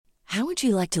How would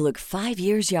you like to look 5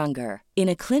 years younger? In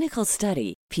a clinical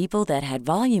study, people that had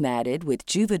volume added with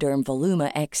Juvederm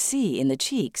Voluma XC in the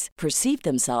cheeks perceived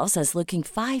themselves as looking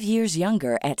 5 years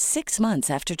younger at 6 months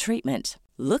after treatment.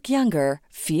 Look younger,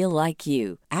 feel like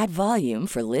you. Add volume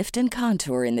for lift and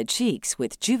contour in the cheeks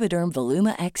with Juvederm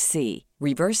Voluma XC.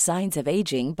 Reverse signs of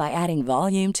aging by adding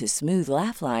volume to smooth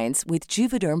laugh lines with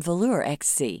Juvederm Volure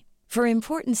XC. For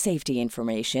important safety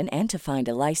information and to find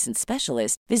a licensed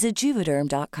specialist, visit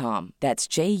Juvederm.com. That's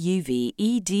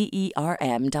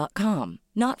JUVEDERM.com.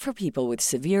 Not for people with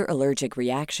severe allergic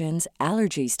reactions,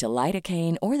 allergies to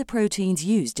lidocaine, or the proteins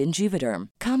used in Juvederm.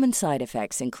 Common side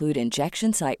effects include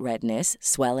injection site redness,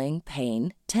 swelling,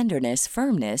 pain, tenderness,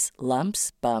 firmness,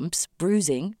 lumps, bumps,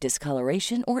 bruising,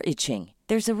 discoloration, or itching.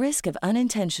 There's a risk of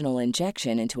unintentional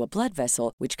injection into a blood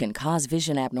vessel, which can cause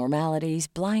vision abnormalities,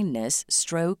 blindness,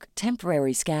 stroke,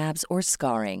 temporary scabs, or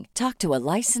scarring. Talk to a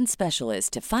licensed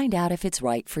specialist to find out if it's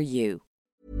right for you.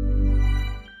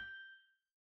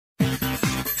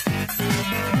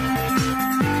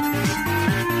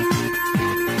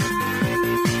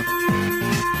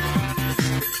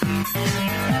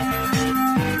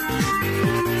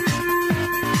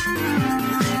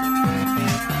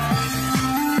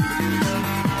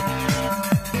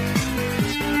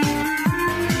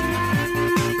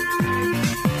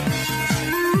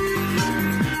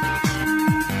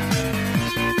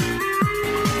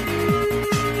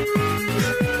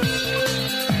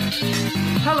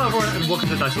 Welcome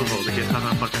to Dice Roll, the Geek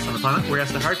podcast on the planet, where we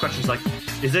ask the hard questions like,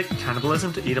 is it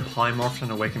cannibalism to eat a polymorphed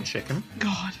and awakened chicken?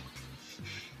 God.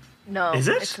 No, is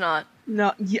it? It's not.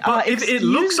 No, but if it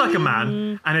looks like a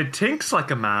man and it thinks like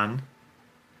a man,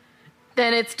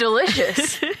 then it's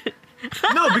delicious.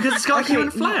 No, because it's got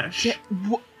human flesh.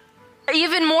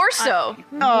 Even more so.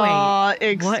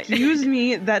 Excuse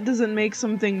me, that doesn't make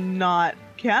something not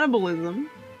cannibalism.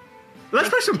 Let's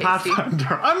play some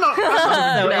Pathfinder. I'm not. So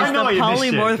I is know the I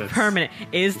polymorph this. permanent?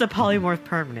 Is the polymorph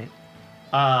permanent?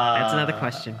 That's another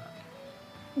question.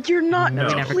 You're not. No,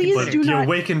 please do the not.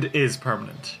 awakened is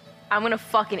permanent. I'm gonna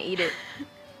fucking eat it.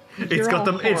 It's got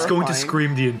them. It's going to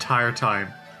scream the entire time.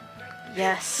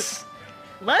 Yes.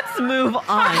 Let's move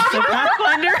on. So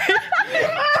Pathfinder.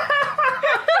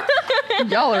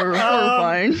 Y'all are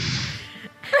horrifying.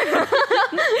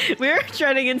 We're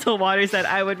treading into waters that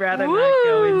I would rather not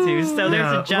go into. So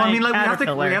there's a giant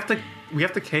caterpillar. we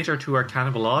have to cater to our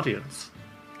cannibal audience.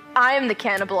 I am the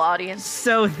cannibal audience.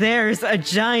 So there's a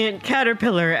giant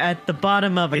caterpillar at the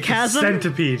bottom of a chasm. A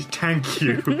centipede. Thank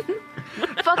you.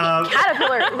 Fucking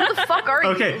caterpillar. Who the fuck are you?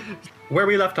 Okay, where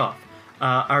we left off,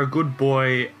 our good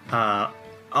boy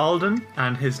Alden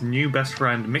and his new best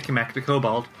friend Mickey Mac the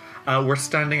Kobold were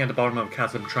standing at the bottom of a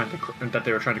chasm that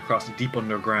they were trying to cross deep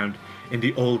underground in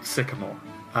the old sycamore.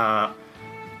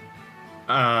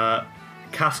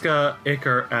 Casca,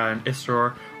 Iker, and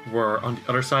Isror were on the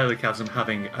other side of the chasm,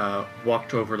 having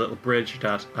walked over a little bridge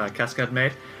that Casca had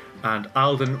made, and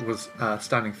Alden was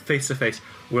standing face to face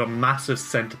with a massive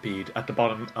centipede at the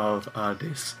bottom of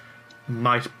this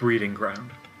might breeding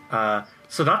ground.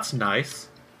 So that's nice.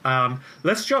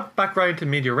 Let's jump back right into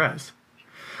media res.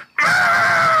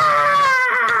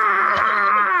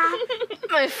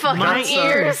 My fucking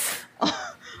ears.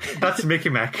 That's Mickey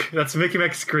Mac. That's Mickey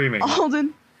Mac screaming.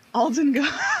 Alden's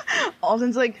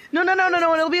like, no,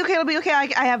 it'll be okay,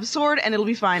 I have a sword and it'll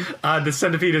be fine. The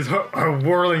centipede is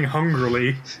whirling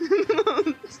hungrily.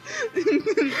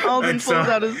 Alden pulls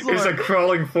out his sword. It's like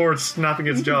crawling forward, snapping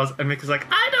its jaws, and Mickey's like,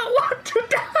 I don't want to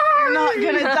die! You're not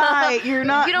gonna die. You're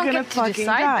not You don't gonna get to fucking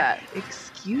decide die. that.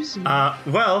 Excuse me.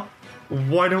 Well,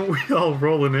 why don't we all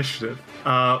roll initiative?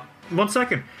 1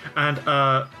 second.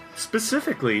 And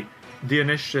specifically, the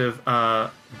initiative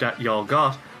that y'all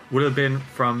got would have been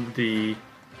from the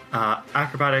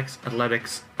acrobatics,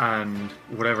 athletics, and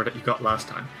whatever that you got last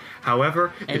time.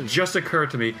 However, it just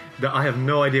occurred to me that I have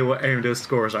no idea what any of those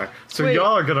scores are. So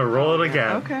y'all are going to roll it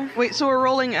again. Okay. Wait, so we're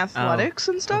rolling athletics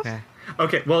and stuff?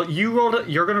 Okay, well, you rolled it.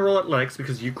 You're going to roll athletics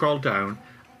because you crawled down.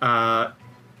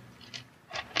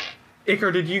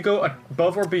 Iker, did you go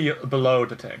above or below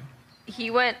the thing? He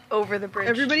went over the bridge.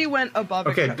 Everybody went above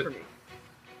except for me.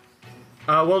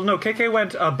 Well, no, KK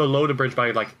went below the bridge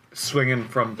by, like, swinging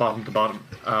from bottom to bottom.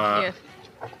 Yeah.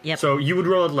 Yep. So you would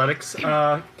roll athletics,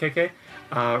 KK.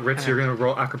 Ritz, you're going to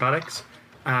roll acrobatics.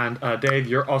 And Dave,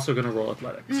 you're also going to roll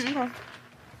athletics. Okay.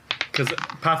 Because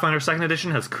Pathfinder 2nd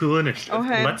Edition has cool initiative.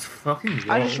 Okay. Let's fucking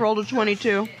roll. I just rolled a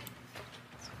 22. See,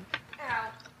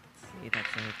 that's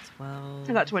a 12.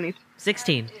 I got 20.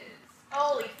 16.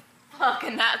 Holy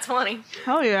fucking nat 20.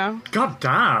 Hell yeah. God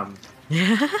damn.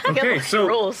 Okay, so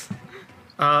Rules.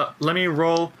 let me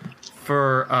roll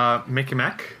for Mickey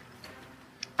Mac.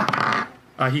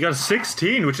 He got a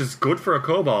 16, which is good for a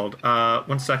kobold.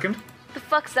 1 second. The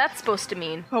fuck's that supposed to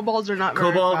mean? Kobolds are not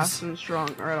very Kobolds- fast and strong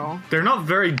at all. They're not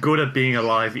very good at being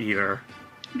alive either.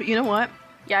 But you know what?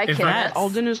 Yeah, I In can't. fact,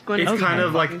 Alden is going It's to kind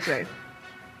of like fucking safe.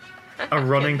 a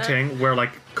running Goodness. thing where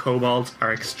like kobolds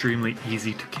are extremely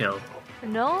easy to kill.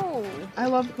 No. I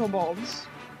love kobolds.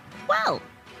 Well,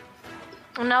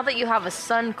 Well, now that you have a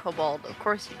son, Kobold, of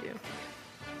course you do.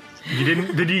 You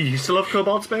didn't? Did you used to love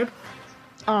kobolds, babe?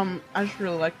 I just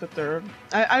really like that they're.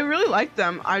 I really like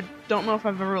them. I don't know if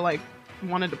I've ever like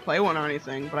wanted to play one or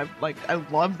anything, but I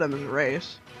love them as a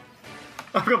race.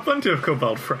 I've got plenty of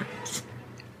kobold friends.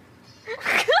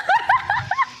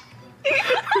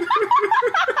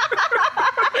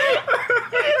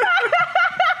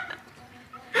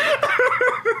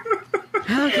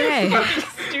 okay.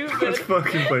 Let's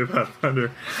fucking play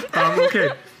Pathfinder. Okay,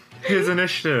 his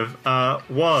initiative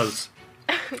was.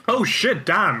 Oh shit!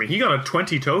 Damn, he got a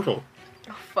 20 total.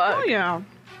 Fuck. Oh yeah.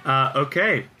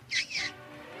 Okay.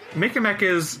 Mikamek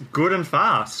is good and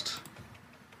fast.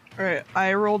 All right,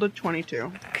 I rolled a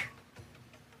 22.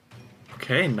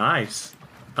 Okay, nice.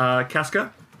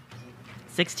 Casca?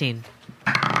 16.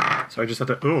 So I just had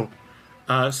to. Ooh.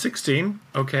 16.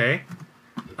 Okay.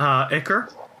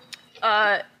 Iker?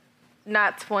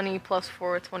 Not 20 plus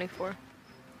 4, 24.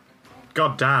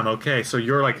 God damn, okay, so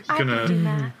you're like I can do gonna.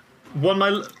 that. One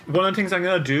of the things I'm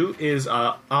gonna do is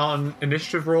on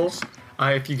initiative rolls,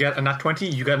 if you get a nat 20,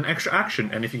 you get an extra action,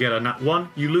 and if you get a nat 1,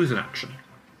 you lose an action.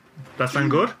 That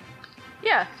sound good?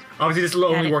 Yeah. Obviously, this will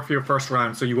Got only it. work for your first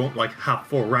round, so you won't like have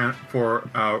four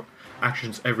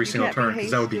actions every single can't be turn,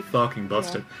 because that would be hasted. fucking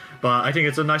busted. But I think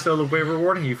it's a nice little way of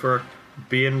rewarding you for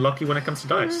being lucky when it comes to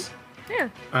dice.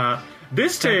 Yeah.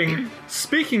 This thing,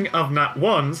 speaking of nat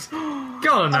 1s,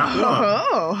 got a nat 1.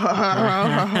 Oh.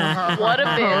 What a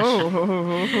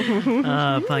bitch.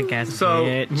 Podcast So,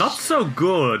 bitch. not so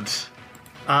good.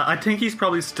 I think he's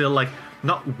probably still, like,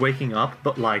 not waking up,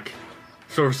 but, like,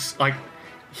 sort of, like,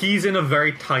 he's in a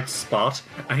very tight spot,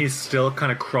 and he's still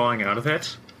kind of crawling out of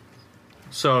it.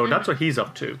 So, that's what he's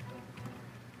up to.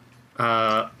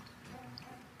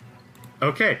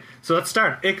 Okay, so let's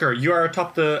start. Iker, you are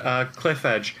atop the cliff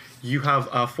edge. You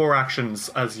have 4 actions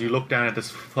as you look down at this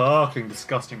fucking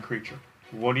disgusting creature.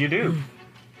 What do you do?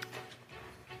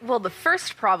 Well, the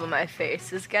first problem I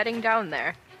face is getting down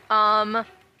there. That's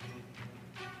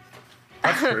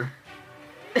true.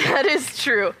 That is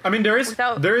true. I mean, there is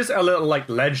Without- a little like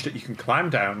ledge that you can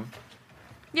climb down.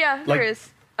 Yeah, Like- there is.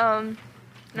 I'm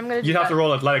gonna do You'd have that. to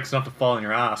roll athletics not to fall on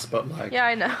your ass, but like Yeah,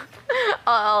 I know.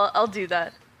 I'll do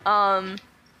that.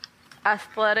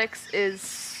 Athletics is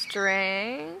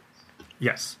strength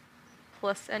yes,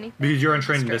 plus anything. because you're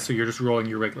untrained in this, Strength. so you're just rolling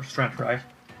your regular strength, right?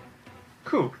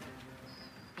 Cool.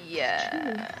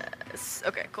 Yes.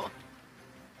 Okay, cool.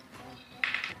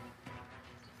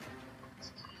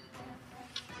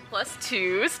 Plus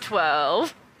 2 is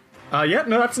 12. Yeah,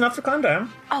 no, that's enough to climb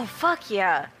down. Oh, fuck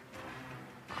yeah.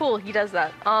 Cool, he does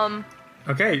that.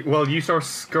 Okay, well, you sort of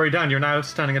scurry down. You're now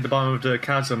standing at the bottom of the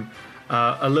chasm,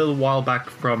 a little while back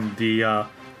from the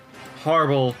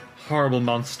horrible, horrible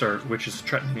monster which is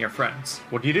threatening your friends.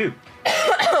 What do you do?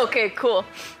 Okay, cool.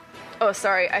 Oh,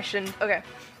 sorry, I shouldn't. Okay.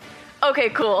 Okay,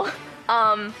 cool.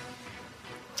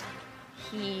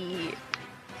 He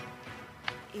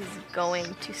is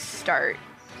going to start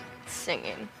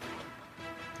singing.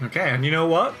 Okay, and you know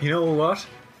what? You know what?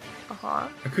 Uh-huh.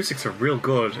 Acoustics are real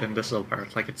good in this little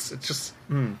part. Like, it's just,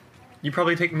 You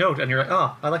probably take note, and you're like,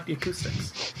 oh, I like the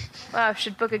acoustics. Wow, I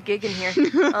should book a gig in here.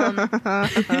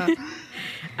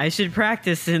 I should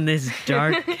practice in this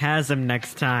dark chasm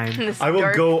next time. This I will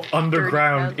dark, go dirty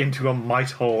underground chasm. into a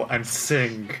mite hole and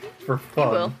sing for He fun.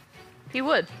 will. He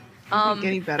would.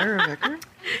 Any better, Vicar?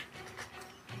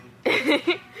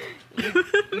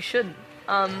 You shouldn't.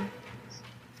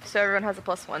 So everyone has a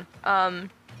 +1.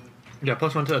 Yeah,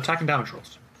 +1 to attack and damage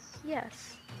rolls.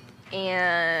 Yes.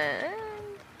 And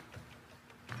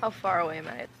how far away am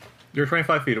I? You're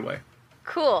 25 feet away.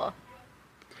 Cool.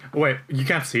 Oh, wait, you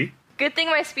can't see? Good thing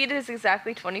my speed is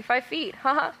exactly 25 feet.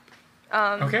 Haha.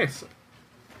 Okay,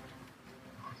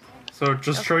 so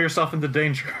just throw yourself into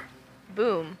danger.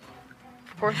 Boom.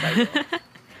 Of course I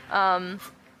will.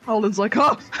 Alden's like,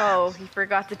 oh. Oh, he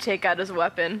forgot to take out his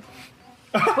weapon.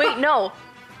 Wait, no.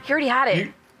 He already had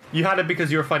it. You had it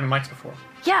because you were fighting mites before.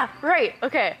 Yeah, right.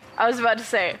 Okay. I was about to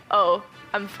say, oh,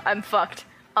 I'm fucked.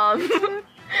 I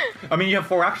mean, you have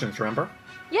 4 actions, remember?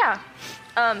 Yeah.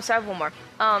 So I have one more.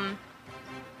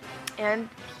 And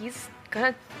he's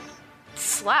gonna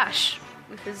slash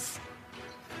with his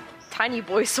tiny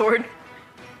boy sword.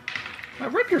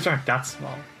 Rapiers aren't that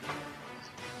small.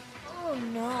 Oh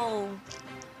no.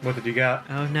 What did you get?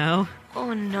 Oh no.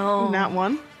 Oh no. Not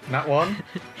one. Not one?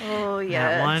 Oh That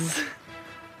yes. one.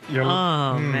 You're,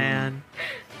 Oh man.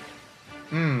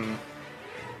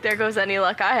 There goes any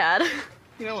luck I had.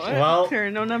 You know what? Well, there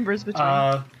are no numbers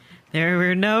between. There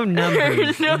were no numbers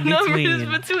There's no in numbers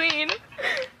between.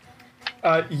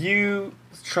 between. You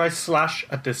try slash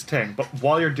at this thing, but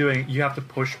while you're doing, you have to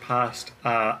push past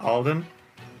Alden,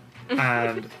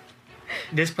 and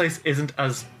this place isn't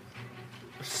as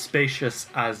spacious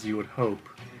as you would hope,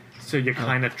 so you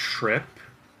kind of trip.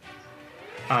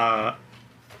 And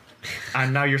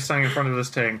now you're standing in front of this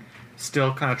thing,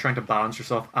 still kind of trying to balance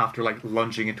yourself after like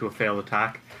lunging into a failed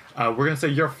attack. We're gonna say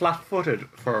you're flat-footed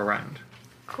for a round.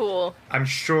 Cool. I'm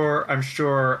sure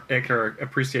Iker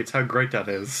appreciates how great that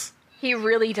is. He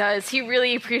really does. He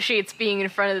really appreciates being in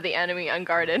front of the enemy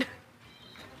unguarded.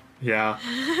 Yeah.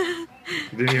 You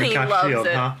didn't even He cast loves shield,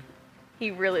 it. huh?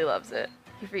 He really loves it.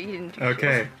 He didn't do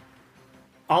Okay. shield.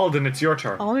 Alden, it's your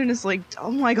turn. Alden is like, oh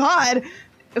my god.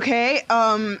 Okay,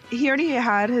 he already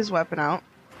had his weapon out.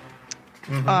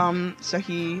 So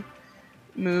he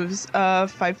moves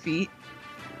 5 feet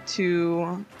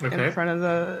to Okay. in front of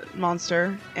the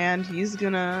monster, and he's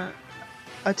gonna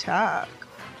attack.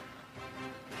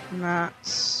 And that's...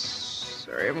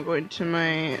 Sorry, I'm going to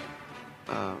my...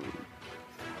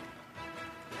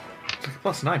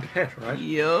 +9 to hit, right?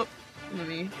 Yup. Let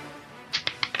me...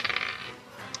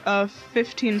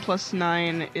 15 plus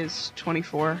 9 is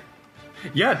 24.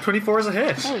 Yeah, 24 is a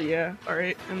hit. Oh yeah.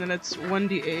 Alright, and then it's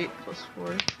 1d8 plus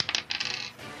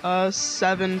 4.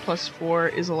 7 plus 4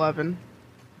 is 11.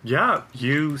 Yeah,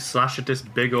 you slash at this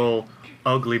big ol'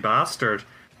 ugly bastard.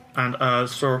 And,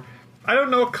 so, I don't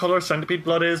know what color centipede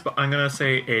blood is, but I'm gonna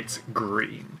say it's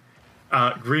green.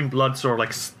 Green blood sort of,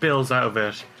 like, spills out of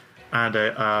it, and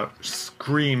it,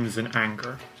 screams in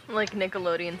anger. Like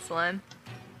Nickelodeon slime.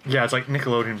 Yeah, it's like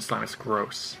Nickelodeon slime, it's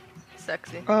gross.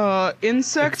 Sexy.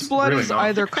 Insect It's blood really is not.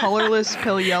 either colorless,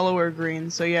 pale yellow, or green,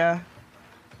 so yeah.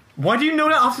 Why do you know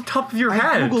that off the top of your I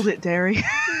head? googled it, Derry.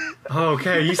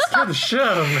 Okay, you scared the shit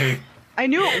out of me. I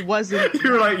knew it wasn't.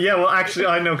 You were like, yeah, well, actually,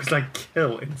 I know because I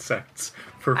kill insects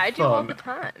for I do all the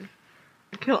fun. time.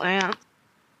 Kill ants.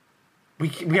 We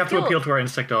have to kill- appeal to our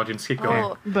insect audience. Keep going.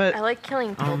 Oh, But- I like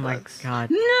killing Oh my bugs. god.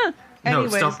 No. No,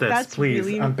 Anyways, stop this, that's please.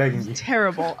 really I'm begging you.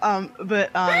 terrible.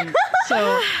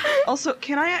 So also,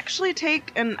 can I actually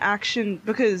take an action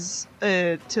because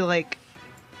to like,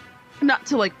 not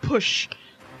to like push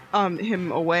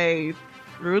him away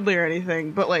rudely or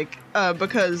anything, but like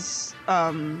because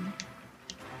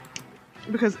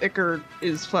Iker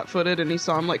is flat-footed and he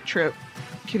saw him like trip.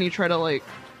 Can he try to like?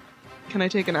 Can I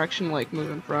take an action like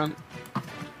move in front or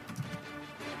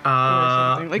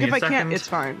something? Like give if me I a can't, second. it's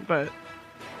fine. But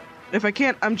if I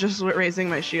can't, I'm just raising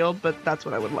my shield. But that's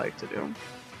what I would like to do.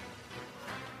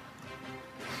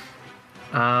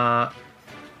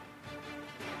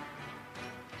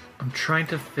 I'm trying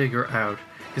to figure out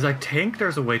because I think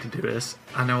there's a way to do this,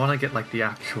 and I want to get like the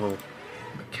actual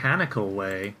mechanical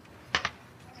way.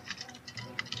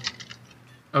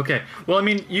 Okay, well, I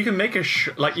mean, you can make a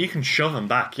you can shove him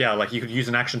back. Yeah, like you could use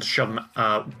an action to shove him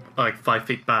like 5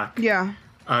 feet back. Yeah.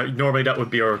 Normally that would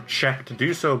be our check to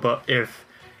do so, but if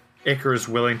Iker is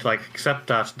willing to like accept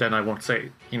that, then I won't say.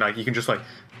 You know, like, you can just like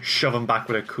shove him back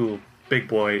with a cool big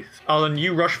boy. Alan,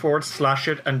 you rush forward, slash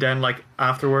it, and then like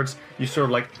afterwards, you sort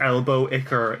of like elbow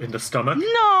Iker in the stomach.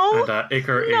 No. And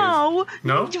Iker No. is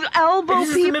no. You elbow This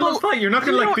is people. the middle of the fight. You're not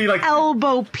gonna You like be don't like.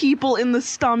 elbow people in the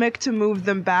stomach to move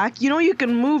them back. You know you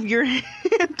can move your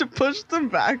hand to push them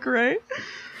back, right?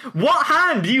 What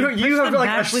hand? You have them like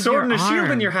a back with sword and a your shield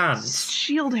in arms. your hands.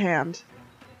 Shield hand.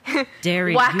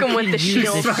 Derry, Whack you him with can the use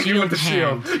shield. the Smack him with the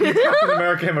hand. shield. You Captain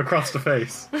America him across the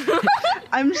face.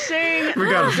 I'm saying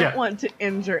Regardless, I don't yeah. want to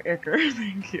injure Iker.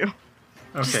 Thank you. Okay,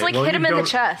 Just like well, hit you him in the don't-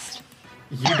 chest.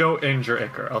 You don't injure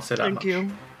Iker. I'll say that Thank much.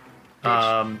 you.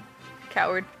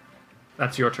 Coward.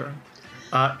 That's your turn.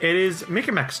 It is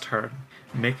Mikimek's turn.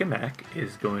 Mikimek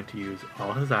is going to use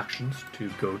all his actions to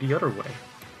go the other way.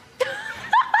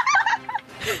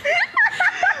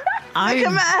 I'm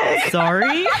back.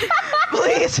 sorry.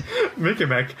 Please.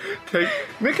 Mikimek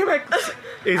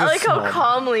is I a like how small-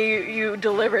 calmly you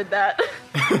delivered that.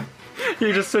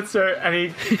 He just sits there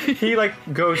and he like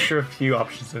goes through a few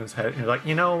options in his head and he's like,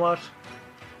 you know what?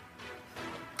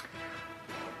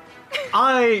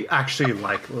 I actually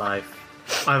like life.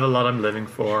 I have a lot I'm living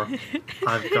for.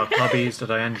 I've got hobbies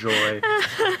that I enjoy.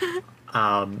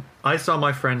 I saw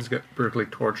my friends get brutally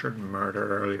tortured and murdered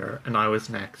earlier, and I was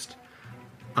next.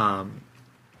 And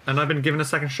I've been given a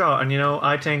second shot, and you know,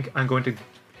 I think I'm going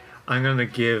to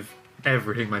give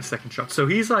everything my second shot. So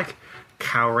he's like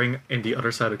cowering in the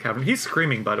other side of the cavern. He's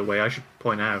screaming, by the way, I should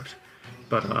point out.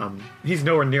 But he's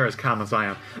nowhere near as calm as I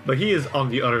am. But he is on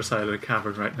the other side of the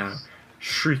cavern right now,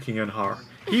 shrieking in horror.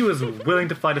 He was willing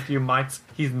to fight a few mites.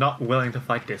 He's not willing to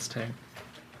fight this time.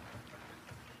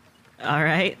 All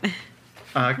right.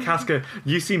 Casca,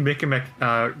 you see Mikamek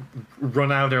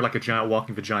run out of there like a giant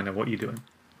walking vagina. What are you doing?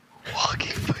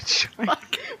 Walking vagina.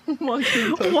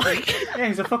 Walking pussy. Yeah,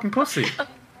 he's a fucking pussy.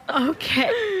 Okay.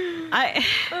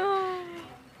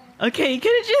 Okay, you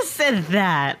could have just said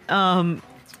that.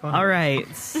 All right.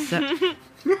 So,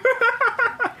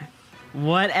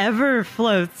 whatever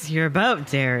floats your boat,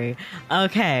 Derry.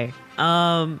 Okay.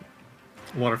 Water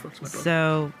floats my boat.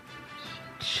 So,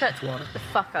 Shut the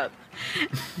fuck up.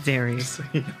 Derry. So,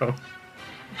 you know.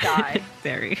 Die.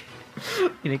 Derry.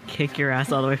 I'm gonna kick your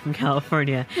ass all the way from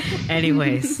California.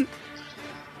 Anyways.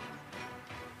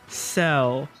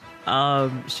 So,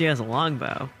 she has a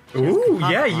longbow. Ooh,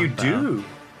 Pocket yeah, you longbow. do.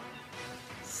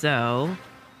 So,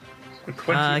 20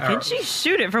 can arrows. she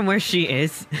shoot it from where she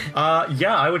is?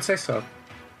 Yeah, I would say so.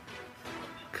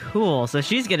 Cool. So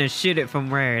she's gonna shoot it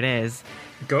from where it is.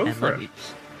 Go And for let it. me-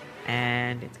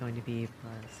 And it's going to be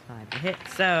 +5 to hit.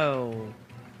 So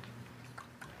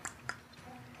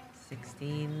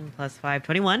 16 +5,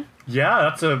 21.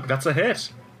 Yeah, that's a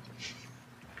hit.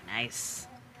 Nice.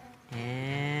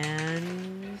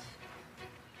 And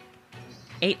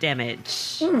 8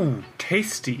 damage. Ooh,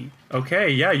 tasty. Okay,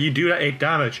 yeah, you do that 8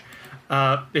 damage.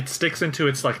 It sticks into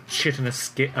its like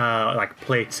chitinous like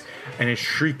plates, and it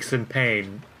shrieks in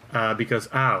pain because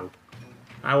ow,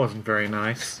 that wasn't very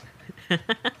nice.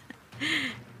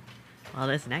 Well,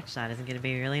 this next shot isn't going to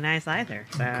be really nice either.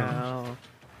 So,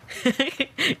 gosh.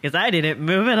 because I didn't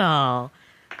move at all.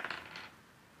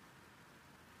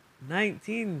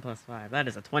 19 +5. That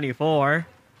is a 24.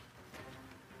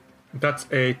 That's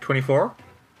a 24.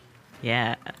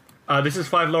 Yeah. This is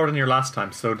 5 lower than your last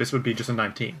time, so this would be just a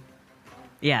 19.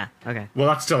 Yeah. Okay. Well,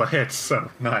 that's still a hit,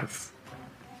 so nice.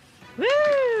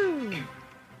 Woo!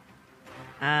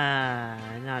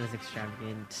 Not as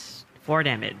extravagant. 4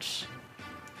 damage.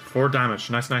 4 damage.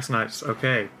 Nice, nice, nice.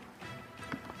 Okay.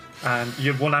 And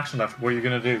you have 1 action left. What are you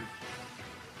gonna do?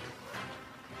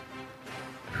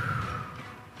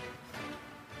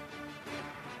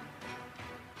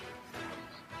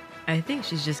 I think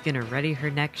she's just gonna ready her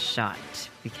next shot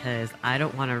because I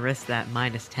don't want to risk that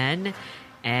 -10.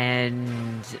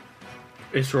 And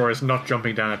Isror is not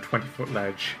jumping down a 20-foot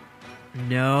ledge.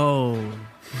 no,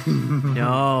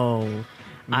 no,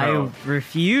 I No.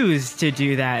 refuse to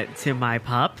do that to my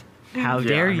pup. How Yeah,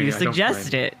 dare I mean, you I don't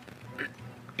suggest blame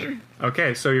it?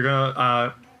 Okay, so you're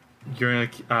gonna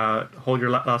hold your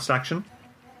last action.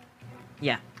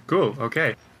 Yeah. Cool.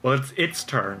 Okay. Well, it's its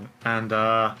turn, and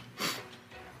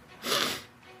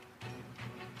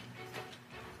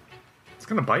it's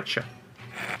gonna bite you.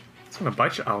 It's gonna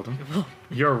bite you, Alden.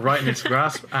 You're right in its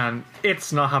grasp, and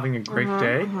it's not having a great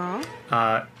day.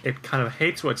 It kind of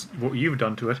hates what you've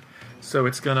done to it, so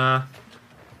it's gonna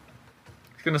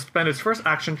spend its first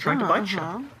action trying to bite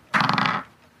you.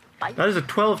 That is a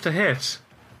 12 to hit.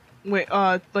 Wait,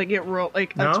 like it rolled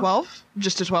like No. a 12?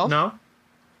 Just a 12? No,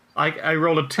 I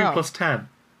rolled a 2 Oh. plus 10.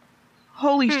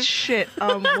 Holy shit.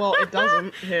 Well, it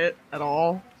doesn't hit at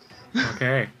all.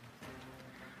 Okay.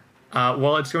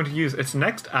 Well, it's going to use its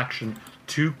next action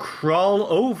to crawl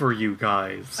over you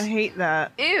guys. I hate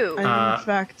that. Ew. And in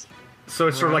fact, So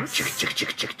it's sort of like Gross. chick,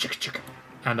 chick, chick, chick, chick.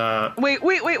 And wait.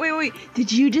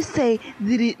 Did you just say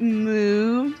that it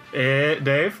moved?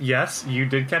 Dave, yes, you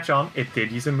did catch on. It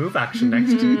did use a move action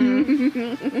next.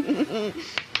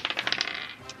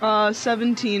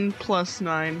 17 plus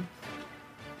 9.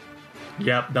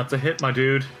 Yep, that's a hit, my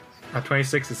dude. A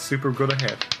 26 is super good a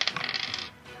hit.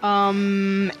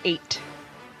 8.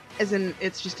 As in,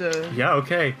 it's just an Yeah,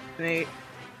 okay. 8.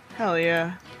 Hell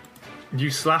yeah.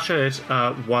 You slash at it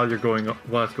while it's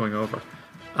going over.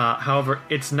 However,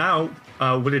 it's now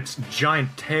with its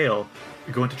giant tail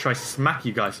going to try to smack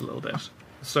you guys a little bit.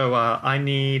 So I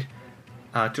need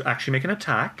to actually make an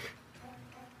attack.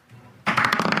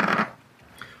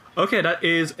 Okay, that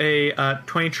is a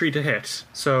 23 to hit.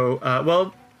 So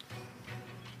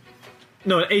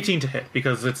no, an 18 to hit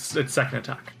because it's its second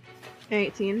attack.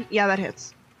 18. Yeah, that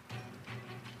hits.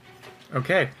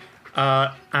 Okay,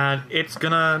 and it's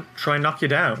gonna try and knock you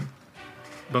down.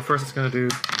 But first, it's gonna do.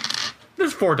 This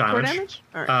is 4 damage.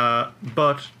 4 damage?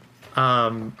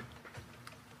 Alright.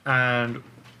 And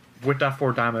with that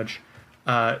 4 damage,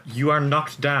 you are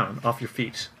knocked down off your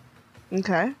feet.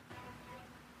 Okay.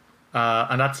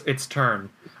 And that's its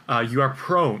turn. You are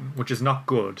prone, which is not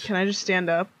good. Can I just stand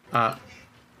up?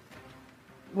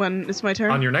 when it's my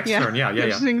turn? On your next turn, yeah.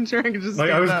 Just making sure I can just Like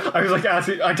stand I was up. like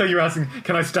asking. I thought you were asking,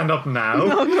 can I stand up now? No,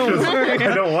 don't 'Cause worry. I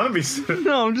don't want to be. Sitting.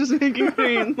 No, I'm just making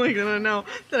sure like that I know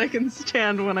that I can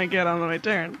stand when I get on my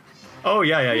turn. Oh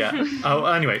yeah. Oh,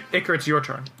 anyway, Iker, it's your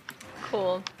turn.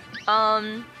 Cool.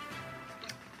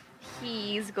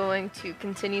 He's going to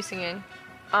continue singing.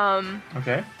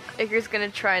 Okay. Iker's gonna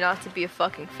try not to be a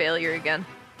fucking failure again.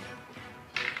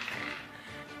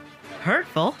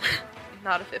 Hurtful.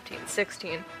 Not a 15,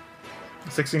 16.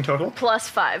 16 total. Plus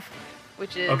 5,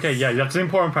 which is... Okay, yeah, that's the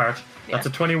important part. Yeah. That's a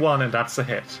 21, and that's a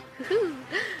hit.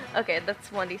 Okay, that's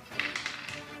 1d.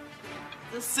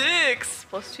 The 6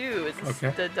 plus 2 is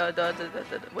Okay.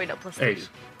 wait, no, plus 3. 8.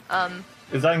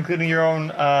 Is that including your own?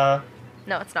 No,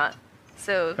 it's not.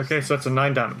 So Okay, so it's a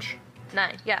 9 damage.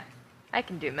 9. Yeah, I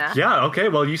can do math. Yeah. Okay.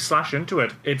 Well, you slash into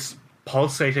it. It's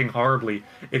pulsating horribly.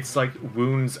 It's like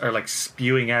wounds are like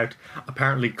spewing out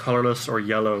apparently colorless or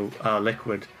yellow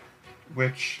liquid,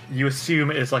 which you assume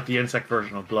is like the insect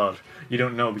version of blood. You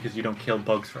don't know because you don't kill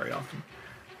bugs very often.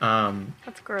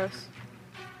 That's gross.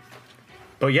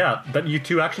 But yeah, but you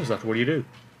 2 actions left. What do you do?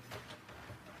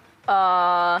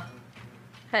 I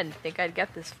didn't think I'd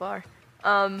get this far.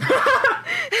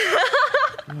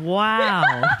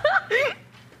 Wow.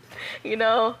 You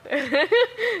know,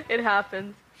 it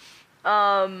happens.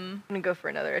 I'm gonna go for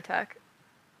another attack.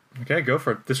 Okay, go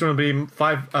for it. This one will be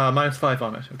minus 5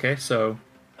 on it. Okay, so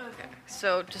Okay.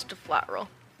 So just a flat roll.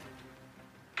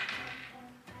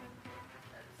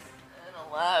 That's an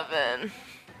 11.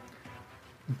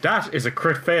 that is a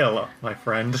crit fail, my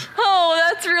friend. Oh,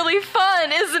 that's really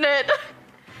fun, isn't it?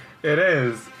 It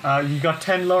is. You got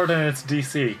 10 lower than its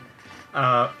DC.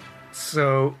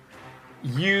 So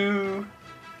you.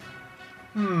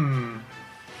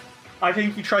 I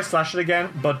think you try slash it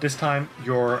again, but this time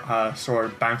your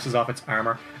sword bounces off its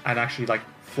armor and actually like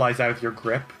flies out of your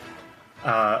grip,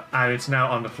 and it's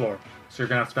now on the floor. So you're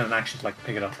gonna have to spend an action to like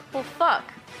pick it up. Well, fuck.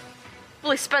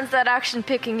 Well, he spends that action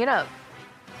picking it up.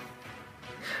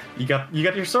 You got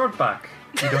your sword back.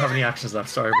 You don't have any actions left.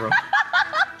 Sorry, bro.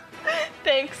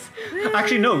 Thanks.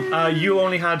 Actually, no. You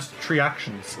only had 3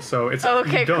 actions, so it's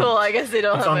Okay, you don't. cool. I guess they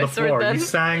don't It's have on my the sword floor. then. You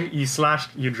sang, you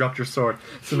slashed, you dropped your sword.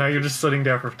 So now you're just sitting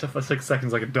there for 6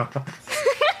 seconds like a dog.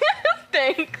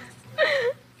 Thanks.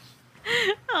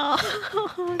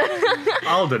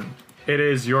 Alden, it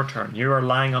is your turn. You are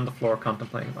lying on the floor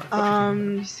contemplating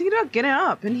life. He's thinking about getting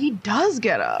up, and he does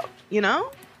get up. You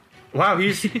know? Wow,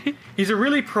 he's a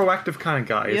really proactive kind of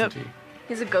guy, Yep. isn't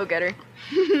He's a go-getter.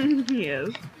 He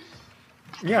is.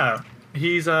 he? Yeah.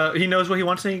 He knows what he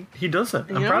wants and he does it.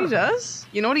 And I'm you know proud what he of him. does?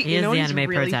 You know what He you is know what the he's anime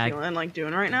really protag. feeling like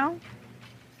doing right now?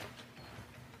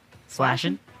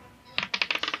 Slashing.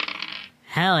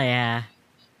 Hell yeah.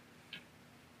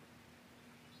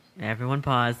 Everyone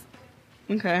pause.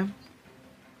 Okay.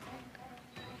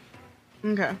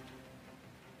 Okay.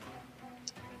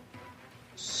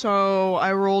 So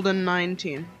I rolled a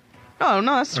 19. Oh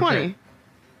no, that's 20. Okay.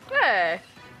 Hey.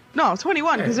 No,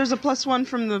 21 because Hey. there's a +1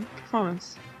 from the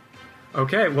performance.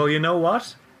 Okay, well, you know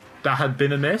what? That had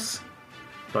been a miss,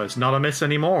 but it's not a miss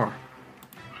anymore.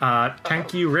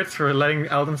 Thank you, Ritz, for letting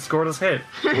Alden score this hit.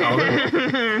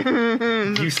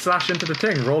 Alden, you slash into the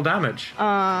thing. Roll damage.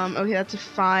 Okay, that's a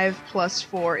 5 +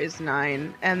 4 is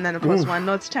 9, and then a Oof. +1.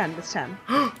 No, it's 10. It's 10.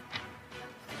 Well,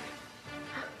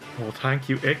 thank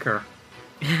you, Iker.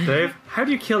 Dave, how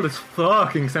do you kill this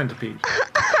fucking centipede?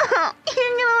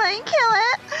 You're gonna like kill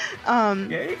it.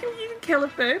 Yeah, you can kill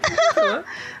it, babe. You can kill it.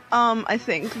 I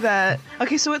think that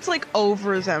okay, so it's like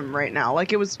over them right now.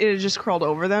 Like it had just crawled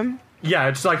over them. Yeah,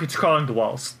 it's like it's crawling the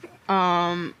walls.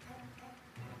 I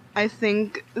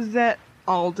think that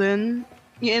Alden,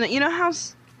 you know how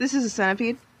this is a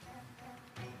centipede.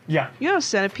 Yeah. You know how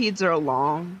centipedes are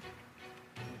long.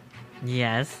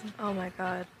 Yes. Oh my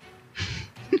god.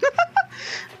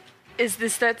 Is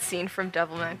this that scene from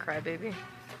Devilman Crybaby?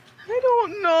 I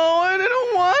don't know. I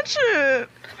didn't watch it.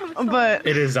 But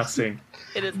It is that scene.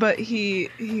 It is. but he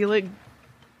like,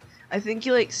 I think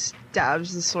he like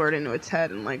stabs the sword into its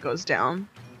head and like goes down.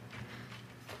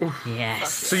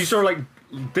 Yes. So you sort of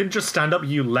like didn't just stand up,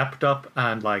 you leapt up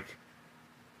and like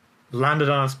landed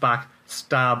on its back,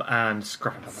 stab and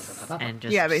scrap. And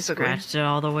just Yeah, basically. scratched it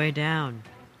all the way down.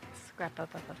 Scrap up.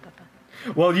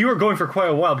 Well, you were going for quite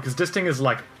a while because this thing is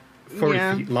like 40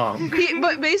 Yeah. feet long.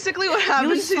 But basically, what You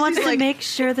happens just is want he's to like, make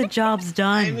sure the job's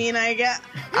done. I mean, He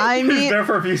was mean, there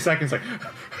for a few seconds, like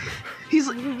he's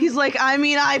like, I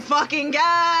mean, I fucking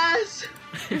guess.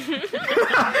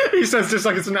 he says just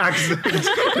like it's an accident.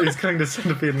 He's cutting the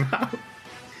centipede in half.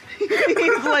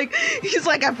 he's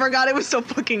like, I forgot it was so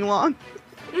fucking long.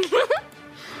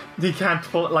 He can't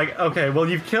pull. Like, okay, well,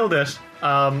 you've killed it.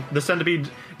 The centipede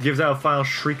gives out a final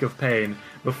shriek of pain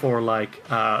before, like,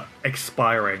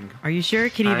 expiring. Are you sure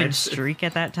it can even it's- streak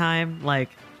at that time? Like,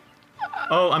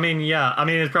 Oh, I mean, yeah. I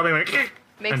mean, it's probably like,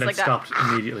 Makes and then like that- stopped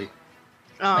immediately.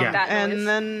 Yeah. that noise.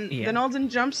 And Yeah. then Alden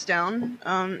jumps down,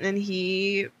 and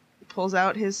he pulls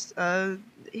out his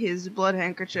blood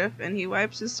handkerchief and he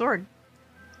wipes his sword.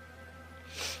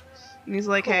 And he's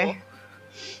like, Cool. "Hey,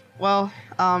 well,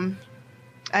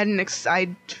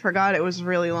 I forgot it was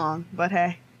really long, but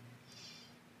hey,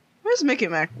 where's Mickey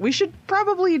Mac? We should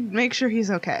probably make sure he's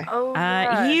okay." Oh,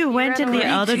 yeah. he went ran in the away.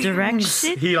 other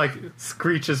direction. He, like,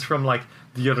 screeches from, like,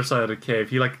 the other side of the cave.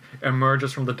 He, like,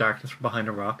 emerges from the darkness from behind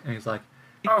a rock, and he's like,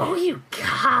 "Oh, you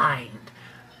kind,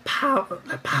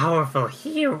 powerful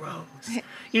heroes.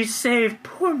 You saved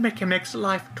poor Mickey Mac's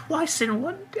life twice in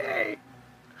one day.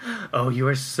 Oh, you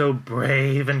are so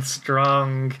brave and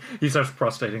strong." He starts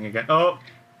prostrating again. Oh,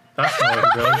 that's not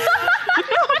what he does.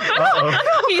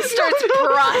 Uh-oh. He starts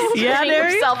prostrating Yeah, there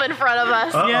he- himself in front of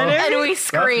us, Uh-oh. Yeah, there and we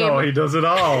That's not what scream. he does at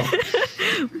all.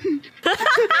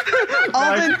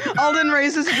 Alden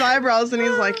raises his eyebrows and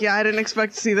he's like, "Yeah, I didn't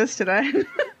expect to see this today."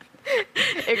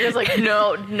 Igor's like,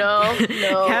 no.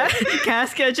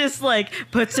 Casca just like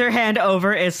puts her hand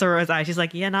over Isoro's eye. She's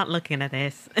like, "You're not looking at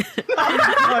this."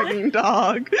 Fucking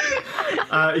dog.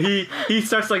 He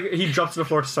starts, like, he drops to the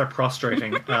floor to start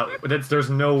prostrating. There's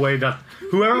no way that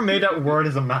whoever made that word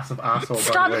is a massive asshole. by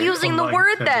Stop the way, using the unlike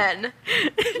word Kendrick.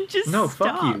 then. Just No,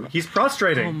 stop. fuck you. He's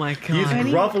prostrating. Oh my He's God.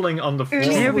 groveling on the floor.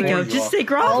 There we before go. you Just walk. say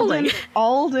groveling.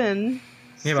 Alden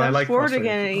Yeah, but I steps like forward prostrating.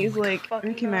 again and he's like,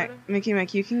 Fucking Mickey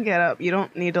Mac, you can get up. You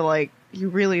don't need to, like, you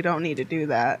really don't need to do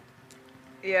that."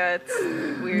 Yeah,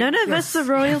 it's weird. None of us are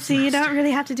royalty. You don't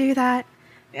really have to do that.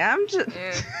 Yeah, I'm just,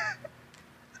 Yeah.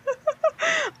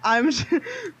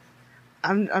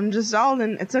 I'm just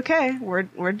Alden. It's okay.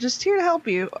 We're just here to help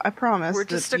you. I promise. We're that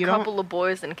just a you couple of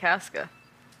boys in Casca.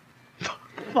 Don't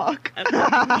fuck.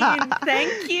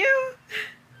 Thank you.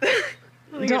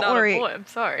 You're Don't not worry. a boy, I'm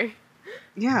sorry.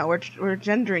 Yeah, we're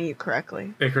gendering you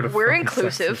correctly. Iker the We're fucking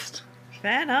inclusive. sexist.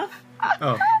 Fair enough.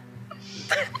 Oh.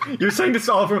 You're saying this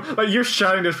all from, like, you're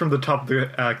shouting this from the top of the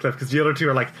cliff because the other two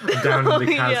are, like, down in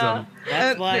the Yeah. chasm.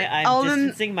 That's why I'm Alden-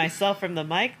 distancing myself from the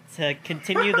mic to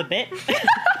continue the bit.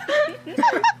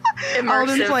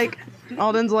 Immersive.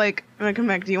 Alden's like, Mickey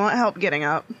Mac, do you want help getting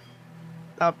up?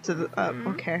 Up to the Mm-hmm.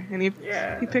 okay, and he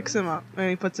picks him up and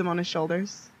he puts him on his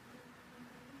shoulders.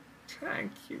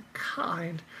 Thank you,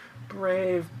 kind,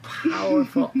 brave,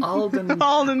 powerful Alden.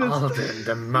 Alden is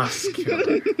the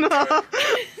muscular.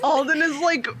 Alden is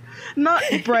like not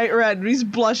bright red, but he's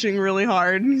blushing really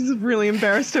hard. He's really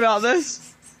embarrassed about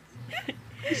this.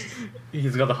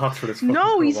 He's got the hots for this. fucking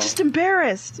No, he's cobalt. just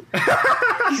embarrassed.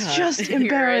 He's just You're right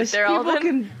embarrassed. there, People Alden.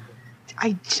 can.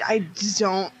 I just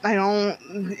don't. I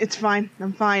don't. It's fine.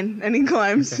 I'm fine. And he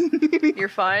climbs. You're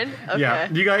fine? Okay. Yeah,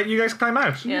 you guys climb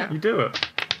out. Yeah. You do it.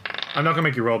 I'm not gonna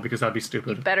make you roll because that'd be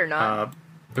stupid. You better not.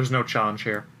 There's no challenge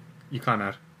here. You climb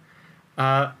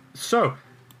out. So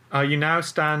you now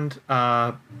stand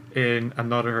in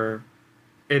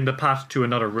the path to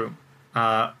another room.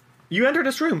 You enter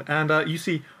this room and you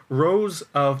see rows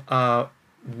of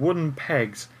wooden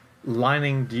pegs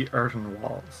lining the earthen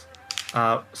walls.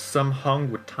 Some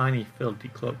hung with tiny filthy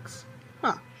cloaks.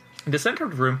 Huh. In the center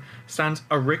of the room stands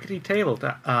a rickety table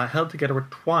that held together with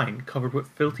twine covered with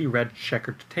filthy red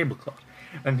checkered tablecloth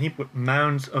and heaped with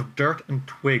mounds of dirt and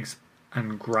twigs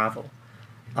and gravel,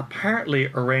 apparently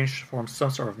arranged to form some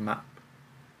sort of map.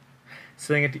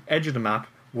 Sitting at the edge of the map,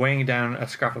 weighing down a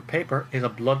scrap of paper, is a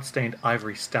blood-stained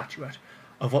ivory statuette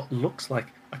of what looks like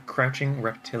a crouching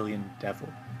reptilian devil.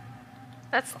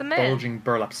 That's the A man. bulging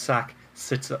burlap sack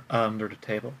sits under the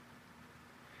table.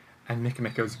 And Mickey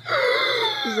Mick goes,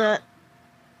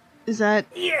 Is that?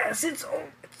 "Yes, it's old.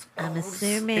 I'm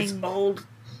assuming- It's old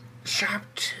Sharp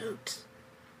Tooth.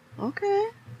 Okay.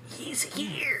 He's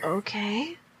here."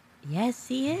 Okay. Yes,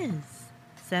 he is.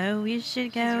 So we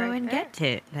should go right and there. get to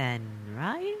it then,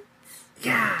 right?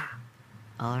 Yeah.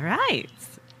 All right.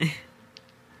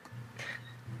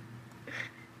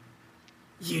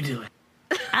 You do it.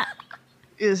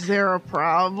 Is there a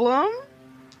problem?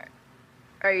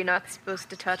 Are you not supposed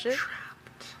to touch it?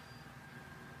 Trapped.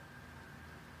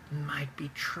 Might be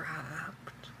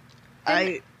trapped.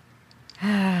 I.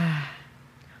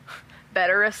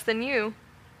 Better us than you.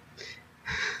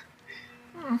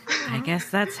 I guess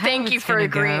that's how Thank you it's for gonna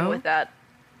agreeing go. with that.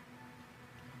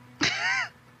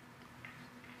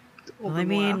 Well, I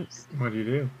mean, What do you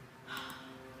do?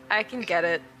 I can get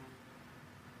it.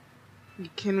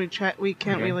 Can we check?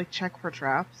 Can't we Okay. like check for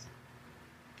traps?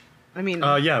 I mean,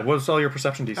 Yeah. What's all your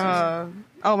perception DCs?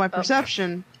 my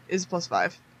perception is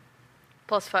 +5.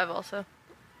 +5 also.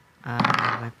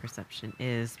 My perception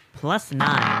is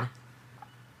 +9.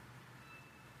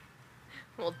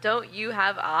 Well, don't you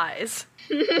have eyes?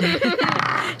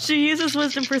 She uses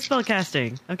wisdom for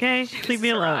spellcasting. Okay, leave me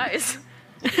Her alone. eyes.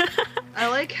 I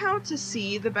like how to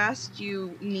see the best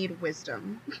you need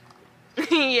wisdom.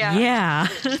 Yeah. Yeah,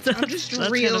 I'm just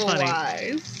that's real kinda funny.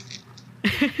 wise.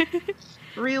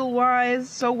 Real wise,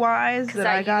 so wise 'Cause that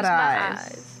I got use my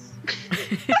eyes.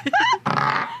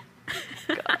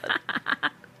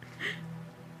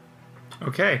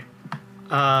 Okay.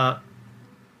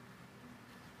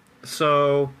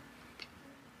 So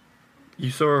you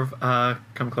sort of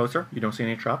come closer. You don't see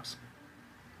any traps.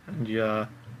 And you,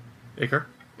 Iker,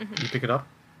 you pick it up.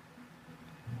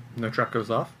 No trap goes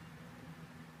off.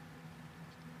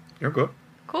 You're good.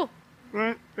 Cool.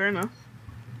 Right, fair enough.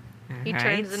 He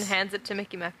Alright. turns and hands it to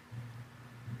Mickey Mac.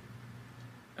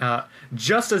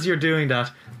 Just as you're doing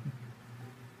that,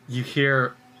 you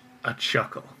hear a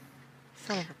chuckle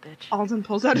Son of a bitch. Alden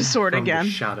pulls out his sword from again.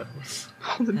 the shadows.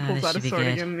 Alden pulls this out should his be sword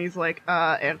good. again, and he's like,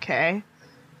 okay.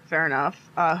 Fair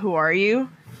enough. Who are you?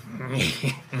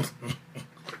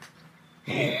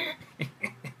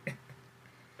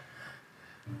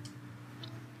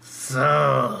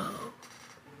 So,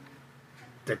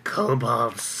 the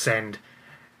kobolds send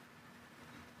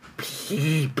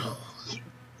people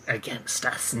against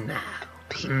us now.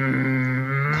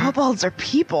 Kobolds are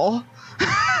people?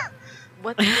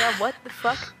 What? Yeah. What the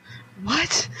fuck?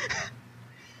 What?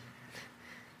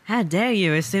 How dare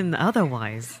you assume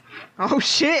otherwise? Oh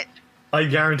shit! I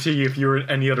guarantee you, if you were in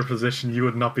any other position, you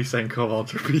would not be saying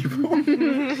kobolds are people.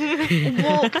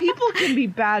 Well, people can be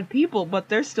bad people, but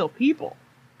they're still people.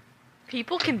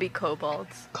 People can be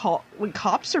kobolds. When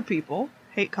cops are people.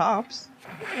 Hate cops.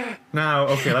 Now,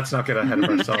 okay, let's not get ahead of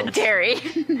ourselves. Terry.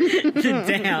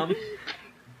 Damn.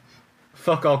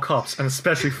 Fuck all cops, and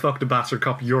especially fuck the bastard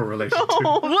cop you're related to.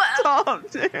 Oh, stop,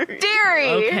 Terry.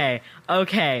 Terry.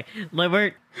 Okay.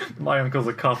 Libert, My uncle's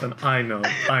a cop, and I know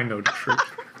the truth.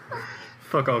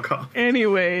 Fuck all cops.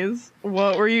 Anyways,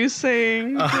 what were you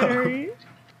saying, Terry?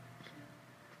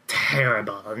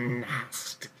 Terrible,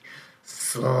 nasty,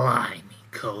 slimy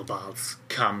kobolds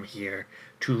come here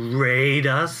to raid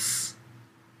us.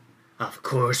 Of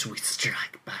course we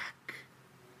strike back.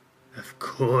 Of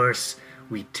course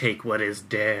we take what is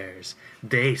theirs.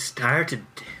 They started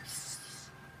this.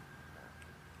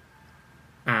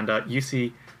 And you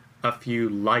see a few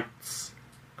lights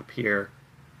appear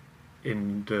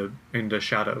in the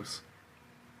shadows.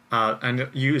 And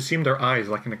you assume they're eyes,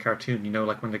 like in a cartoon, you know,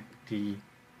 like when the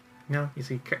you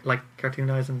see like cartoon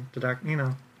eyes in the dark, you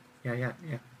know. Yeah.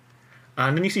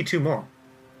 And then you see two more,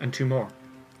 and two more.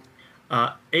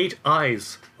 8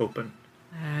 eyes open,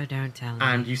 oh, don't tell me.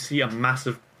 and you see a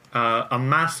massive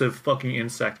fucking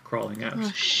insect crawling out.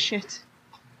 Oh, shit.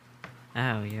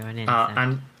 Oh, you're an insect.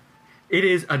 And it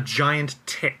is a giant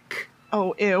tick.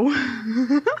 Oh, ew.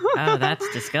 Oh, that's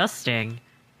disgusting.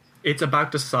 It's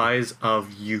about the size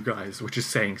of you guys, which is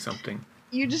saying something.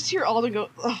 You just hear Alden go,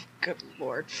 oh, good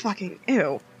lord. Fucking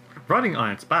ew. Riding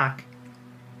on its back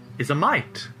is a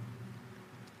mite.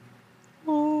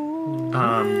 Oh.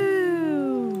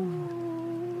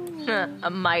 A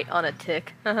mite on a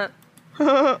tick.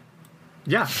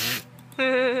 Yeah.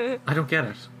 I don't get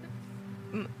it.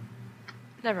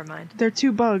 Never mind. They're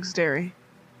two bugs, Derry.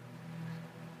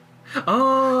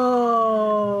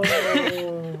 Oh.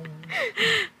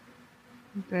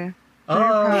 Okay.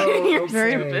 Oh. You're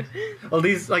Very stupid. Well,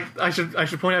 these I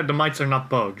should point out the mites are not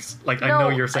bugs. Like I No, know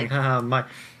you're saying, haha, mite.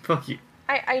 Fuck you.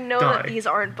 I know Die. that these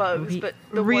aren't bugs, but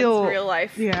the Real- ones in real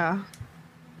life. Yeah.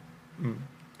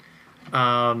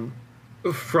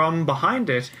 From behind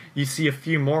it, you see a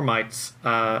few more mites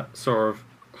sort of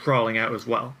crawling out as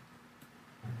well.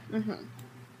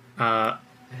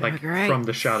 Like Great. from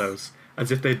the shadows, as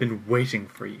if they'd been waiting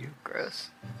for you.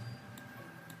 Gross.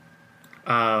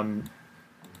 You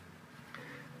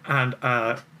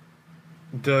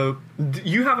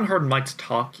haven't heard mites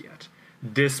talk yet.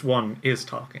 This one is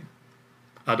talking.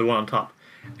 The one on top.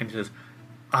 And he says,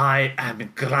 I am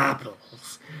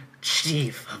Grapples,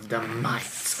 chief of the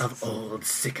mites of Old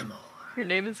Sycamore. Your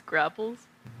name is Grapples?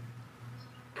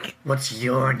 What's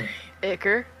your name?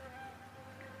 Iker?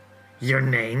 Your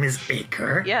name is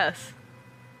Iker? Yes.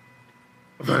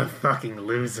 What a fucking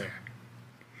loser.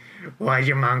 Why'd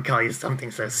your mom call you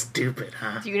something so stupid,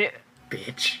 huh? Do you...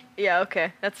 Bitch. Yeah,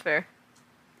 okay. That's fair.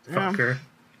 Fucker.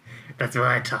 That's what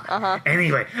I taught. Uh-huh.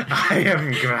 Anyway, I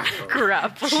am Grapples.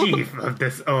 Grapple. Chief of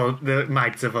the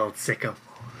mites of Old Sycamore.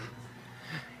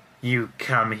 You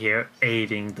come here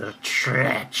aiding the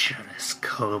treacherous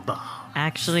kobold.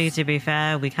 Actually, to be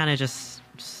fair, we kind of just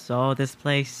saw this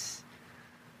place.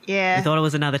 We Yeah. thought it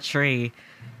was another tree.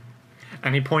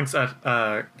 And he points at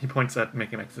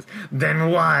Mickey Mac and says, "Then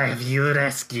why have you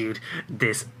rescued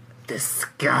this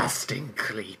disgusting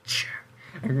creature?"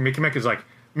 And Mickey Mac is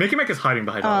hiding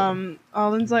behind Alden.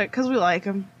 Alden's like, because we like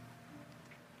him.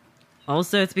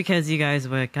 Also, it's because you guys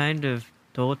were kind of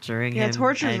torturing Yeah, him.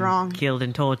 torture's and wrong. Killed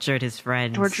and tortured his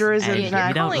friends. Torture is and in we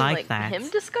fact- don't Calling, like that. him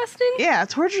disgusting? Yeah,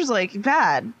 torture's like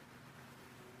bad.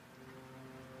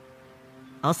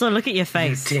 Also, look at your You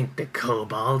face. think the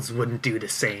kobolds wouldn't do the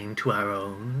same to our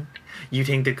own? You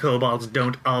think the kobolds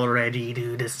don't already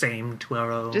do the same to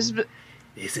our own?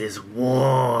 This is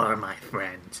war, my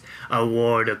friends. A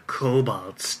war the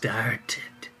kobolds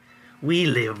started. We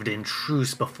lived in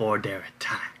truce before their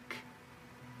attack.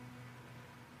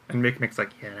 And Mickey's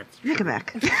like, yeah, that's true. Nickelback.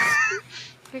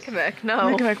 Nickelback, no.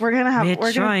 Nickelback, we're gonna have.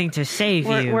 We're trying to save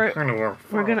you. We're Kind of war.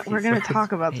 we're gonna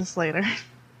talk about this later.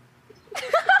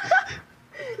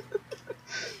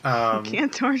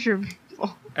 Can't torture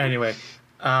people. Anyway,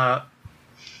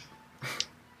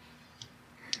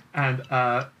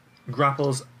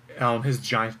 Grapples, his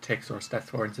giant tick sort of steps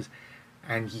forward and says,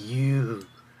 "And you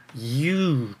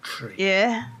tree."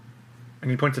 Yeah. And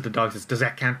he points at the dog and says, "Does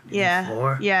that count? Yeah.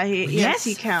 Four?" Yeah. Yes,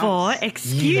 he counts. for.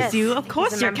 Excuse Yes. you. Of He's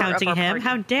course a you're member of counting our him. party.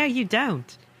 How dare you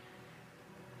don't?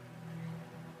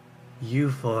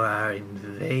 You four are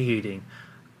invading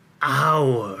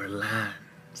our land.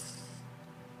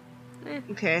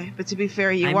 Okay, but to be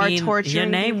fair, you I are mean, torturing your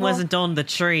name people. wasn't on the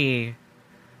tree.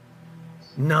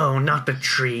 No, not the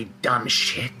tree, dumb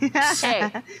shit.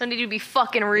 Hey, don't need to be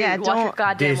fucking rude. Yeah, Watch your don't-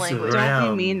 goddamn This language. right. Don't be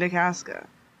Realm. mean to Casca.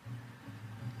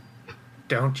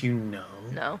 Don't you know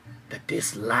No. that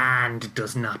this land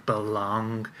does not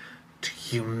belong to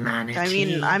humanity? I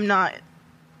mean, I'm not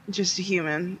just a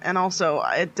human, and also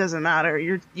it doesn't matter.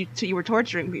 You were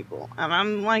torturing people, and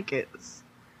I'm like it.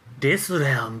 This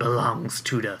realm belongs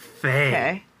to the Fae.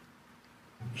 Okay.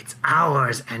 It's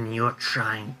ours, and you're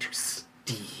trying to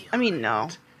steal. I mean, no.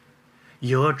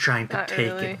 You're trying to Not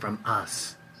take really. it from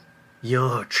us.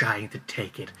 You're trying to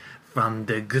take it from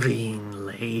the Green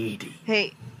Lady.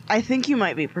 Hey, I think you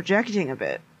might be projecting a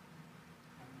bit.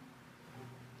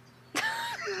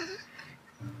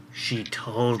 She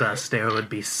told us there would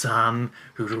be some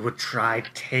who would try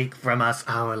to take from us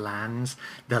our lands,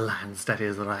 the lands that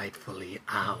is rightfully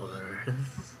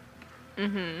ours.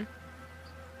 Mm-hmm.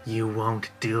 You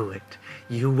won't do it.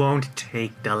 You won't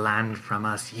take the land from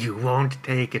us. You won't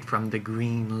take it from the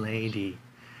Green Lady.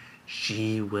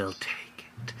 She will take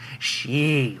it.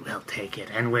 She will take it.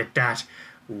 And with that,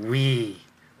 we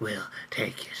will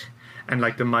take it. And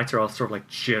like the mites are all sort of like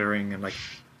jittering and like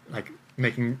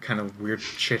making kind of weird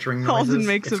chittering noises. Alden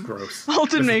makes it's a gross. Alden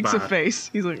This is makes a bad. face.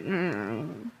 He's like,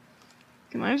 Can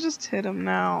I just hit him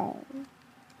now?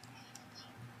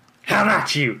 How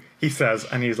about you? He says,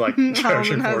 and he's like Alden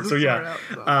charging has forward. his So yeah,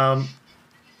 sword out, so.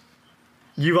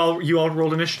 you all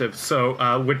rolled initiative.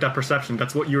 So with that perception,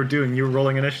 that's what you were doing. You were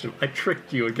rolling initiative. I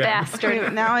tricked you again. Bastard.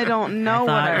 Okay, now I don't know what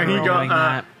Thought I And he we were got, rolling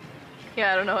that.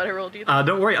 Yeah, I don't know what I rolled either.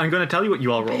 Don't worry, I'm going to tell you what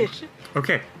you all rolled. Bitch.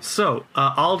 Okay, so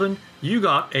Alden, you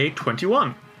got a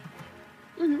 21.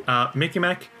 Mickey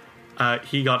Mac,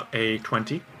 he got a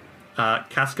 20.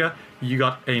 Casca, you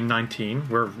got a 19.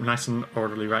 We're nice and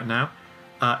orderly right now.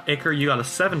 Iker, you got a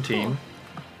 17.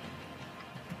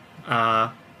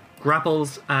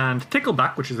 Grapples and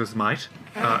Tickleback, which is his might,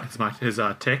 his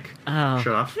tick. Oh.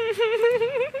 Shut up.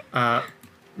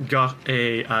 Got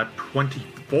a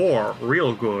 24,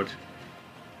 real good.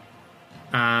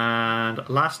 And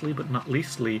lastly but not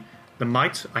leastly, the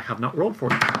might I have not rolled for.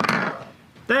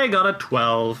 They got a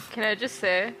 12. Can I just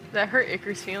say that hurt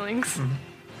Icar's feelings?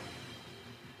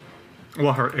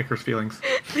 What hurt Icar's feelings?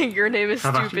 Your name is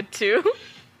How about stupid too.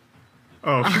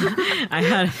 Oh, I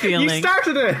had a you feeling.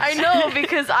 started it. I know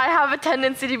because I have a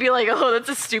tendency to be like, oh, that's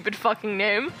a stupid fucking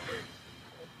name,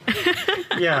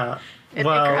 Yeah. and Icar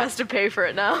Well, has to pay for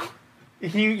it now.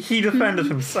 he defended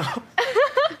himself.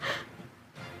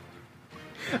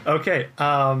 Okay.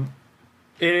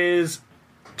 It is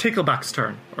Tickleback's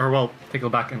turn, or well,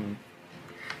 Tickleback and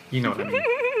you know what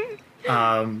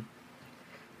I mean.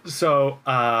 So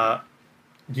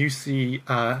you see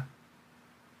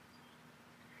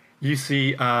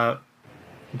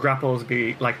Grapples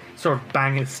be like sort of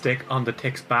bang his stick on the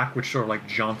tick's back, which sort of like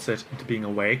jaunts it into being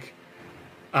awake.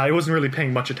 He wasn't really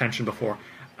paying much attention before,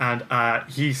 and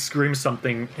he screams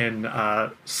something in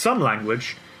some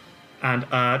language, and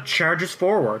charges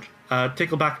forward.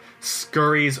 Tickleback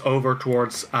scurries over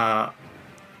towards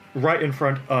right in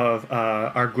front of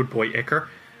our good boy Iker,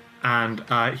 and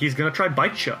he's gonna try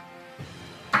bite you.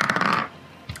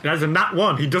 That is a nat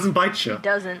 1. He doesn't bite you.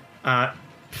 Doesn't.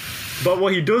 But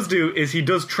what he does do is he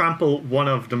does trample one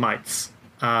of the mites.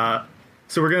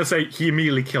 So we're going to say he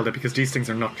immediately killed it because these things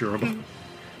are not durable.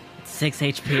 6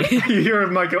 HP. You hear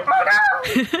him like go,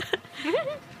 oh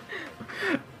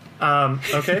no!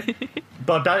 Okay.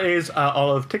 But that is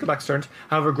all of Tickleback's turns.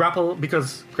 However, Grapple,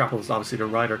 because Grapple is obviously the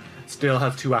rider, still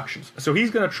has 2 actions. So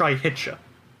he's going to try hit you.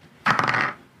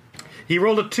 He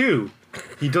rolled a 2.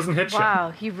 He doesn't hit you.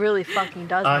 Wow, he really fucking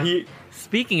doesn't.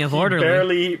 Speaking of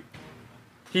orderly.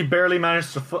 He barely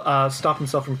managed to stop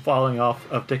himself from falling off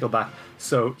of Tickleback,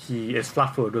 so he is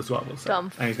flat-footed as well, we'll say. Dumb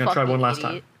And he's going to try one last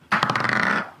idiot.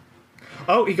 time.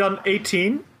 Oh, he got an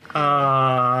 18.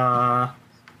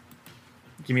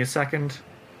 Give me a second.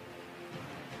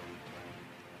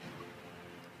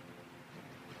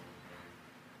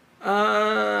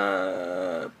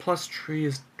 Plus 3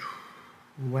 is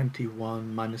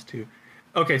 21, minus 2.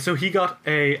 Okay, so he got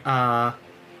a...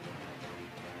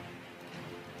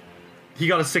 He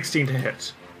got a 16 to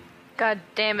hit. God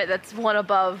damn it, that's one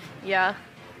above. Yeah.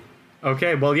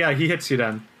 Okay, well, yeah, he hits you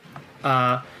then.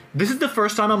 This is the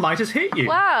first time a mite has hit you.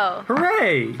 Wow.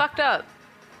 Hooray! Fucked up.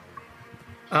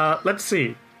 Let's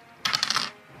see.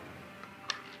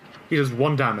 He does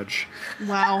 1 damage.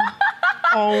 Wow.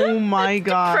 Oh my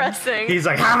god. Pressing. He's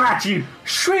like, how about you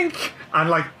shrink? And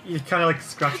like, you kind of like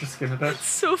scratch his skin a bit.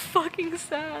 So fucking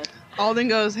sad. Alden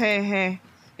goes, hey,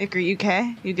 Icar, you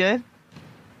okay? You good?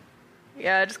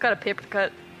 Yeah, I just got a paper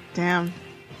cut. Damn.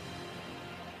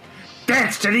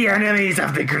 Dance to the enemies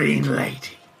of the Green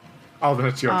Lady. Alden,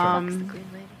 it's your turn. The green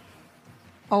lady.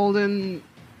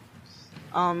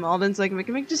 Alden's like,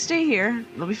 Mick, just stay here.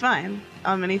 It'll be fine.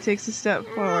 And he takes a step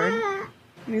forward.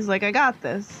 And he's like, I got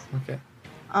this. Okay.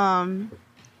 And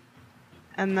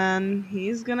then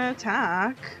he's gonna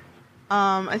attack.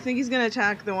 I think he's gonna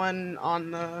attack the one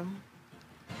on the...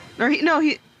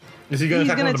 Is he going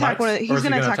to attack one of the mites? He's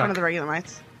gonna attack one of the regular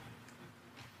mites.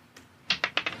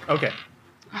 Okay.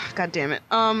 God damn it.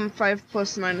 5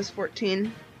 plus 9 is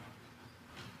 14.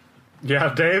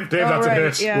 Yeah, Dave, that's a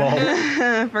hit.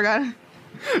 Yeah. Forgot.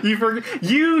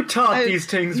 You thought these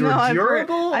things were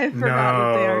durable? I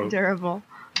forgot that they are durable.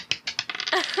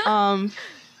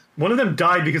 One of them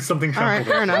died because something Alright,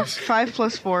 trampled fair it. enough. 5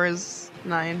 plus 4 is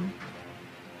 9.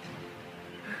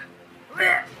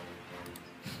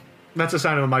 That's the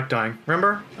sound of a mite dying.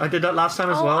 Remember? I did that last time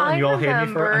as Oh, well, and I you all hated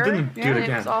me for it. I remember. didn't do it It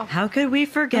again. was awful. How could we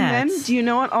forget? And then, do you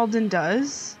know what Alden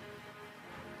does?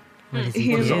 What does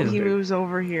He does Alden do? moves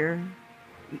over here.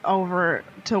 Over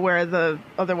to where the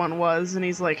other one was, and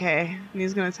he's like, hey. And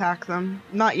he's gonna attack them.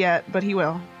 Not yet, but he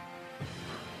will.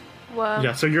 Wow.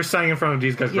 Yeah, so you're standing in front of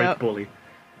these guys, right, Yep. bully.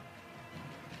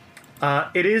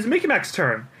 It is Mickey Mac's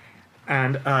turn.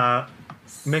 And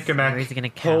Mickey Mac he's gonna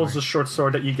holds cower. the short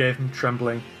sword that you gave him,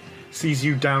 trembling, sees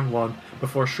you down one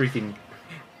before shrieking,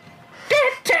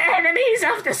 "Death to enemies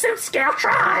of the South Scale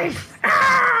tribe!"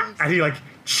 Ah! And he, like,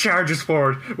 charges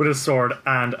forward with his sword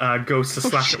and goes to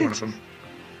slash at one of them.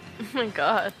 Oh my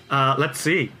god. Let's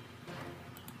see.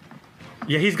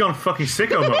 Yeah, he's gone fucking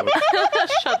sicko mode.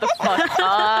 Shut the fuck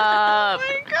up.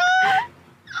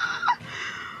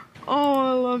 Oh,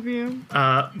 I love you.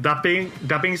 That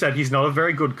being said, he's not a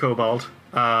very good kobold.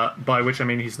 By which I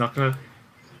mean he's not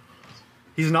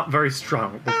very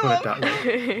strong. We'll put it that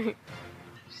way.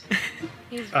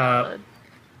 He's valid.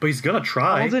 But he's gonna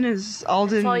try. That's all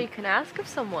you can ask of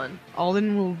someone.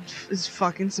 Alden is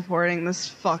fucking supporting this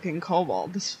fucking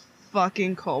kobold. This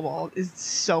fucking kobold is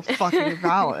so fucking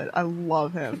valid. I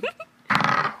love him.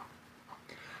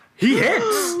 He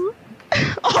hits,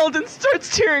 Alden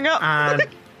starts tearing up. and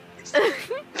I'm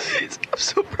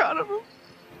so proud of him.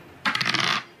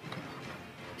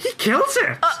 he kills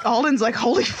it. Alden's like,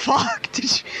 holy fuck, did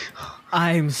you...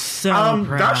 I'm so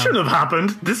proud. That shouldn't have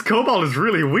happened. This kobold is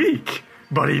really weak,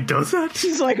 but he does it.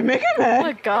 He's like, Mega Oh my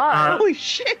Man. god. Holy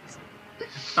shit.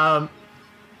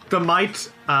 The mite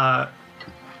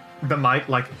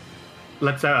like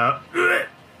lets out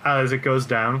as it goes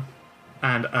down,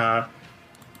 and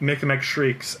Mikamek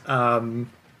shrieks,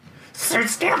 "Sit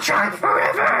still, tribe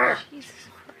forever!" Jesus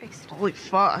Christ. Holy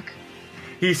fuck.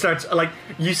 He starts, like,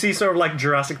 you see sort of like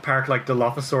Jurassic Park, like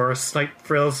Dilophosaurus, like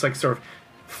frills, like sort of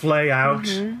flay out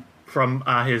from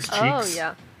his cheeks Oh,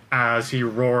 yeah. as he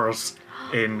roars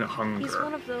in hunger. He's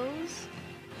one of those?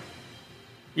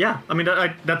 Yeah, I mean,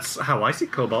 that's how I see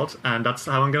kobolds, and that's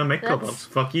how I'm gonna make That's- kobolds.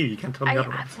 Fuck you can't tell me I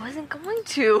otherwise. wasn't going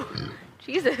to.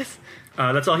 Jesus.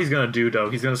 That's all he's gonna do, though.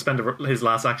 He's gonna spend his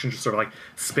last action just sort of like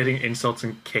spitting insults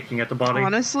and kicking at the body.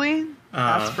 Honestly,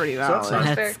 that's pretty so that's valid.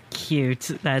 nice. That's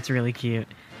cute. That's really cute.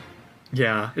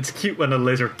 Yeah, it's cute when a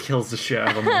lizard kills the shit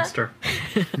out of a monster.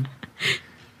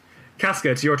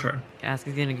 Casca, it's your turn.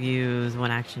 Casca's gonna use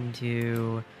one action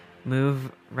to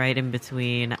move right in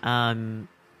between Iker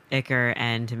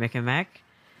and Mikamek.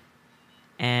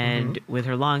 And with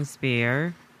her long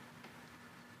spear,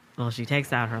 well, she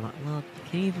takes out her well,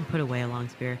 can you even put away a long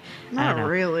spear? I Not don't know.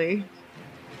 really.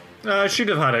 She'd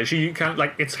have had it. She can't,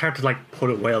 like, it's hard to, like, put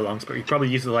it way along, but you probably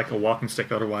use it like a walking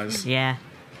stick otherwise. Yeah.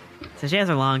 So she has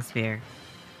her long spear.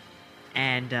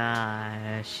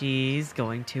 And she's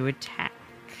going to attack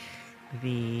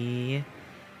the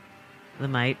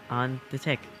mite on the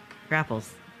tick. Grapples.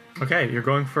 Okay, you're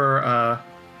going for,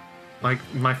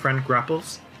 my friend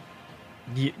Grapples?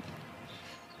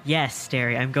 Yes,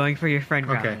 Derry, I'm going for your friend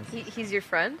Okay. Grapples. He's your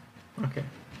friend? Okay.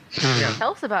 Yeah.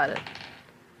 Tell us about it.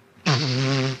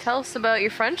 Tell us about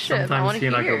your friendship. I want Sometimes he to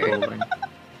and I go hear. bowling.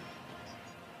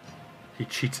 He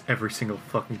cheats every single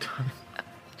fucking time.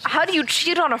 How do you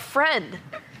cheat on a friend?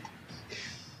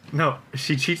 No,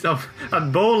 she cheats at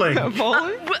bowling.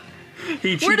 Bowling?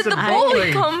 He cheats Where did the at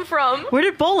bowling come from? Where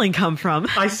did bowling come from?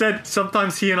 I said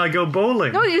sometimes he and I go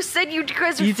bowling. No, you said you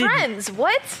guys are You didn't. friends.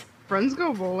 What? Friends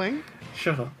go bowling.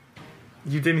 Shut up.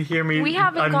 You didn't hear me. We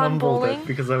haven't I gone mumbled bowling. it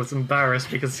because I was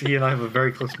embarrassed because he and I have a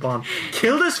very close bond.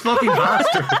 Kill this fucking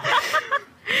bastard!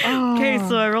 Okay,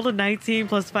 so I rolled a 19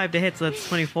 plus 5 to hit, so that's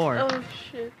 24. Oh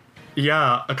shit.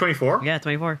 Yeah, a 24? Yeah,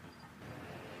 24.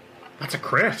 That's a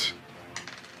crit.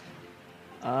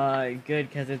 Good,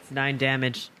 because it's 9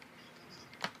 damage.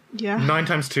 Yeah. 9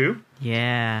 times 2.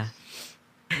 Yeah.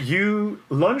 You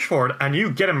lunge forward and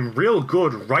you get him real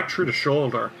good right through the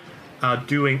shoulder,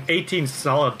 doing 18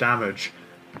 solid damage.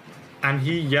 And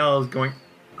he yells, going,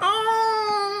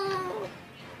 "Oh!"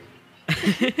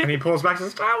 And he pulls back and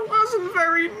says, "That wasn't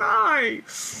very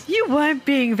nice." You weren't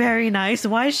being very nice.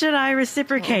 Why should I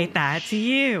reciprocate that to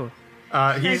you?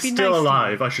 He's be still nice to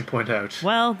alive, I should point out.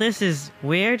 Well, this is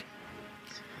weird.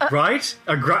 Right?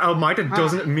 A mite that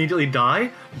doesn't immediately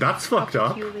die? That's fucked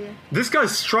up. peculiar. This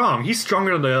guy's strong. He's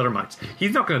stronger than the other mites.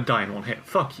 He's not going to die in one hit.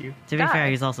 Fuck you. To be Die. fair,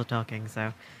 he's also talking,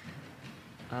 so.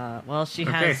 Well, she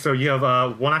Okay, has. so you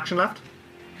have one action left?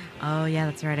 Oh, yeah,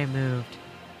 that's right, I moved.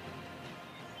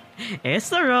 It's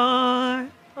the roar!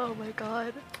 Oh my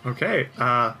god. Okay,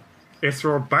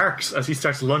 Isror barks as he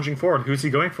starts lunging forward. Who's he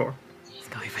going for? He's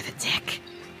going for the dick.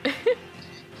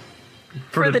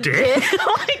 For the dick?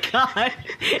 Oh my god!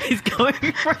 He's going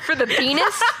for. For the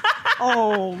penis?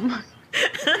 Oh.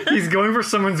 He's going for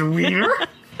someone's wiener?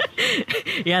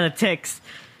 Yeah, the ticks.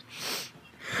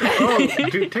 Oh,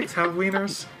 do ticks have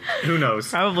wieners? Who knows?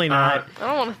 Probably not. I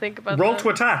don't want to think about Roll that. to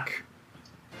attack.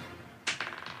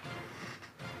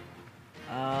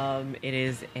 It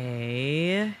is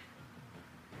a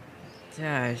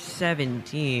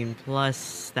 17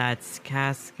 plus that's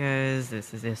Casca's.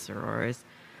 This is Isror's.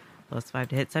 Plus 5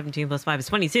 to hit. 17 plus 5 is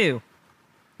 22.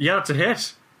 Yeah, that's a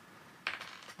hit.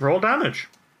 Roll damage.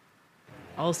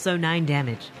 Also 9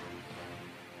 damage.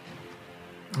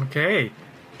 Okay.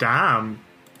 Damn.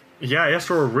 Yeah,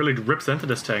 Isror really rips into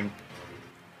this thing.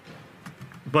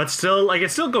 But still, like,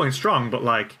 it's still going strong, but,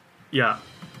 like, yeah.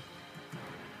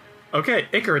 Okay,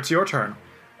 Iker, it's your turn.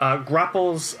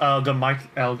 Grapples, the Mite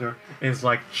Elder, is,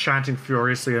 like, chanting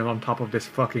furiously on top of this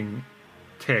fucking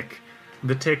tick.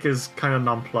 The tick is kind of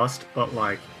nonplussed, but,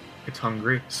 like, it's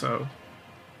hungry, so...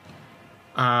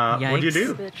 what do you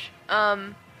do? Bitch.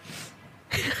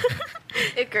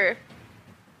 Iker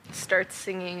starts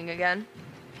singing again.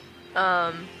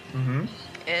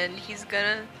 And he's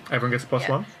gonna Everyone gets plus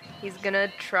yeah, one? he's gonna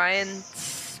try and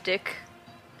stick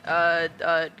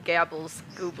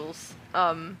Goobles.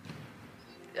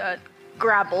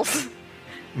 Grabbles.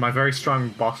 My very strong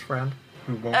boss friend,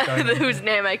 who won't die. Whose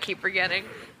name I keep forgetting.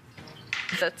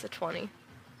 That's a 20.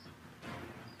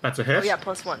 That's a hit? Oh yeah,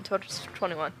 plus 1. Total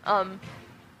 21.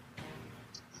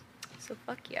 So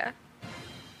fuck yeah.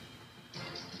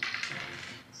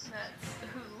 That's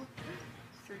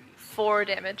 4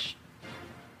 damage.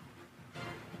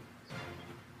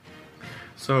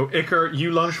 So, Iker,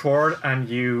 you lunge forward and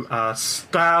you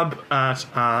stab at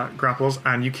Grapples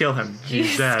and you kill him. He's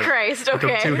Jesus dead. Christ, It took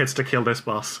okay. 2 hits to kill this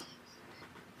boss.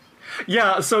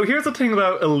 Yeah, so here's the thing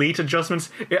about elite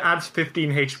adjustments. It adds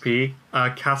 15 HP.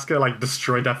 Casca, like,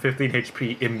 destroyed that 15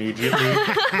 HP immediately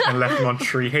and left him on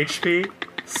 3 HP.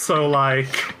 So,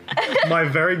 like, my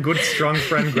very good, strong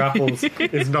friend Grapples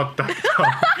is not that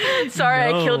tough. Sorry,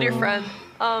 I killed No. your friend.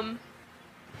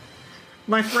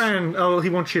 My friend, oh, he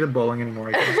won't cheat at bowling anymore,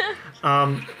 I guess.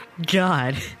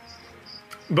 God.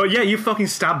 But yeah, you fucking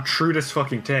stabbed through this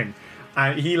fucking thing.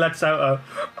 And he lets out a...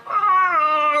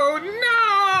 Oh,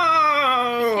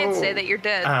 no! Can't say that you're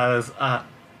dead. As,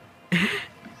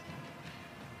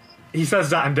 He says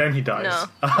that and then he dies. No,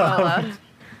 I'm not allowed.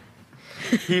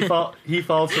 He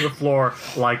falls to the floor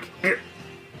like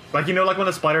you know, like when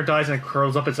a spider dies and it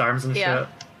curls up its arms and Yeah. shit.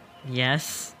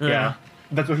 Yes. Yeah,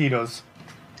 that's what he does.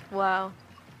 Wow.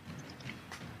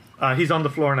 He's on the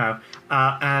floor now,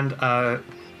 and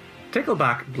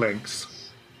Tickleback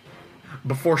blinks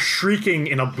before shrieking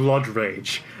in a blood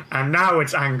rage, and now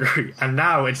it's angry, and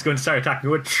now it's going to start attacking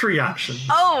with 3 actions.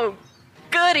 Oh,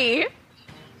 goody.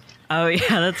 Oh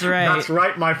yeah, that's right. That's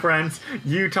right, my friends.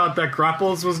 You thought that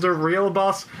Grapples was the real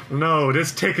boss? No,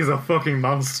 this Tick is a fucking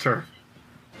monster.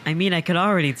 I mean, I could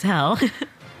already tell.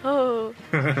 Oh,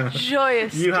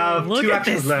 joyous. You have Look 2 at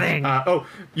actions this left. thing.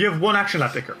 You have 1 action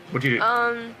left, Iker. What do you do?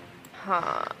 I'm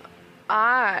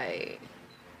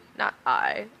not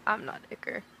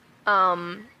Iker.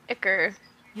 Iker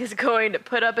is going to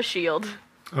put up a shield.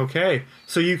 Okay,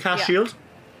 so you cast Yeah. shield?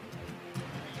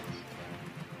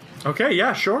 Okay,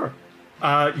 yeah, sure.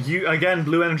 You again,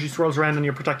 blue energy swirls around and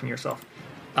you're protecting yourself.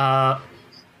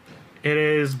 It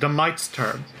is the Mite's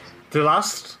turn. The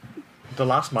last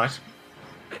Mite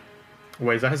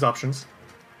weighs out his options.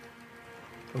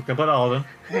 We can put Alden.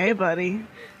 Hey, buddy.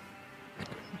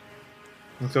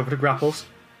 Looks over to Grapples.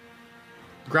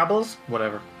 Grabbles?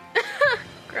 Whatever.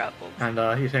 Grapple.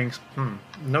 And he thinks,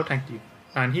 no thank you.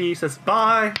 And he says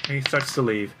bye, and he starts to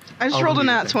leave. I just Alden, rolled a do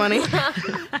you nat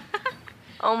think? 20.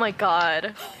 Oh my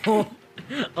god. Oh,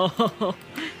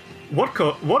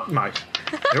 What Mite?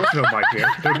 There was no Mite here.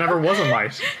 There never was a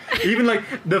Mite. Even like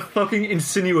the fucking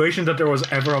insinuation that there was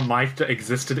ever a Mite that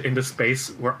existed in the space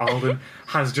where Alden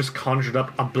has just conjured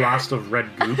up a blast of red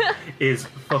goop is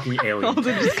fucking alien. Alden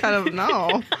just kind of,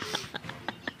 no.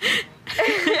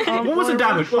 What was the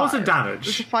damage? What was the It's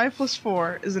damage? 5 plus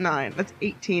 4 is a 9. That's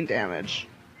 18 damage.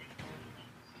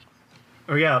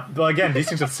 Oh yeah, well again, these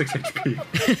things have 6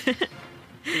 HP.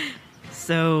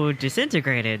 so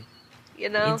disintegrated You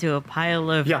know? into a pile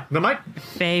of Yeah, the Mite.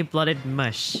 fey-blooded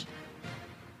mush.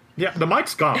 Yeah, the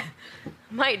Mite's gone.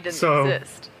 Might didn't So-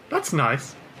 exist. That's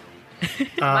nice.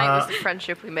 Might was the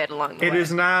friendship we made along the It way.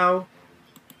 is now.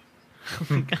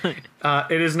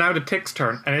 It is now the Tick's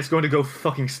turn, and it's going to go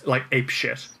fucking like ape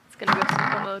shit. It's gonna go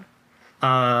simple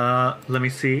mode. Let me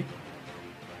see.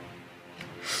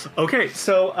 Okay,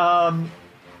 so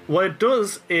what it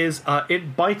does is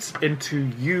it bites into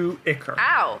you, Iker,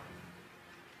 Ow!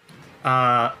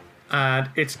 and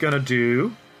it's gonna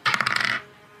do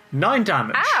 9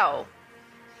 damage. Ow!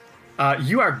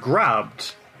 You are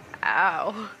grabbed,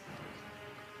 Ow.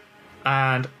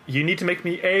 and you need to make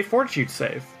me a Fortitude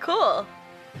save. Cool.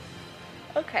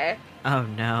 Okay. Oh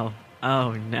no.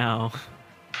 Oh no.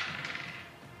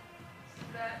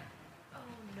 Oh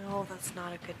no, that's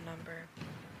not a good number.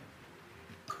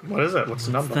 What is it? What's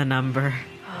the number? The number.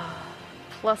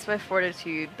 Plus my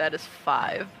fortitude, that is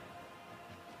 5.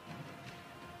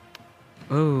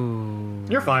 Ooh.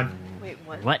 You're fine. Wait,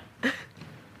 what? What?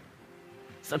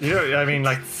 You know, I mean,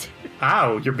 like,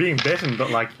 ow, you're being bitten,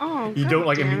 but like, Oh, you don't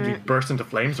like God damn immediately it. burst into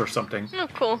flames or something. Oh,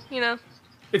 cool. You know.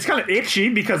 It's kind of itchy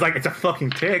because like it's a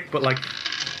fucking tick, but like,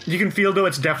 you can feel though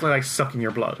it's definitely like sucking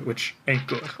your blood, which ain't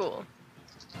good. Cool.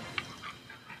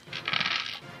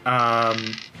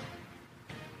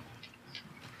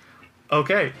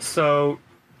 Okay, so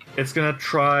it's gonna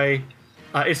try.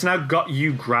 It's now got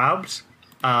you grabbed.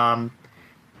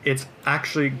 It's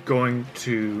actually going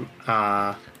to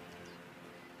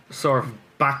sort of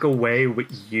back away with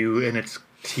you in its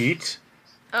teeth,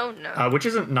 Oh no. which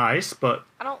isn't nice, but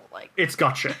I don't like it's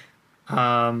got you.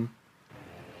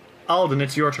 Alden,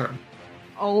 it's your turn.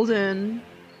 Alden,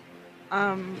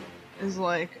 is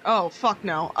like, oh, fuck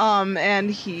no. And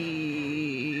he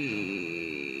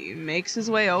makes his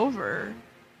way over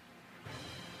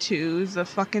to the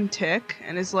fucking Tick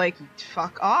and is like,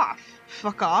 fuck off.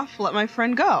 Fuck off. Let my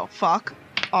friend go. Fuck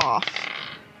off.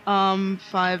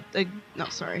 5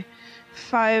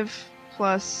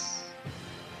 plus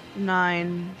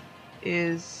 9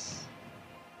 is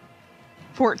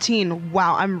 14.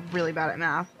 Wow, I'm really bad at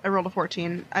math. I rolled a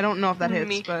 14. I don't know if that hits,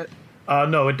 Me. but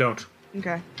No, it don't.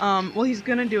 okay. Well, he's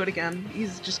gonna do it again.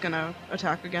 He's just gonna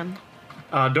attack again.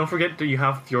 Don't forget that you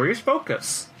have Furious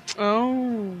Focus,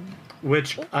 Oh.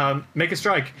 which make a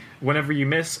strike. Whenever you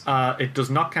miss, it does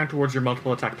not count towards your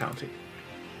multiple attack penalty.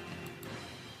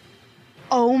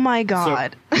 Oh my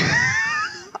god.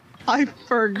 I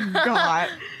forgot.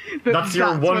 That's your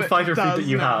what one it fighter feat does that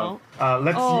you now. have.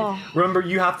 Let's Oh. remember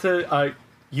you have to.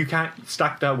 You can't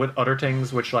stack that with other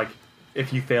things, which like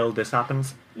if you fail, this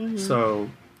happens. Mm-hmm. So,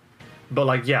 but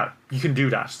like yeah, you can do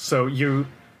that. So you.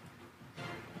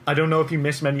 I don't know if you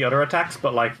miss many other attacks,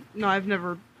 but like No, I've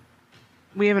never.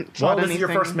 We haven't Well, fought this anything. is your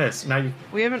first miss. Now you.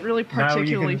 We haven't really Now you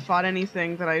particularly can- fought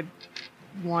anything that I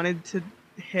wanted to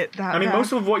hit that. I mean, bad.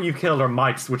 most of what you killed are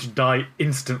mites, which die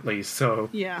instantly. So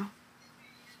Yeah.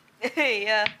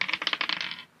 Yeah.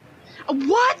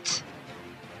 What?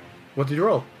 what did you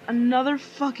roll? Another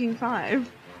fucking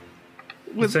 5.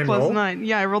 With same plus roll? 9.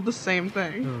 Yeah, I rolled the same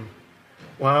thing.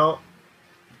 Well,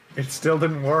 it still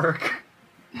didn't work.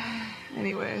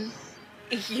 Anyways.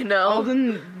 You know.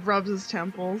 Alden rubs his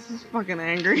temples. He's fucking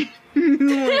angry.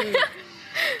 Like,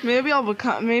 maybe I'll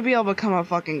become a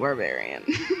fucking barbarian.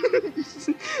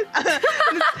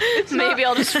 Maybe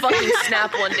I'll just fucking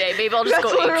snap one day. Maybe I'll just That's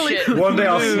go ape literally- shit. One day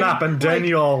I'll snap, and then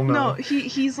you all know. No,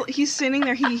 he's standing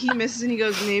there. He misses and he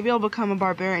goes, maybe I'll become a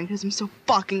barbarian because I'm so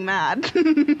fucking mad.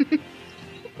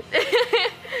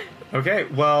 Okay,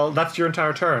 well, that's your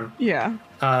entire turn. Yeah.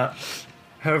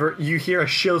 However, you hear a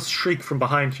shrill shriek from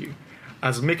behind you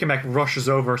as Mikamek rushes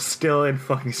over, still in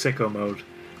fucking sicko mode.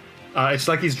 It's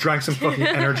like he's drank some fucking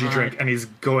energy drink and he's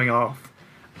going off.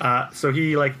 So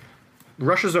he, like,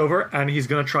 rushes over and he's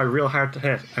gonna try real hard to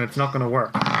hit, and it's not gonna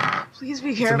work. Please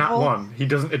be It's a careful. nat 1.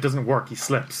 It doesn't work. He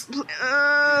slips. He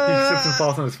slips and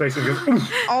falls on his face and goes,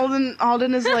 "Oof."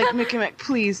 Alden is like, Mickey Mac,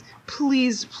 please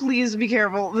be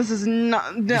careful. This is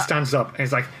not. He stands up and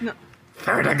he's like, No.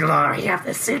 "For the glory of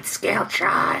the Sid Scale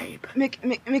tribe." Mickey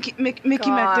Mac,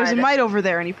 there's a God. mite over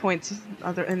there, and he points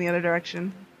in the other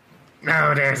direction.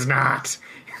 No, there's not.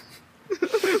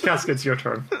 Casca, it's your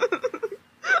turn. Alden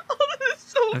is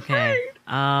so Okay.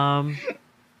 afraid.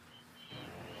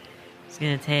 Just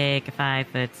gonna take a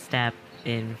 5-foot step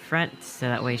in front so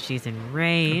that way she's in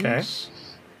range. Okay.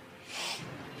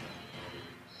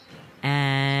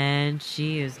 And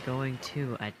she is going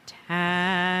to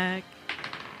attack.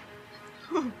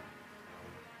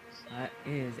 That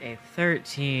is a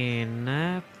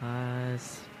 13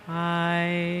 plus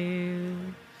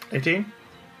 5. 18?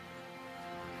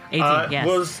 18,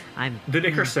 yes. Did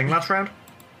Icar sing last round?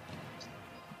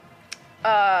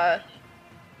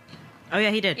 Oh, yeah,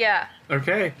 he did. Yeah.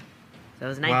 Okay. So it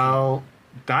was 19. Well,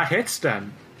 that hits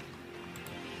then.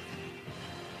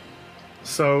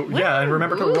 So, yeah, and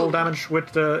remember to roll Ooh. damage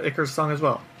with Icar's song as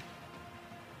well.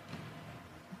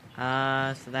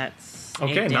 So that's. 8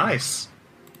 Okay, damage. nice.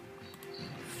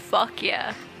 Fuck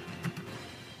yeah.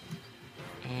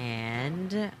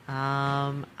 And,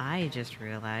 I just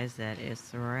realized that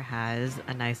Isra has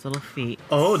a nice little feat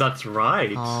Oh, that's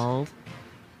right. called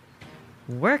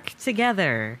Work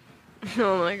Together.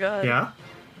 Oh my god. Yeah?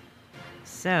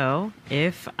 So,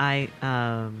 if I,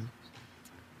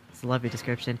 it's a lovely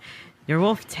description. Your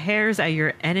wolf tears at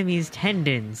your enemy's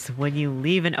tendons when you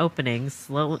leave an opening,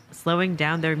 slowing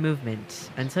down their movement.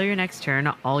 Until your next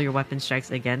turn, all your weapon strikes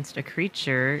against a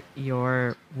creature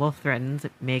your wolf threatens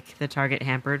make the target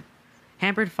hampered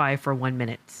 5 for 1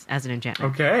 minute as an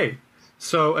enchantment. Okay.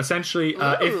 So, essentially,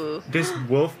 Ooh. if this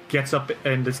wolf gets up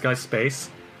in this guy's space,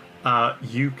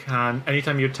 you can,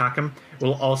 anytime you attack him,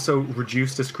 will also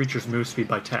reduce this creature's move speed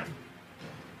by 10.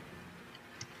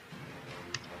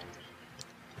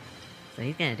 So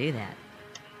he's gonna do that.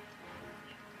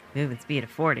 Movement speed of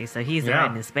 40, so he's right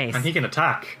in his space. And he can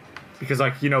attack. Because,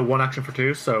 like, one action for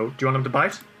 2, so do you want him to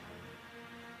bite?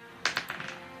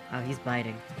 Oh, he's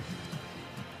biting.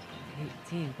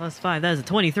 18 plus 5, that is a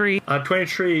 23.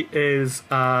 23 is,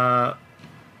 yeah,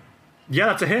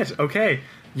 that's a hit. Okay.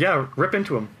 Yeah, rip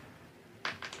into him.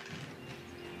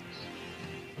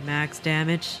 Max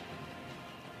damage.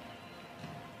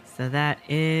 So that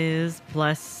is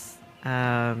plus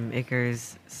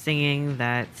Icar's singing,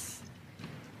 that's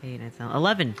 8, 9, 10,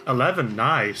 11. 11,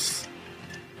 nice.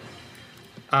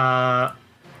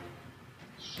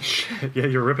 Shit, yeah,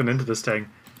 you're ripping into this thing.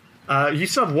 You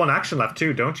still have 1 action left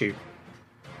too, don't you?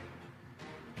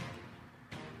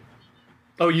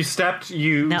 Oh, you stepped,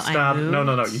 No, I stabbed. No,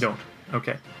 moved. you don't.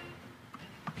 Okay.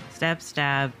 Step,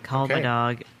 stab, called Okay. the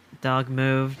dog. Dog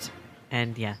moved,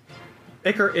 and yeah.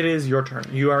 Icar, it is your turn.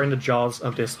 You are in the jaws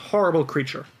of this horrible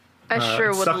creature. I sure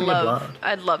would sucking your love. blood.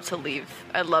 I'd love to leave.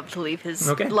 I'd love to leave his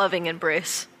Okay. loving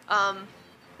embrace.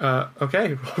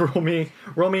 Okay, roll me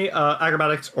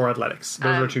acrobatics or athletics.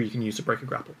 Those are 2 you can use to break a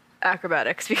grapple.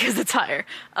 Acrobatics because it's higher.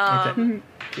 Okay.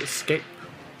 Escape.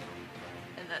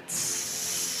 And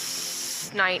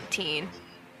that's 19.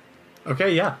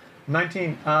 Okay, yeah.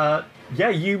 19. Yeah,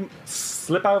 you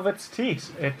slip out of its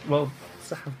teeth.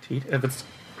 Does it have teeth? If it's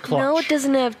clutch. No, it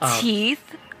doesn't have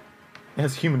teeth. It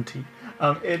has human teeth.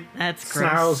 It That's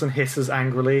snarls gross. and hisses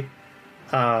angrily.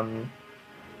 What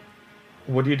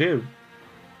do you do?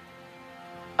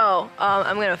 Oh,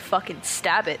 I'm gonna fucking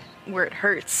stab it where it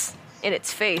hurts in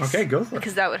its face. Okay, go for it.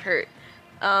 Because that would hurt.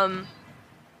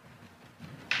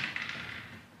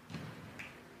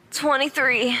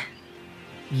 23.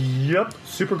 Yep,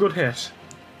 super good hit.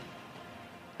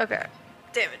 Okay.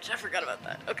 Damage, I forgot about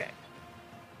that. Okay.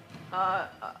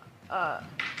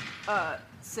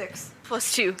 6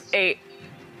 plus 2, 8.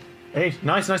 8.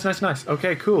 Nice.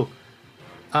 Okay, cool.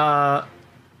 Yeah,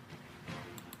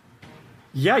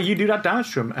 you do that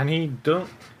damage to him, and he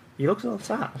looks a little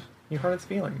sad. You hurt his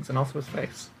feelings, and also his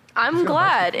face. I'm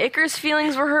glad. Icar's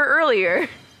feelings were hurt earlier.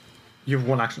 You have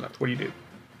 1 action left. What do you do?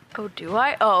 Oh, do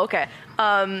I? Oh, okay.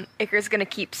 Icar's gonna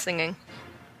keep singing.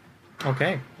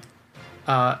 Okay.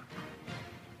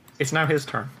 It's now his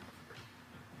turn.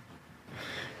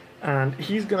 And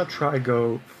he's gonna try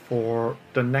go for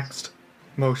the next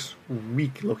most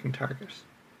weak-looking target.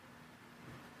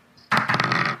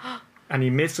 And he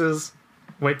misses.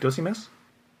 Wait, does he miss?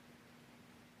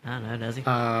 I don't know, does he?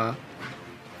 5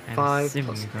 assuming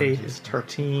plus you're going 8 to. is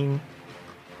 13.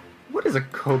 What is a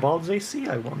kobold's AC,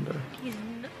 I wonder?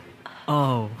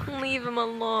 Oh. Leave him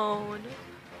alone.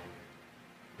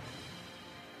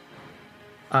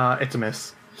 It's a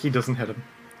miss. He doesn't hit him.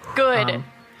 Good.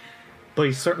 But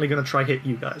he's certainly going to try hit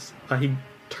you guys. He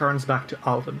turns back to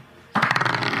Alden.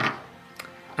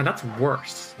 And that's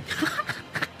worse.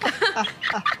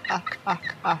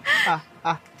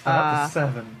 That's a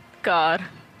 7. God.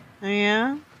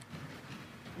 Yeah.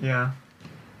 Yeah.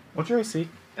 What's your AC?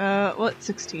 What?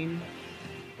 16.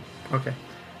 Okay.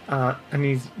 And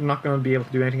he's not going to be able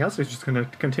to do anything else, so he's just going to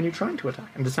continue trying to attack.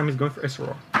 And this time he's going for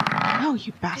Isseror. Oh,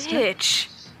 you bastard. Bitch.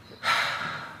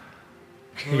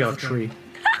 He got a 3.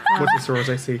 What's Isseror's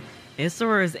AC?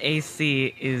 Issor's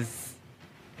AC is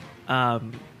a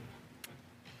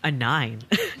 9.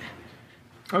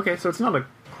 Okay, so it's not a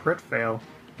crit fail.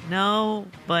 No,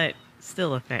 but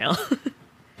still a fail.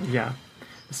 Yeah.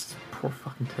 This poor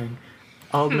fucking thing.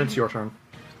 Alden, it's your turn.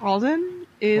 Alden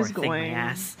is Poor thing, my going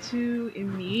ass. to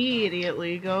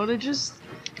immediately go to just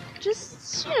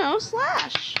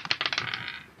slash.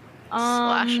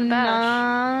 Slash and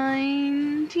bash.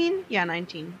 19? Yeah,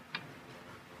 19.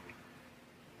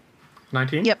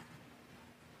 19? Yep.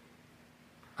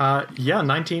 Yeah,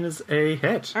 19 is a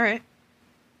hit. All right.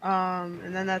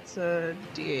 And then that's a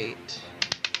D8.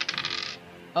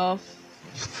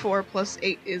 4 plus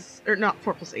 8 is, or not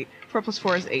 4 plus 8. 4 plus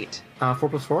 4 is 8. 4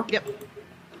 plus 4? Yep.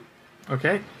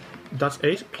 Okay. That's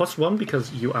 8 plus 1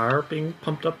 because you are being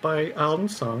pumped up by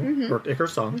Alden's song, or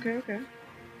Icar's song. Okay.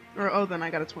 Or, then I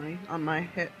got a 20 on my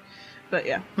hit. But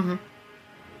yeah. Mhm.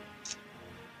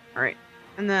 Alright.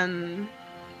 And then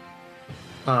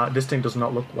This thing does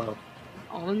not look well.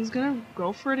 Alden's gonna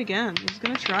go for it again. He's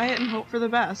gonna try it and hope for the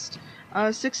best.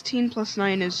 16 plus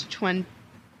 9 is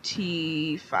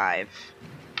 25.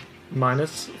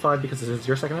 Minus 5 because this is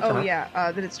your second attack. Oh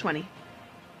yeah, then it's 20.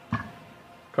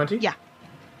 20? Yeah.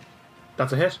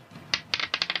 That's a hit.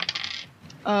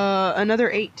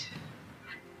 Another 8.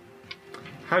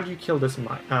 How do you kill this this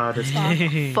Fuck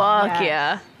Yeah.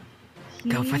 yeah.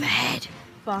 Go for the head.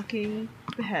 Fucking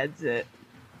beheads it.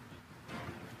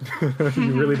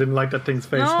 You really didn't like that thing's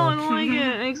face, No, I huh? don't like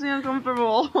it. It makes me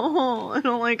uncomfortable. I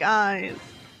don't like eyes.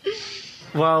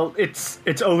 Well, it's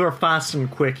over fast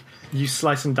and quick. You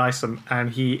slice and dice him, and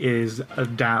he is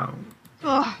down.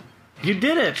 Ugh. You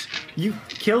did it! You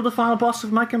killed the final boss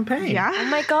of my campaign. Oh Yeah?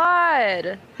 my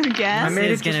god. Again? I made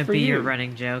This is it just gonna for be you. your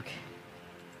running joke.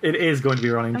 It is going to be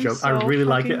a running I'm joke. so I really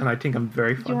like it, fucking- and I think I'm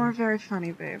very funny. You are very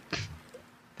funny, babe.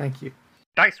 Thank you.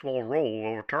 Dice will roll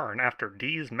will return after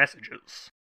these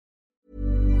messages.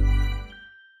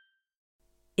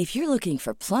 If you're looking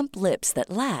for plump lips that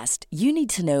last, you need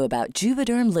to know about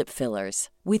Juvederm lip fillers.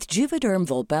 With Juvederm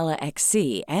Volbella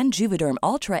XC and Juvederm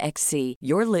Ultra XC,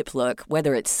 your lip look,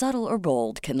 whether it's subtle or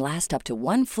bold, can last up to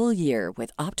 1 full year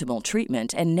with optimal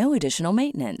treatment and no additional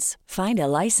maintenance. Find a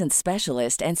licensed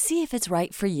specialist and see if it's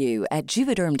right for you at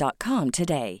Juvederm.com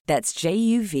today. That's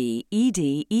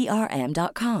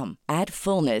JUVEDERM.com. Add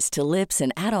fullness to lips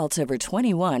in adults over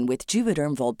 21 with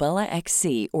Juvederm Volbella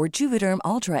XC or Juvederm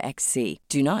Ultra XC.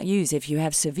 Do not use if you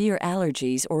have severe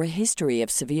allergies or a history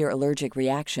of severe allergic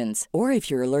reactions, or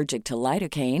if you're allergic to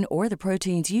lidocaine or the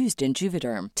proteins used in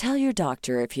Juvederm. Tell your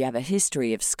doctor if you have a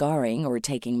history of scarring or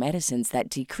taking medicines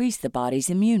that decrease the body's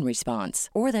immune response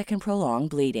or that can prolong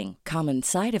bleeding. Common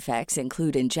side effects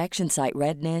include injection site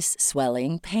redness,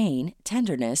 swelling, pain,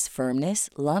 tenderness, firmness,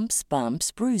 lumps, bumps,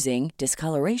 bruising,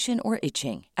 discoloration, or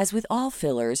itching. As with all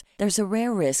fillers, there's a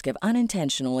rare risk of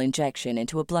unintentional injection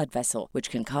into a blood vessel, which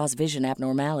can cause vision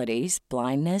abnormalities,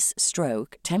 blindness,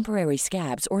 stroke, temporary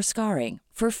scabs, or scarring.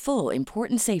 For full,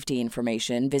 important safety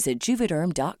information, visit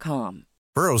Juvederm.com.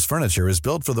 Burrow's furniture is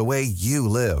built for the way you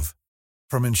live.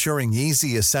 From ensuring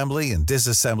easy assembly and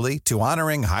disassembly to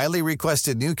honoring highly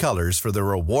requested new colors for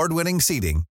their award-winning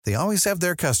seating, they always have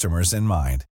their customers in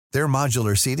mind. Their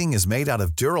modular seating is made out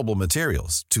of durable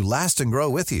materials to last and grow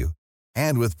with you.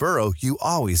 And with Burrow, you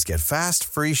always get fast,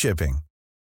 free shipping.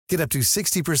 Get up to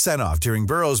 60% off during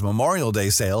Burrow's Memorial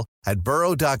Day sale at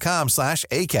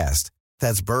burrow.com/ACAST.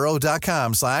 That's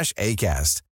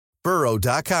burrow.com/ACAST.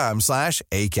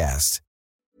 burrow.com/ACAST.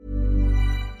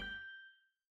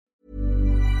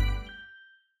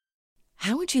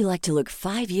 How would you like to look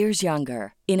 5 years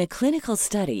younger? In a clinical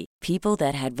study, people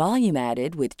that had volume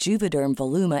added with Juvederm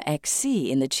Voluma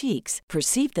XC in the cheeks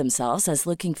perceived themselves as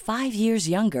looking 5 years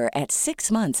younger at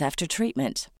 6 months after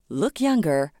treatment. Look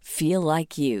younger, feel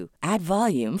like you. Add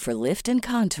volume for lift and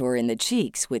contour in the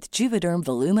cheeks with Juvederm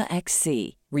Voluma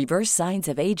XC. Reverse signs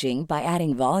of aging by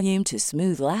adding volume to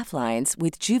smooth laugh lines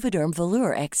with Juvederm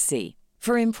Volure XC.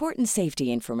 For important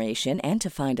safety information and to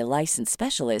find a licensed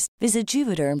specialist, visit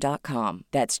Juvederm.com.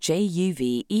 That's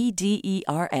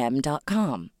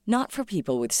JUVEDERM.com. Not for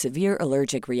people with severe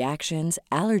allergic reactions,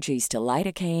 allergies to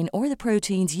lidocaine, or the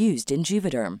proteins used in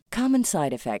Juvederm. Common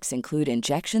side effects include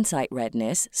injection site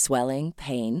redness, swelling,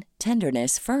 pain,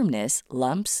 tenderness, firmness,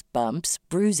 lumps, bumps,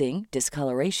 bruising,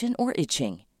 discoloration, or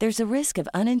itching. There's a risk of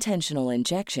unintentional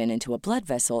injection into a blood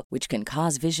vessel, which can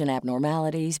cause vision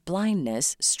abnormalities,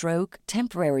 blindness, stroke,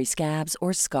 temporary scabs,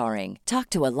 or scarring. Talk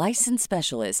to a licensed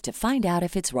specialist to find out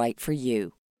if it's right for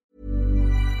you.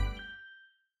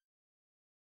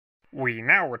 We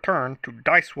now return to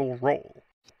Dice Will Roll.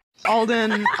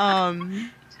 Alden's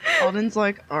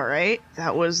like, all right,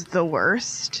 that was the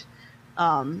worst.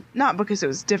 Not because it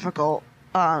was difficult,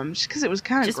 just because it was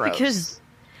kind of gross.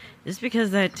 Just because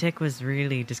that tick was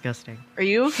really disgusting. Are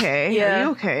you okay? Yeah. Are you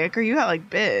okay? Iker, you got like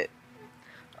bit.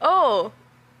 Oh,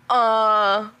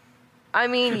 I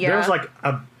mean, yeah. There's like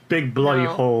a big bloody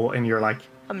No. hole in your like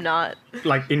not.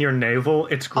 in your navel.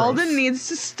 It's gross. Alden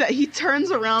needs to he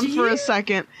turns around for a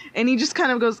second and he just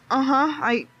kind of goes,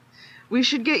 we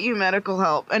should get you medical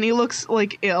help. And he looks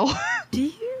like ill. Do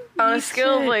you? On a need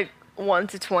scale to- of like 1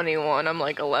 to 21, I'm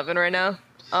like 11 right now.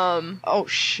 Oh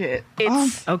shit.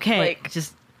 It's Okay, like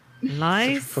just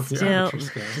lie fucking still. amateur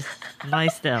scale. Just lie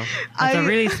still. That's a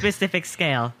really specific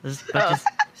scale. Just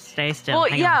stay still. well,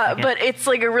 Hang on a yeah, second. but it's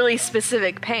like a really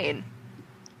specific pain.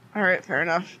 All right, fair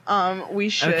enough. We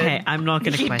should. Okay, I'm not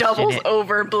going to He question doubles it.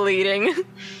 over bleeding.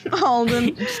 Alden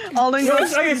No,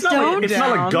 goes, it's not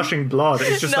down. like gushing blood.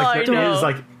 It's just No, like I know. it's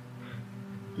like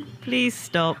Please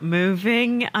stop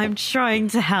moving. I'm trying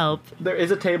to help. there is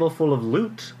a table full of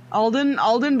loot. Alden,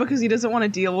 because he doesn't want to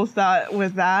deal with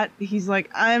that, he's like,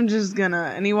 I'm just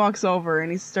gonna, and he walks over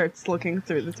and he starts looking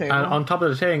through the table. And on top of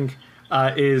the thing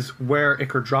is where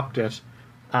Iker dropped it,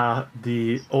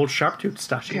 the old Sharptooth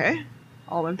statue. Okay.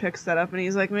 Alden picks that up and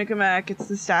he's like, Mikamek, it's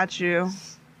the statue.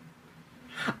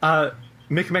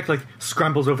 Mick like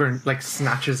scrambles over and like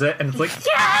snatches it, and it's like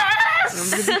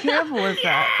Remember to be careful with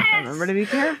that. Remember to be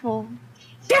careful.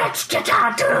 that's the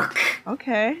Tartuk.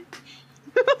 Okay.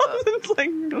 Alden's like,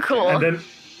 Cool.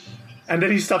 And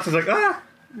then he stops and is like,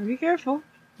 be careful.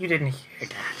 you didn't hear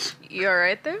that. You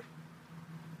alright there?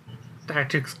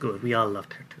 Tartuk's good. We all love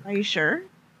Tartuk. Are you sure?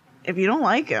 If you don't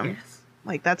like him, Yes,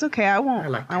 like that's okay. I won't. I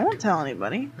like I won't Tartuk. tell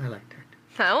anybody. I like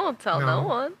Tartuk. I won't tell no No.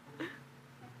 one.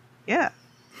 Yeah.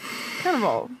 Kind of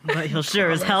all. But he'll sure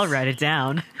as hell write it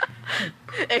down.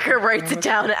 Iker writes it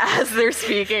down as they're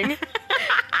speaking.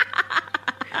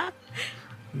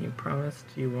 You promised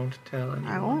you won't tell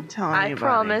anyone. I won't tell I anybody.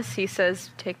 promise, he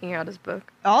says, taking out his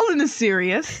book. Alden is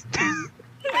serious.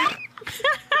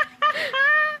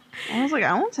 I was like,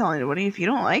 I won't tell anybody. If you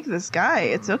don't like this guy,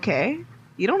 it's okay.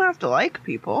 You don't have to like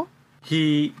people.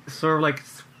 He sort of like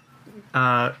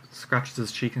scratches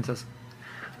his cheek and says,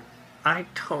 I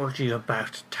told you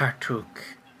about Tartuk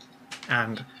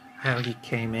and how he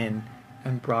came in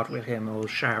and brought with him old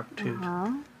Sharptooth,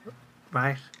 Huh?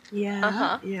 right? Yeah.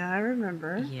 Uh-huh. Yeah, I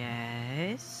remember.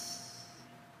 Yes.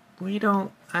 I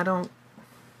don't,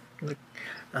 like,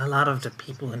 a lot of the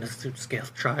people in the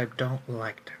Sootscale tribe don't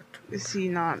like Tartuk. Is he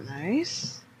not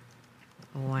nice?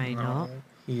 Why not? No,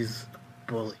 he's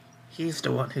a bully. He's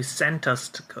the one who sent us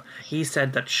to go. He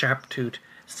said that Sharptooth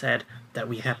said that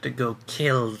we have to go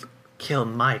kill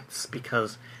mites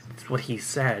because it's what he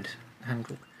said.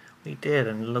 And we did,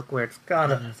 and look where it's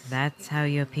got us. That's how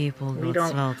your people We got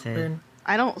don't. slaughtered.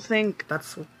 I don't think.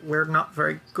 We're not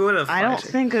very good at I fighting. don't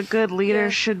think a good leader Yeah.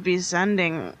 should be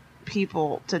sending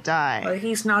people to die.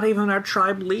 He's not even our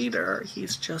tribe leader.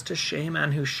 He's just a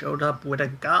shaman who showed up with a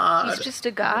god. He's just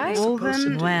a guy? Well, supposed to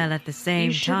then- do? Well, at the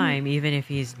same shouldn't- time, even if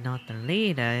he's not the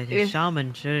leader, the If-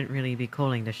 shaman shouldn't really be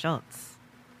calling the shots.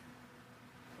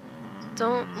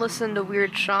 Don't listen to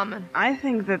weird shaman. I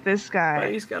think that this guy,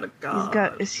 But he's got a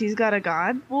god. he's got a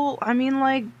god. Well, I mean,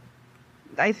 like,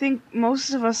 I think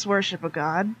most of us worship a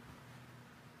god.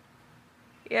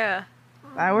 Yeah.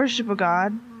 I worship a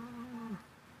god.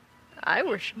 I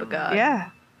worship a god. Yeah,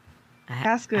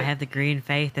 Ask I it. have the green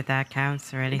faith that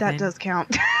counts or anything. that does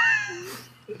count.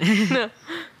 I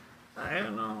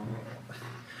don't know.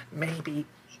 Maybe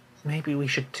we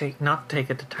should not take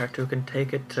it to Tartuk and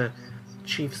take it to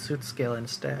Chief Suitscale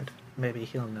instead. Maybe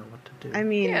he'll know what to do. I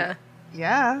mean,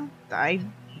 Yeah. I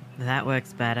That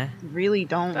works better. really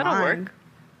don't That'll mind.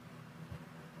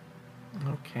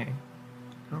 work.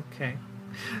 Okay.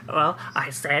 Well, I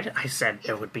said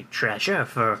there would be treasure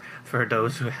for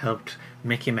those who helped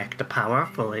Mickey Mac the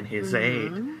Powerful in his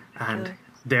aid, and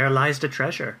there lies the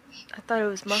treasure. I thought it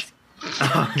was musk.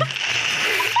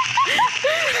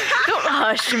 Don't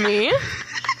hush me.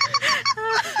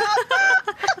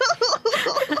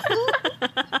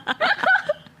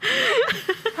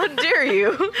 How dare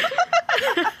you?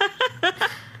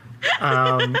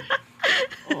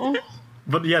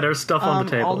 But yeah, there's stuff on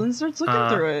the table. Alden starts looking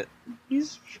through it.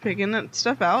 He's picking that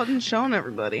stuff out and showing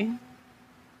everybody.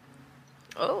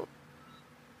 Oh.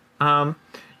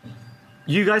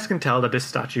 You guys can tell that this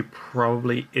statue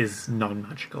probably is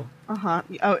non-magical. Uh-huh.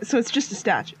 Oh, so it's just a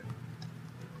statue.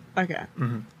 Okay.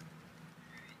 All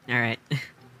right.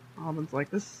 Alden's like,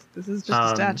 this is just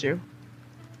a statue.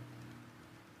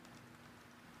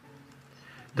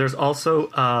 There's also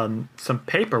some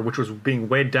paper which was being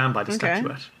weighed down by the Okay.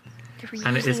 statuette.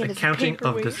 And it is accounting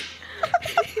of this.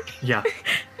 Yeah.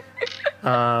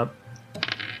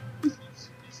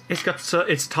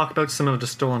 It's talked about some of the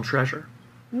stolen treasure.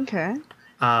 Okay.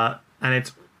 And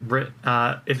it's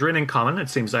written in common. It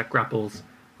seems that Grabbles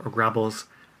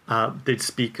did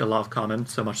speak a lot of common,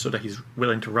 so much so that he's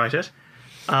willing to write it.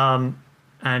 And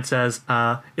it says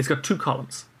it's got 2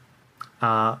 columns,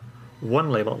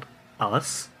 one labeled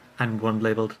Us and one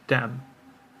labeled Dem.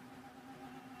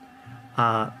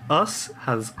 Us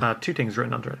has 2 things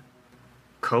written under it: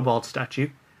 kobold statue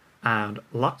and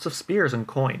lots of spears and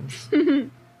coins.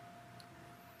 Good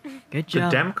The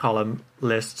job. Dem column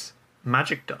lists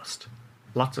magic dust,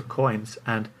 lots of coins,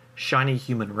 and shiny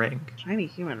human ring. Shiny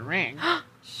human ring.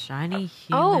 Shiny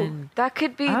Oh, human. that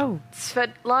could be Oh.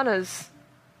 Svetlana's.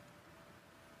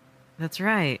 That's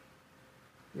right.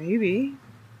 Maybe.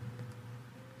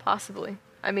 Possibly.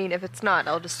 I mean, if it's not,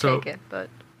 I'll just So- take it. But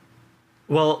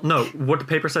Well, no, what the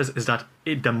paper says is that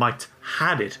the Might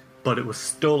had it, but it was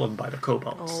stolen by the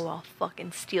kobolds. oh, I'll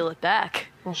fucking steal it back.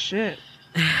 Well, shit.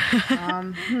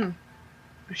 A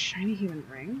shiny human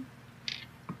ring?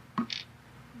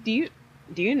 Do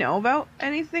you know about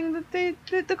anything that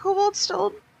the kobolds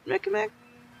stole, Mikamek?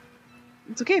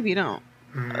 It's okay if you don't.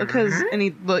 Because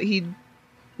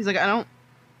he's like, I don't.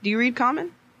 Do you read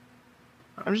common?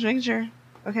 I'm just making sure.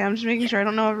 Okay, I'm just making sure. I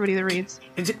don't know everybody that reads.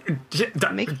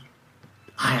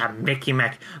 I am Mickey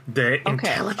Mac, the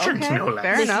intelligent, okay, no less.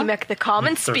 fair Mickey enough. Mac, the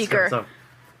common speaker.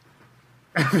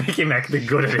 Mickey Mac, the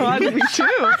good at God, it. me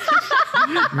too.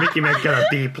 Mickey Mac got a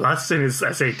B+ in his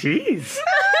SATs.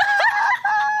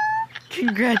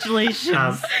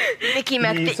 Congratulations. Mickey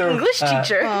Mac, He the sort of, English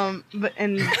teacher. But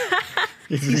and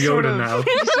He's he sort Yoda of now.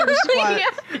 he sort of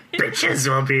squats.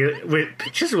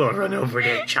 Bitches will run over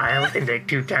their child in their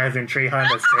 2003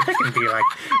 Honda Civic and be like,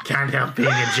 can't help being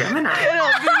a Gemini.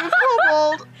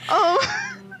 Kobold.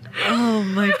 Oh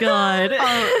my god.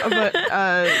 But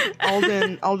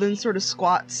Alden sort of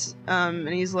squats, and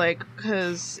he's like,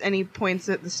 and he points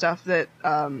at the stuff that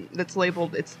that's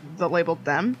labeled. It's the labeled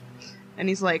them, and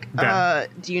he's like, Them.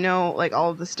 do you know like all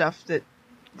of the stuff that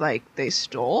like they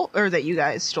stole or that you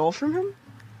guys stole from him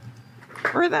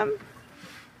or them?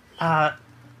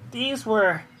 These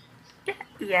were...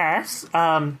 Yes,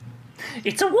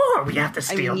 it's a war we have to I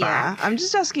steal mean, yeah. back. I'm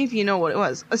just asking if you know what it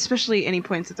was, especially any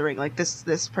points at the ring, like this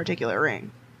particular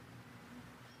ring.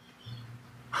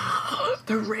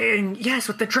 The ring, yes,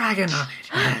 with the dragon on it.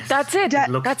 Yes. That's it. That-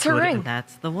 looks That's her good. ring.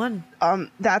 That's the one.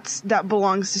 That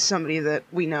belongs to somebody that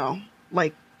we know.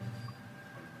 Like,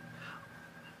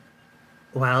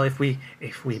 Well, if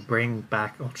we bring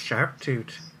back old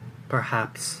Sharptooth,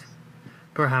 perhaps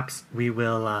we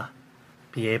will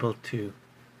be able to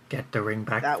get the ring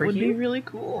back that for would you. be really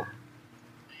cool.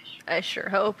 I sure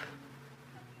hope.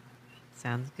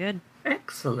 Sounds good.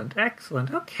 Excellent.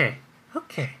 Okay.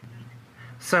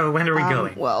 So when are we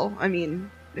going? Well, I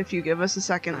mean, if you give us a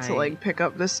second to I- like pick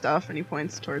up this stuff, and he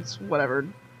points towards whatever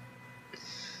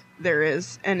there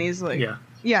is, and he's like, Yeah.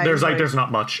 yeah. There's he's there's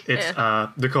not much. It's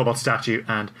Yeah. the kobold statue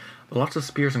and lots of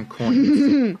spears and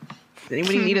coins. Does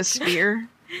anybody need a spear?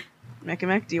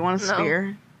 Mekamek, do you want a No.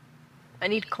 spear? I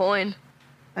need coin.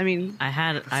 I mean,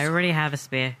 I already have a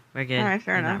spear. We're good. All right,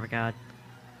 fair in enough. that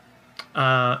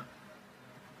regard.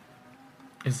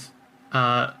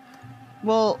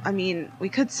 well, I mean, we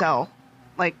could sell,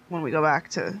 like, when we go back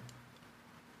to...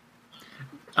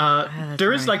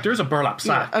 There's a burlap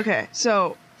sack. Yeah, okay,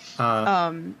 so,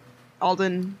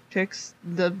 Alden picks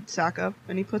the sack up,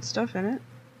 and he puts stuff in it,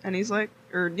 and he's like,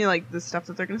 or, you know, like, the stuff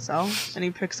that they're gonna sell, and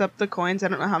he picks up the coins. I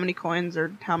don't know how many coins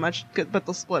or how much, but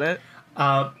they'll split it.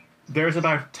 There's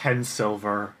about 10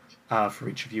 silver for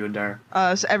each of you in there.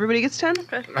 So everybody gets 10?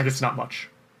 Okay. Like, it's not much.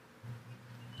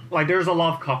 Like, there's a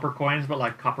lot of copper coins, but,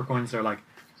 like, copper coins are, like,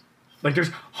 there's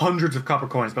hundreds of copper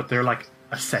coins, but they're, like,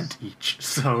 a cent each,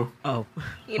 so... Oh.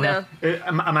 You know. It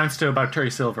amounts to about 30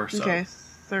 silver, so... Okay,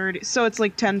 30. So it's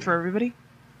like 10 for everybody?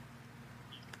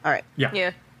 Alright. Yeah.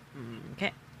 Yeah.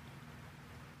 Okay.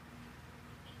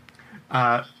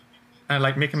 And,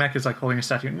 like, Mickey Mac is, like, holding a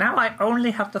statue. Now I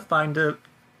only have to find the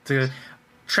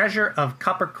treasure of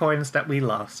copper coins that we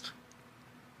lost.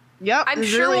 Yep. I'm this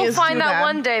sure really we'll is find too that bad.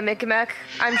 one day, Mickey Mac.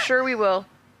 I'm sure we will.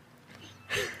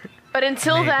 But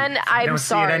until Maybe. then, I I'm don't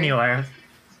sorry. see it anywhere.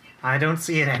 I don't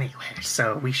see it anywhere,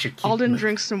 so we should keep Alden moving.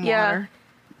 drinks some Yeah. water.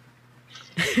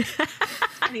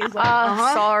 And he's like,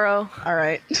 uh-huh. Sorrow.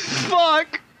 Alright.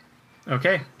 Fuck!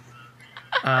 Okay.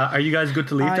 Are you guys good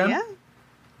to leave then? Yeah.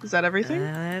 Is that everything?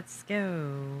 Let's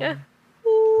go. Yeah.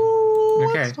 Ooh,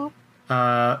 Okay. let's stop.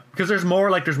 Because there's more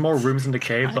rooms in the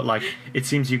cave, but like it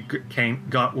seems you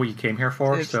got what you came here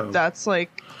for. So That's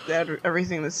like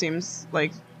everything that seems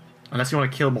like... unless you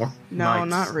want to kill more, No, knights,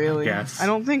 not really. I guess. I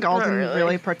don't think Alden really.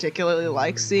 really particularly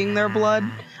likes seeing their blood.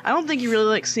 I don't think he really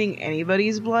likes seeing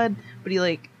anybody's blood, but he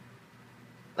like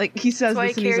he says That's why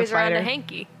he this and he's a carries around fighter. a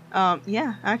hanky.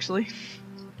 Yeah, actually.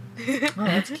 Oh,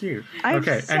 that's cute. I've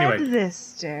Okay. said Anyway.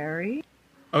 this, Derry.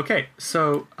 Okay.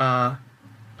 So,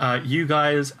 you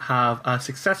guys have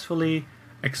successfully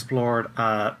explored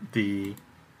the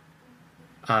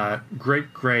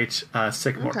great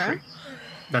sycamore Okay. tree.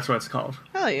 That's what it's called.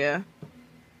 Hell yeah.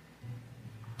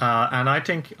 And I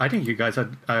think you guys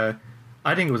had.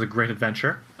 I think it was a great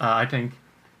adventure. I think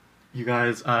you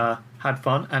guys had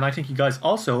fun, and I think you guys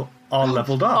also all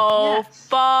leveled up. Oh, Yes.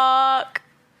 fuck.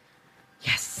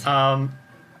 Yes.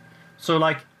 So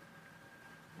like,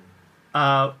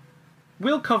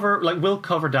 we'll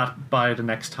cover that by the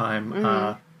next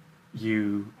time.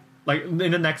 You like in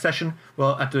the next session.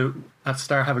 We'll at the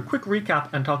start have a quick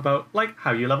recap and talk about like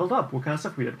how you leveled up, what kind of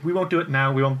stuff we did. We won't do it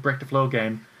now. We won't break the flow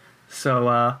game.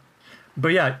 So, but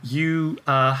yeah, you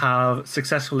have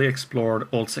successfully explored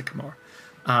Old Sycamore.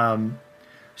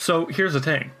 So here's the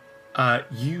thing.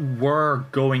 You were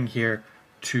going here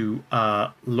to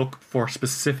look for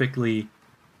specifically...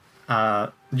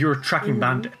 you were tracking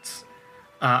bandits.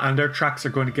 And their tracks are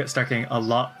going to start getting a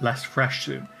lot less fresh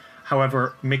soon.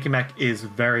 However, Mickey Mac is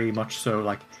very much so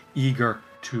like eager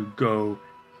to go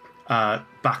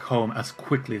back home as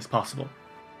quickly as possible.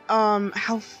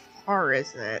 How far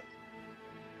is it?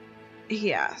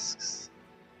 He asks.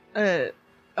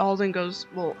 Alden goes,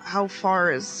 well, how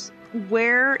far is...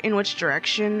 Where, in which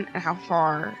direction, and how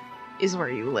far is where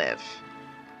you live?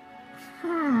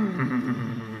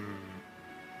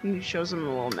 And he shows him a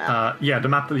little map. Yeah, the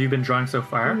map that you've been drawing so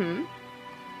far. Mhm.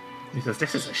 He says,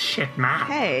 "This is a shit map.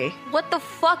 Hey. What the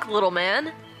fuck, little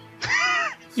man?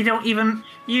 You don't even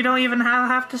have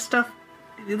half the stuff.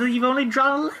 You've only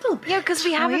drawn a little bit." Yeah, because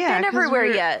we haven't yeah, been 'cause everywhere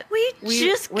we're- yet. We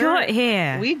just got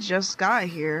here. We just got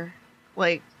here.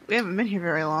 Like, we haven't been here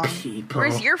very long. People.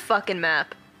 Where's your fucking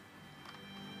map?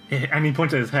 And he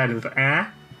points at his head and says,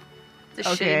 It's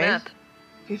a Okay. shitty map.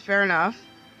 Okay, fair enough.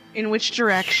 In which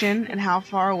direction and how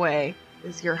far away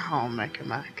is your home, Mickey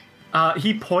Mac?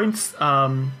 He points a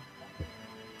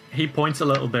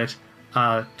little bit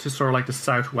to sort of like the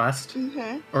southwest.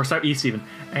 Okay. Or southeast even.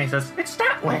 And he says, "It's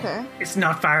that way. Okay. It's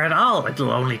not far at all.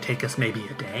 It'll only take us maybe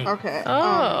a day." Okay. Oh.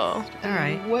 All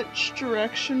right. In which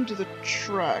direction do the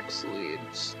tracks lead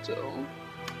still?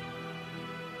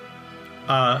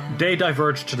 They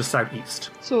diverge to the southeast.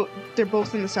 So they're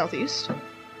both in the southeast?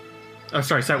 Oh,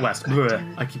 sorry, southwest. God Bleh.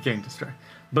 damn it. I keep getting distracted.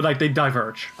 But like they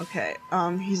diverge. Okay.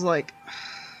 He's like,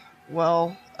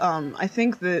 well, I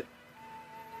think that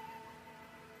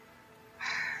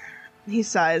he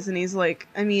sighs and he's like,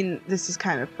 I mean, this is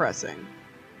kind of pressing.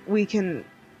 We can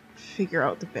figure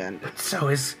out the bandits.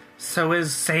 So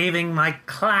is saving my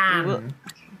clan.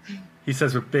 He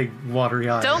says with big watery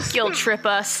eyes. Don't guilt trip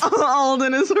us.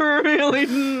 Alden is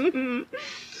really.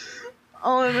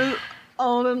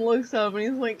 Alden looks up and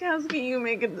he's like, "Cassie, you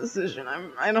make a decision.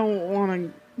 I don't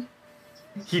want to."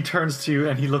 He turns to you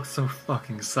and he looks so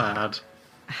fucking sad.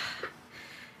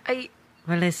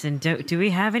 Well, listen. Do we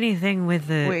have anything with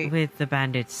the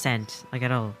bandit scent, like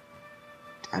at all?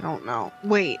 I don't know.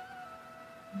 Wait.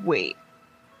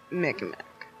 Mikamek.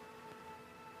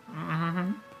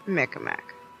 Mikamek.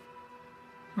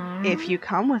 If you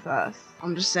come with us,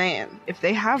 I'm just saying, if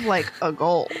they have like a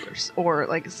gold or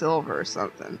like a silver or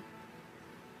something,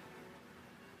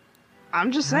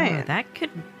 I'm just saying. Oh, that could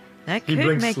He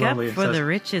blinks make up slowly and for says- the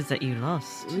riches that you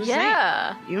lost. I'm just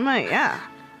Yeah. saying. You might, yeah.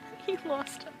 He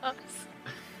lost us.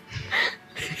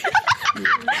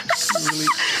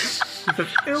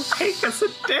 It'll take us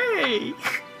a day.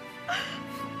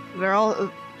 They're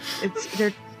all.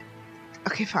 They're.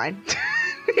 Okay, fine.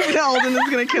 Alden is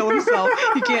gonna kill himself.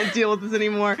 He can't deal with this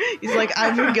anymore. He's like,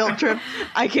 I've been guilt tripped.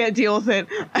 I can't deal with it.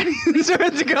 And he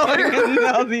starts going and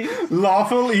now these.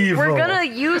 Lawful evil. We're gonna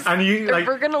use. And you, like-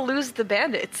 we're gonna lose the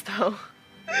bandits, though.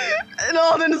 And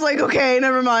Alden is like, okay,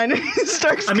 never mind. He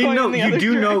starts I mean, going no, in the you other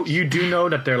do know, direction. you do know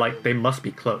that they're like, they must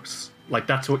be close. Like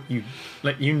that's what you,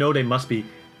 like you know they must be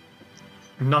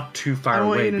not too far I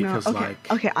want away you to know. because Okay,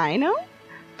 like okay, I know.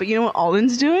 But you know what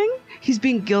Alden's doing? He's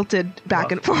being guilted back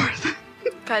What? and forth.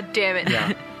 God damn it.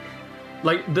 yeah,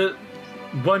 like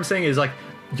what I'm saying is like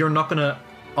you're not gonna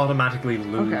automatically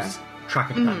lose Okay. track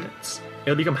of the bandits.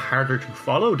 It'll become harder to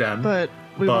follow them, But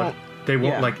we won't. they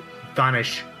won't yeah. like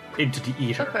vanish into the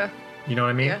ether. Okay. You know what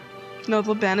I mean? Yeah. No,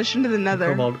 they'll vanish into the nether.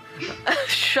 Kobold,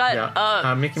 Shut yeah.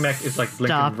 up. Mickey Mac is like blinking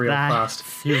Stop real that. fast.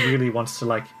 He really wants to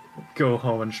like go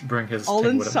home and bring his thing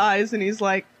Alden with him. sighs and he's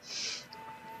like,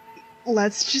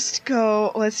 let's just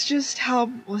go. Let's just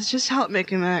help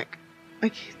Mickey Mac. I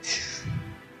can't.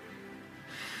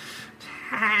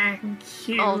 Thank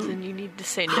you. Alden, you need to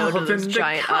say no to those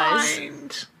giant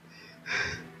eyes.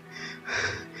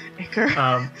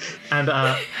 Iker. And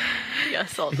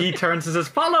Yes, Alden. he turns and says,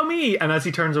 "Follow me!" And as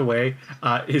he turns away,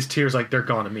 his tears like they're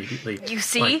gone immediately. You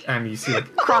see? Like, and you see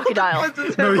like Crocodile. Puts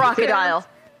his No, head- he- Crocodile.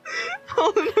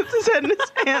 Alden puts his head in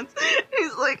his hands.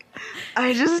 He's like,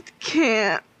 I just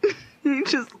can't. He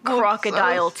just looks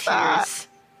Crocodile so sad. tears.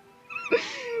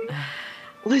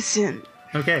 Listen.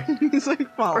 okay. He's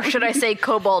like, follow Or should I me. say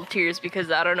kobold tears,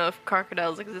 because I don't know if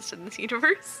crocodiles exist in this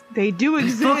universe. They do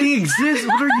exist. Fucking exist.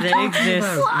 What are you They talking exist.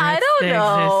 about? I Yes, don't they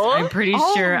know. Exist. I'm pretty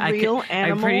All sure. real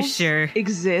animals I'm pretty sure.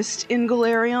 exist in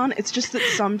Galarion. It's just that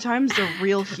sometimes they're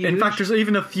real huge. In fact, there's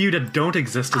even a few that don't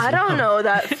exist as I well. don't know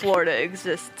that Florida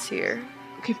exists here.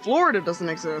 okay, Florida doesn't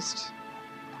exist.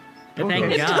 Thank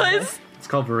Okay. It God. does. It's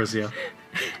called Verizia.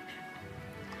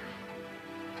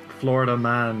 Florida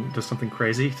man does something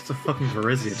crazy. It's a fucking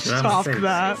Verizia. Do you know what I'm Stop saying?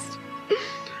 that.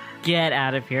 Get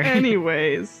out of here.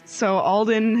 Anyways, so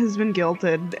Alden has been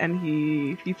guilted, and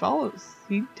he follows.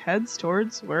 He heads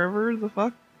towards wherever the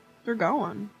fuck they're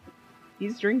going.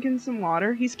 He's drinking some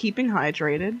water. He's keeping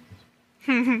hydrated.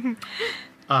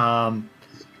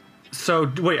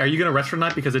 So wait, are you gonna rest for the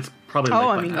night? Because it's probably late Oh,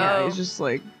 by I mean, now. yeah, Oh. he's just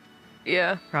like,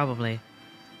 Yeah. Probably.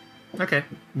 Okay.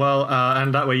 Well,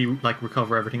 and that way you like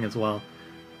recover everything as well.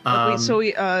 wait, so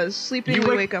we sleeping, you we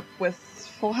wake- wake up with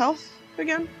full health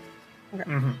again?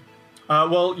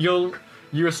 Well,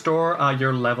 you restore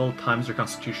your level times your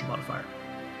Constitution modifier.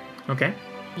 Okay.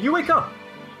 You wake up.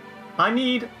 I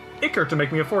need Iker to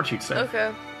make me a Fortitude save.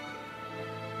 Okay.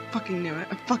 Fucking knew it.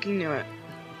 I fucking knew it.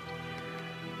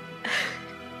 I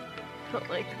don't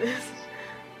like this.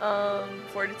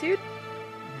 Fortitude?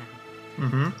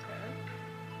 Mm-hmm.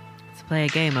 Let's play a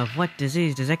game of what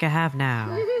disease does Ika have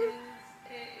now?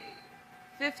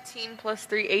 15 plus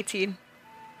 3, 18.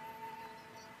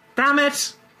 Damn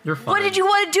it! You're fine. What did you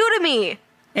want to do to me?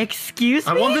 Excuse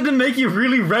me? I wanted to make you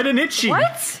really red and itchy.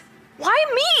 What? Why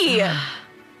me?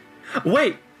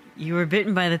 Wait. You were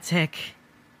bitten by the tick.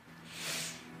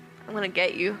 I'm gonna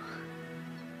get you.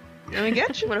 I'm gonna get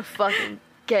I'm you. gonna fucking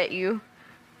get you.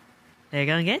 They're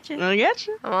gonna get you. I'm gonna get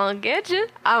you. I'm gonna get you.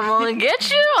 I'm gonna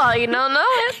get you. All you don't know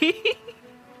it.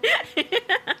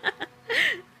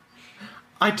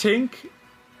 I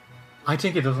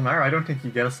think it doesn't matter. I don't think you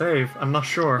get a save. I'm not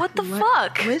sure. What the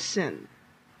fuck? Listen.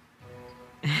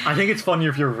 I think it's funnier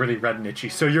if you're really red and itchy.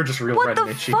 So you're just real What red the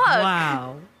and itchy. fuck?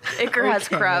 Wow. Iker has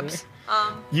Okay. crabs.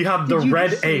 You have the Did you red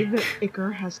just say ache. that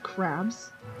Iker has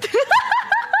crabs?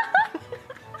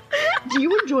 Do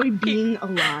you enjoy being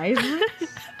alive?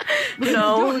 Because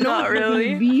No, I don't know not if you can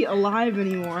really. Be alive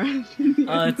anymore.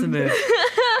 Oh, it's a move.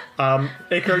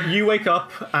 Iker, you wake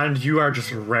up and you are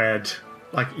just red.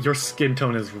 Like your skin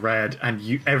tone is red, and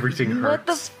everything hurts.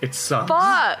 What the it sucks.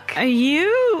 Fuck. Are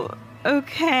you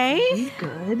okay?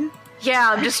 Good.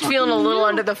 Yeah, I'm just feeling a little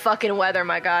under the fucking weather,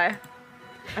 my guy.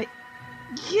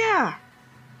 Yeah.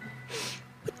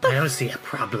 I don't see a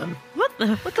problem. What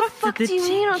the fuck fuck did do you the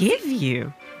mean? tick give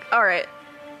you? All right.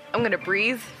 I'm gonna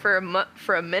breathe for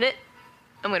a minute.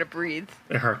 I'm gonna breathe.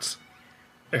 It hurts.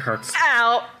 It hurts.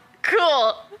 Ow!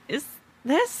 Cool. Is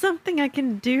there something I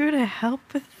can do to help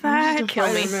with I'm that? just a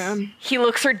Kill me. fighter, man. He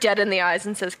looks her dead in the eyes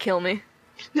and says, "Kill me."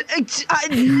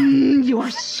 You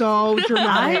are so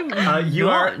dramatic. I'm You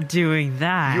not are- doing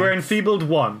that. You are enfeebled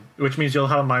 1, which means you'll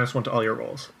have a -1 to all your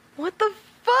rolls. What the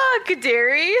fuck,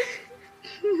 Derry?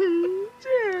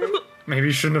 Maybe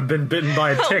you shouldn't have been bitten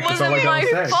by a tick. That's all I Wasn't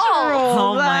gotta my say. fault.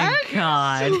 Oh my That-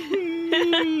 god.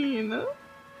 Mean.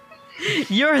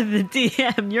 You're the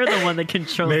DM. You're the one that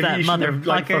controls Maybe that you shouldn't have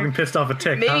like fucking motherfucker. pissed off a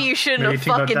tick. Maybe huh? you shouldn't Maybe have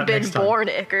think about fucking that been next time. born,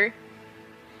 Icker.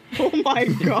 Oh my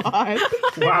god.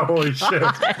 Wow, holy shit.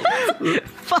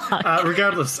 Fuck.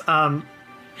 Regardless,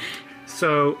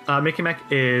 so Mickey Mac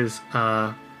is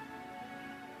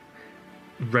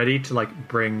ready to like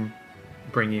bring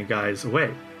you guys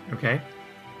away, okay?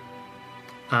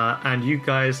 And you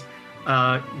guys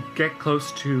get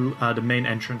close to the main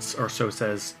entrance, or so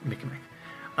says Mickey Mac.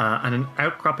 And an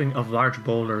outcropping of large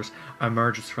boulders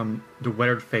emerges from the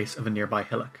weathered face of a nearby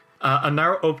hillock. A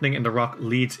narrow opening in the rock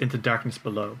leads into darkness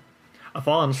below. A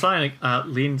fallen sign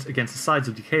leans against the sides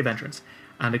of the cave entrance,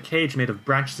 and a cage made of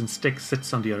branches and sticks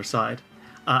sits on the other side.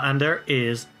 And there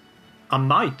is a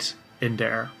mite in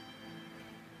there.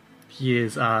 He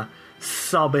is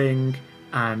sobbing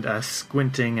and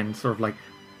squinting and sort of like...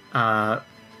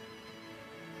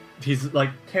 he's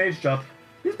like caged up.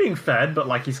 He's being fed, but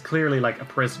like he's clearly like a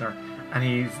prisoner, and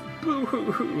he's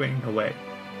boo-hoo-hooing away.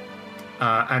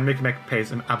 And Mickey Mac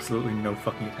pays him absolutely no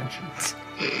fucking attention.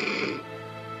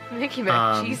 Mickey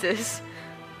Mac, Jesus.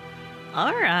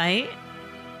 All right.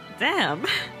 Damn.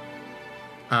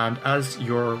 And as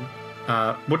you're,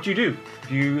 what do? Do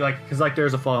you like? Because like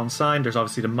there's a fallen sign. There's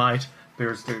obviously the mite.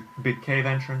 There's the big cave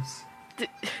entrance.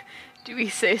 Do we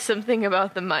say something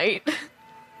about the mite?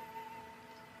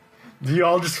 Do you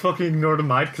all just fucking ignore the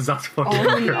mite? Because that's fucking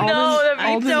Alden- weird. Alden- No, that'd be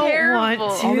Alden- don't terrible.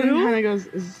 want to. Alden kind of goes,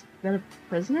 "Is that a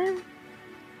prisoner?"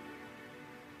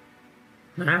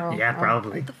 Huh? Yeah,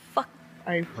 probably. Fuck,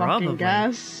 I Probably. fucking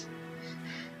guess.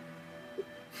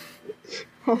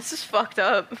 this is fucked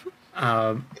up.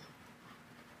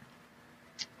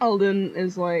 Alden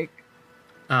is like,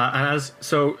 And as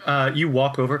so, you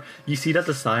walk over. You see that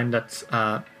the sign that's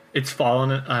it's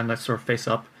fallen and that's sort of face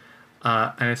up,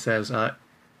 and it says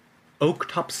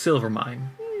Oaktop Silver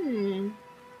Mine.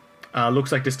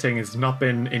 Looks like this thing has not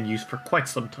been in use for quite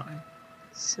some time.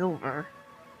 silver.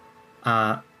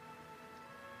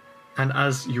 And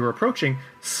as you're approaching,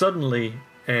 suddenly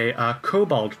a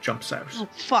kobold jumps out, Oh,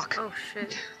 fuck. Oh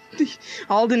shit.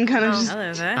 Alden kind of Oh. just,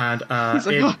 Hello there. and he's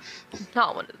like, it, "Oh,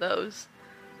 Not one of those.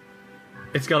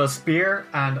 it's got a spear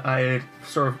and a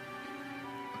sort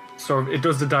of it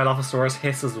does the Dilophosaurus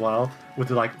hiss as well with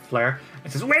the like flare.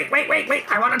 It says, "Wait!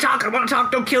 I want to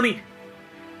talk! Don't kill me!"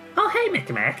 Oh, hey,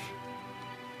 Mickey Mac.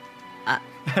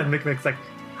 And Mickey Mac's like,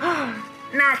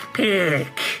 "Knack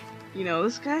pick." you know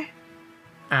this guy?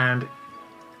 And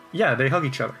yeah, they hug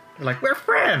each other. They're like, "We're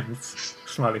friends."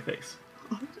 Smiley face.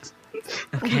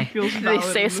 Okay. Feels They valid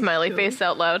say in this smiley kill. face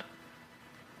out loud.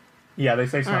 Yeah, they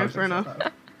say smiley Alright, face. fair out enough.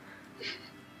 loud.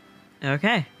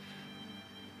 Okay.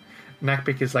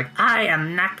 Knackpick is like, "I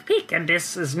am Knackpick, and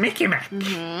this is Mickey Mac."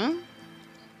 Yeah,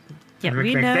 And we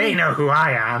Mickey Mac, know. "They know who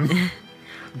I am.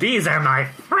 These are my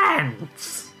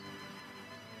friends."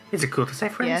 Is it cool to say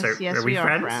friends? Yes, are we we are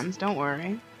friends? friends. Don't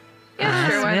worry. Yeah,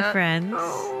 sure, why We're not? friends.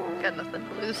 Got nothing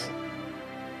to lose.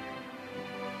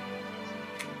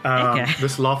 Okay.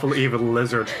 This lawful evil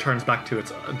lizard turns back to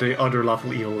the other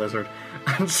lawful evil lizard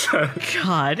and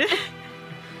God.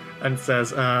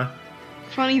 says,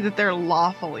 Funny that they're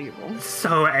lawful evil.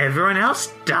 "So everyone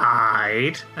else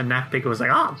died?" And Knackpick was like,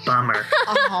 "Oh, bummer."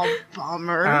 Oh,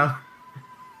 bummer.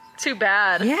 Too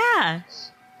bad. Yeah.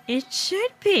 It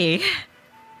should be.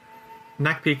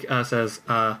 Knackpick says,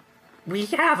 "We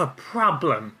have a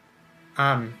problem.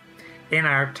 In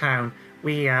our town,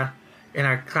 in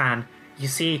our clan. You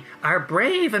see, our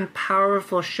brave and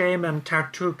powerful shaman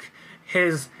Tartuk,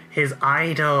 his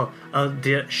idol of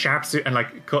the sharpsuit, and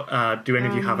like, do any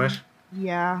of you have it?"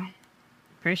 Yeah.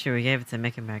 Pretty sure we gave it to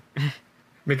Mickey Mac.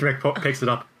 Mickey Mac picks it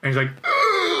up and he's like,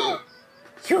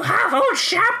 "You have old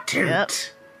Sharptooth."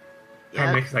 Yep.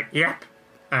 And Mickey's like, "Yep."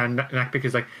 And Knackpick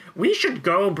is like, "We should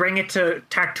go bring it to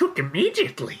Tartuk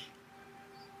immediately."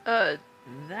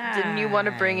 Didn't you want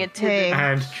to bring it to Hey. the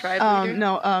And tribe leader?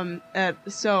 No,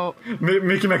 so,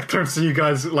 Mickey Mac turns to you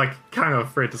guys like kind of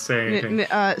afraid to say anything.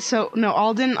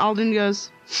 Alden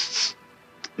goes,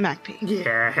 "MacP,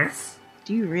 Yes.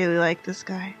 do you really like this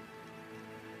guy?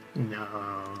 No.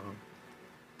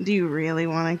 Do you really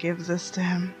want to give this to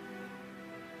him?"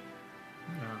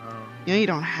 No. You know you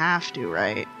don't have to,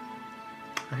 right?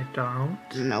 I don't.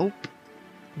 Nope.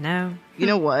 No. You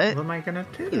know what? What am I gonna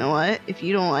do? You know what? If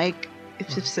you don't like,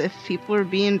 if people are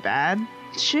being bad,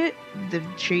 shit, they're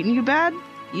treating you bad,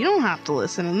 you don't have to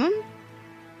listen to them.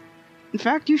 In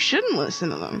fact, you shouldn't listen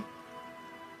to them.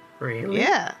 Really?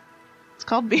 Yeah. It's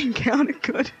called being counted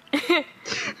good.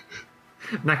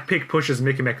 Nakpik pushes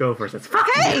Mickey Mac over and says, "Fuck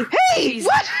Hey, you!" hey, Jesus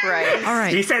what? Christ. All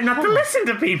right. He said not to listen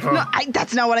to people. No,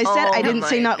 that's not what I said. Oh I didn't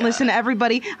say my not God. listen to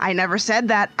everybody. I never said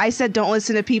that. I said don't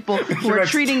listen to people who are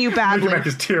Mac's- treating you badly. Mickey Mac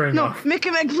is tearing No, off. Mickey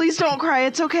Mac, please don't cry.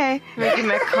 It's okay. Mickey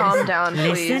Mac, calm down,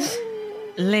 Listen. please.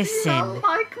 Listen.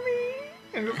 like me.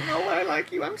 And it's not why I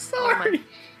like you. I'm sorry.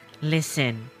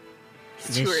 Listen.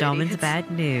 Two This showman's idiots.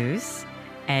 bad news.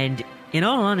 And in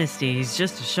all honesty, he's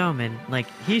just a showman. Like,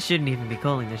 he shouldn't even be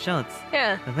calling the shots.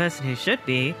 Yeah. The person who should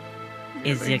be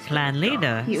is your clan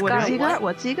leader. What got does he what? got?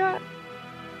 What's he got?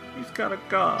 He's got a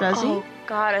gun. Does he? Oh,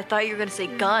 God, I thought you were going to say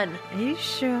gun. Are you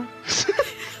sure?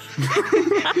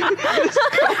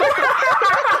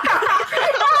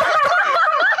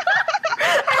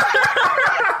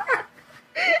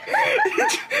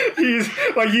 He's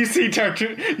like you see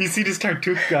this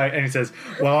Tartuk guy, and he says,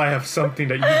 "Well, I have something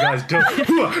that you guys don't."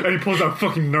 And he pulls out a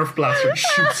fucking Nerf blaster and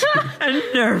shoots you. A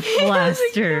Nerf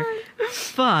blaster.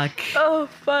 Fuck. Oh,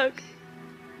 fuck.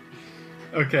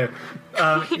 Okay.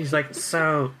 He's like,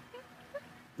 "So,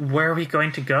 where are we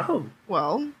going to go?"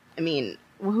 Well, I mean,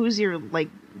 who's your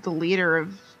the leader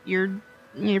of your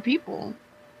people?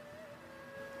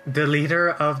 The leader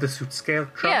of the Suit Scale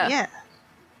tribe. Yeah.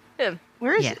 Yeah. Him.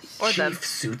 Where is Yes. he? Or them. Chief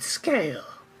Suit Scale.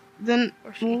 Then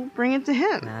Or she. we'll bring it to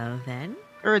him Well then.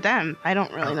 or them. I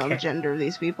don't really know the Okay. gender of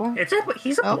these people.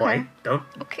 He's a boy. Okay. Don't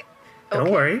Okay.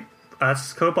 worry.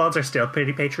 Us kobolds are still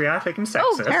pretty patriotic and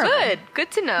Oh, sexist. terrible. good. Good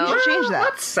to know. You should change that.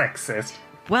 What's sexist?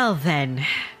 Well then.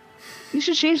 You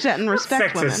should change that and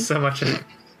respect Sexist women. so much.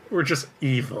 We're just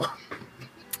evil.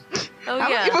 Oh, How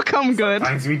yeah. do you become good?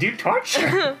 Sometimes we do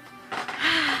torture.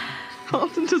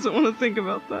 Alton doesn't want to think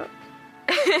about that.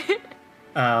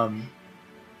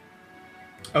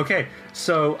 Okay,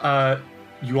 so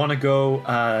you want to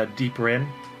go deeper in?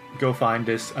 Go find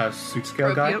this Suit Scale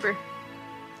Rope guy. you over.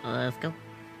 Let's go.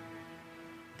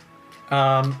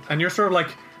 And you're sort of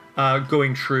like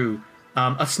going through.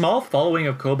 A small following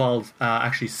of kobolds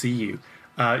actually see you.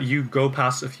 You go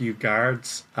past a few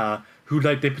guards who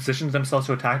they positioned themselves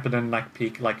to attack, but then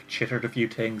peek chittered a few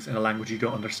things in a language you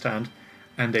don't understand,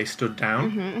 and they stood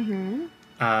down.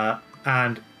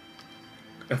 And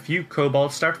a few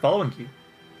kobolds start following you.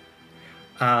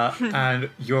 And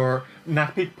your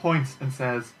Nakpik points and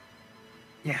says,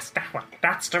 "Yes, that one.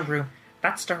 That's the room.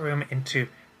 That's the room into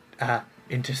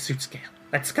Suit Scale.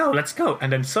 Let's go."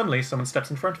 And then suddenly someone steps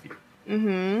in front of you.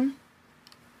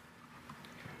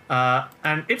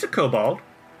 And it's a kobold,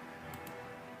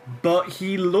 but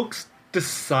he looks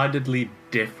decidedly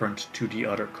different to the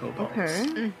other kobolds.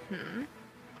 Okay.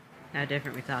 How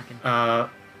different we talking?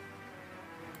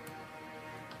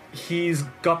 He's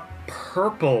got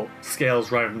purple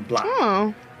scales rather than black.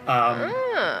 Oh.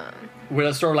 With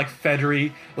a sort of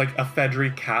feathery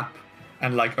cap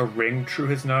and a ring through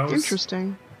his nose.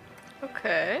 Interesting.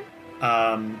 Okay.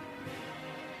 And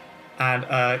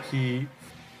he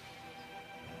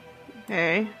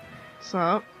Hey. What's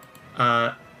up?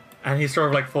 and he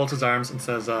sort of folds his arms and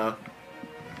says, "Well,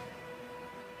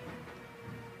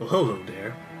 hello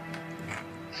there.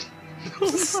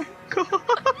 Oh my god.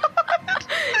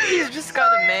 He's just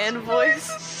got a man voice.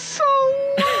 So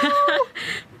low.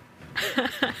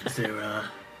 Is there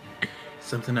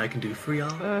something I can do for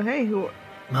y'all? Hey, who?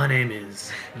 My name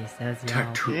is He says y'all. Your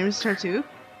Tartu. name is Tartu?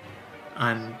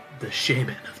 I'm the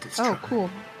shaman of this Oh, tribe. cool.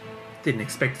 Didn't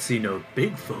expect to see no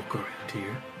big folk around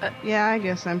here." Yeah, I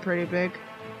guess I'm pretty big.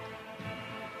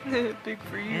 Big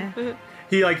for you. Yeah.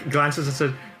 He glances and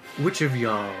says, "Which of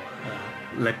y'all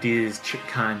let these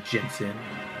kind gents in?"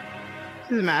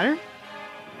 Does it matter?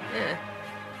 Yeah.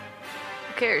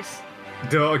 Who cares?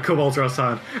 The kobolds are all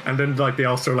silent, and then they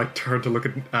also turn to look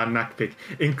at Nakpik,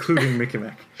 including Mickey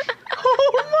Mac.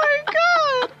 Oh my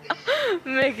god!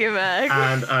 Mickey Mac.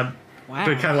 And Wow.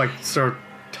 they kind of sort of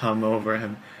tum over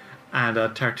him, and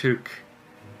Tartuk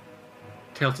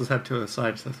tilts his head to the side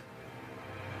and says,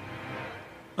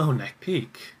 "Oh,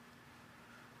 Nakpik.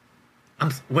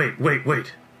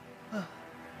 Wait.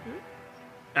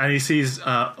 And he sees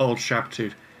old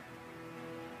Sharptooth,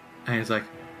 and he's like,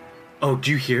 "Oh,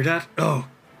 do you hear that? Oh,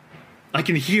 I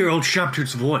can hear old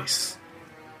Sharptooth's voice.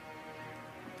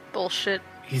 Bullshit.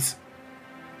 He's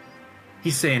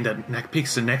saying that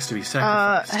Nakpik's the next to be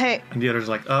sacrificed." Hey, And the other's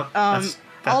like, "Oh, that's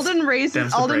Alden them's the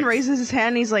raises breaks." his hand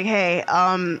and he's like, "Hey,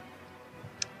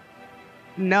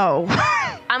 No.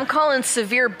 I'm calling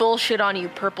severe bullshit on you,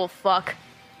 purple fuck.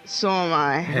 So am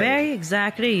I. Where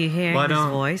exactly are you hearing Why this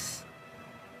don't- voice?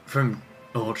 From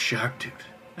old Sharptooth.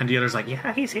 And the other's like,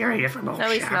 yeah, he's hearing it from old No,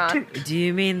 he's not. Sharptooth. Do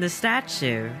you mean the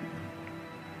statue?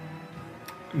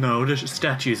 No, the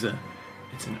statue's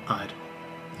it's an odd.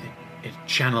 It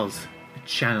channels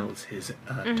his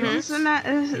Mm-hmm. This is a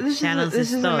this Channels is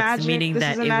his a thoughts, magic. meaning This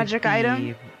that is a it would magic be-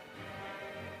 item.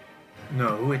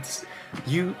 No, it's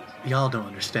y'all don't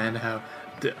understand how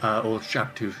the old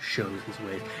Sharptooth shows his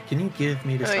ways. Can you give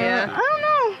me this? Oh, yeah. I don't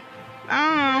know.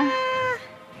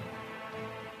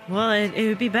 Well, it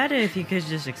would be better if you could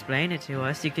just explain it to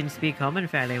us. You can speak common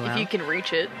fairly well. If you can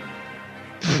reach it.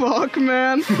 Fuck,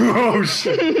 man. Oh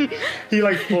shit! He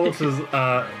like folds his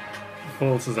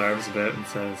arms a bit and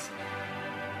says,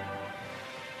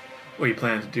 "What are you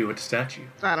planning to do with the statue?"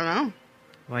 I don't know.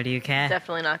 Why do you care?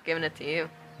 Definitely not giving it to you.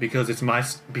 Because it's my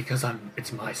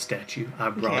statue. I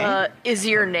brought. Okay. Is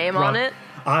your name on it?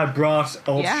 I brought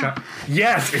old Yeah.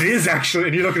 Yes, it is actually.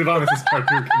 And you look at the bottom, it says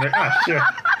Tartuk. And you're, shit.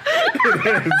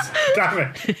 It is. Damn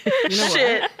it.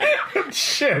 Shit.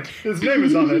 Shit. His name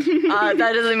is on it.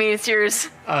 That doesn't mean it's yours.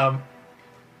 I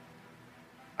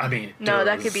mean, it No,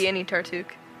 that does. could be any Tartuk.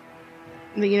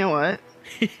 You know what?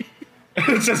 It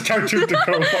says Tartuk the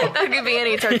Cobalt. That could be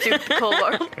any Tartuk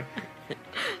Kobold.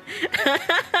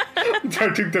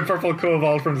 Tartuk the purple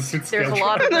Cobalt from the suit There's scale a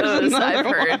lot of those I've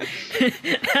heard.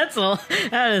 That's a lot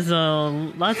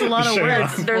of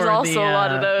words. There's There's for also the, a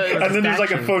lot of those. for the And then there's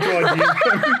like a statue. photo ID of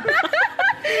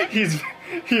him.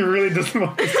 He really doesn't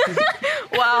want to see.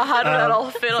 Wow, how did that all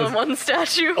fit on one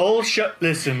statue? Old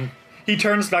listen. He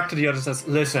turns back to the others and says,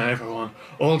 "Listen, everyone.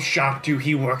 Old Sharptooth,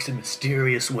 he works in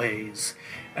mysterious ways.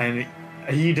 And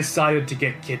he decided to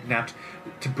get kidnapped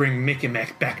to bring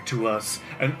Mickemek back to us.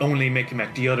 And only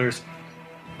Mickemek. The others,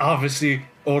 obviously,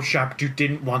 old Sharptooth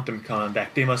didn't want them coming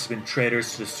back. They must have been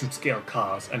traitors to the suit scale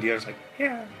cause." And the others like,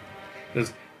 "Yeah."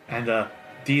 And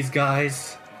these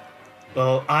guys,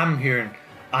 well, I'm hearing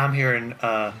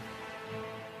old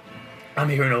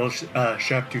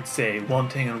Sharptooth say one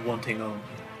thing and one thing only.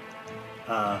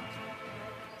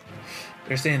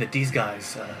 They're saying that these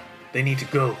guys, they need to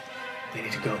go. They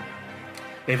need to go.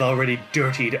 They've already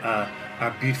dirtied our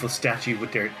beautiful statue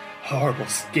with their horrible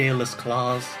scaleless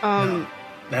claws. No,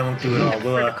 that won't do it all.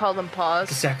 Prefer We'll to call them paws.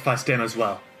 sacrifice them as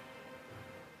well.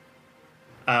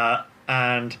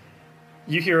 And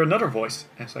you hear another voice,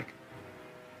 and it's like,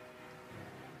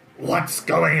 "What's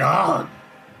going on?"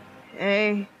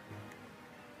 Hey.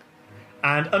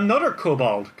 And another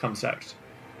kobold comes out.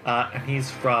 And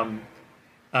he's from...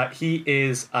 he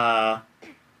is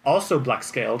also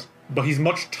black-scaled, but he's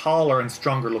much taller and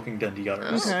stronger looking than the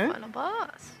others. Okay. Final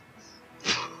boss.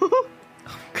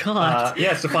 God,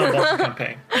 Yeah, it's the final boss of the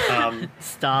campaign.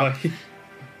 stop.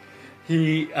 But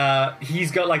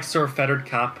he's got like sort of feathered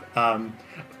cap,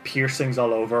 piercings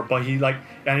all over, but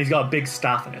and he's got a big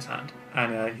staff in his hand.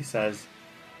 And he says,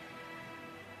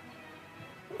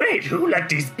 "Wait, who let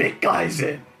these big guys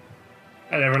in?"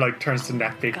 And everyone turns to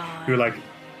Neckbeak, who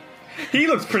he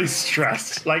looks pretty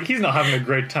stressed. Like he's not having a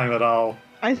great time at all.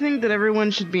 I think that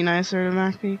everyone should be nicer to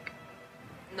MacPeak.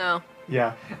 No.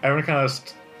 Yeah, everyone kind of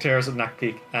stares at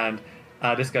Neckbeak, and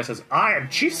this guy says, "I am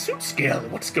Chief Suitscale.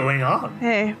 What's going on?"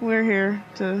 Hey, we're here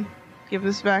to give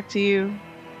this back to you.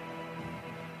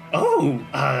 "Oh,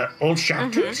 old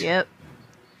Sharptooth?" Yep.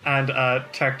 And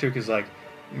Tartuk is like,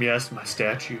 "Yes, my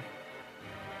statue."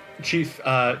 Chief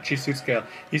Suitscale,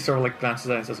 he sort of glances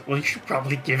at it and says, "Well, you should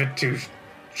probably give it to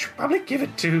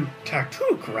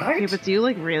Tartuk, right?" Okay, but do you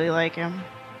really like him?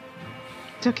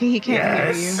 It's okay, he can't hear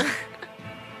Yes. you.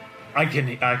 I can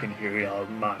hear y'all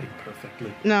mighty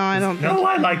perfectly. No, I don't think. No,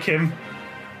 I like him.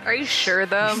 Are you sure,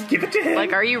 though? Just give it to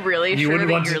him. Are you really sure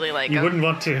that you really like you him? wouldn't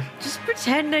want to. Just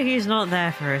pretend that he's not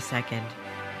there for a second.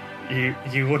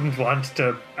 You wouldn't want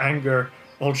to anger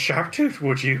old Sharptooth,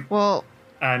 would you? Well,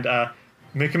 And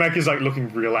Mickemek is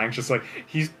looking real anxious.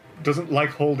 He doesn't like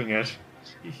holding it.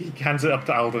 He hands it up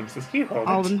to Alden and says, "You hold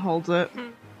Alden it." holds it.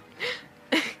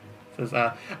 Says,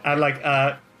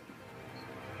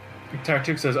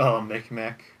 Tartuk says, "Oh,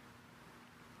 Mickemek.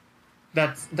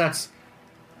 That's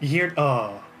you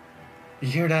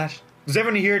hear that? Does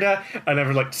everyone hear that?" And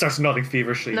everyone starts nodding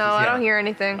feverishly. No, Says, I "Yeah, don't hear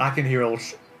anything. I can hear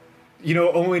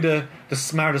only the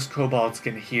smartest kobolds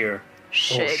can hear old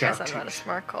Shit, guess I'm Sharptooth." not a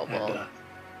smart kobold. And,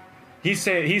 he's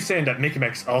saying that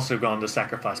Mickemek's also gone to the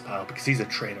sacrifice pile because he's a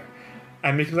traitor.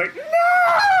 And Mickey's like,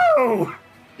 "No!"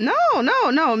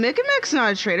 No. Mickemak's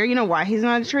not a traitor. You know why he's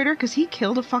not a traitor? Because he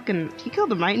killed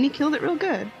a mite and he killed it real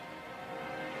good.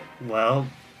 Well,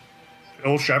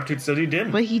 old Sharptooth said he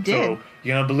didn't. But he did. So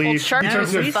You gonna believe sharks are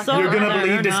you're fucking gonna nice.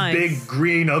 believe this Nice. big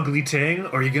green ugly thing,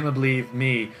 or you gonna believe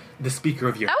me, the speaker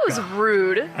of your That was God?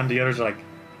 rude. And the others are like,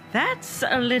 That's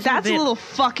a little That's bit... a little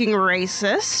fucking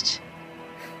racist.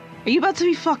 Are you about to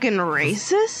be fucking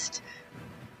racist?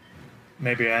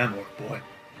 maybe I am, orc boy.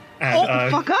 And, Oh,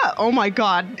 fuck up. Oh my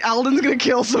god. Alden's gonna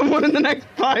kill someone in the next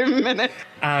 5 minutes.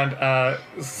 And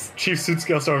Chief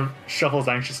Suitscale sort of shuffles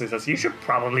anxiously, says, "You should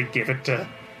probably give it to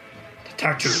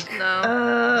Tartuk."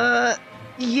 No.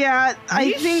 Yeah, Are I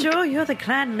you think... sure you're the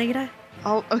clan leader?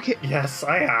 Oh, okay. Yes,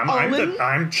 I am. Alden?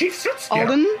 I'm Chief Suitscale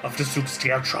Alden? of the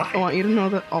Suitscale tribe. I want you to know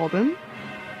that Alden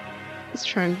is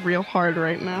trying real hard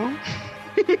right now.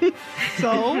 He's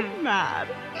so mad.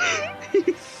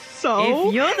 He's so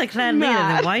If you're the clan leader,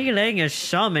 mad. then why are you letting a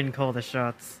shaman call the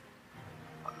shots?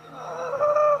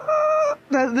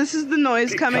 This is the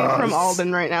noise coming from Because-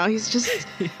 Alden right now. He's just...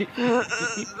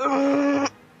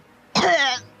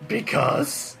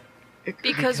 Because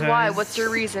Because why? What's your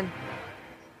reason?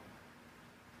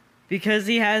 Because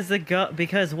he has a god.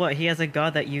 Because what? He has a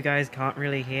god that you guys can't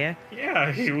really hear.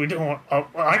 yeah, we don't.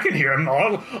 I can hear him.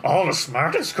 All the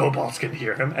smartest kobolds can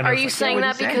hear him. And Are it's you like, saying "What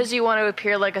are that because you want to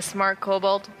appear like a smart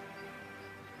kobold?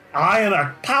 I am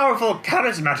a powerful,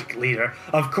 charismatic leader.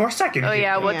 Of course, I can. Oh hear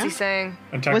yeah, him." what's Yeah. he saying?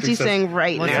 And Tartuk What's he says, saying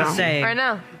right What's now? he saying? Right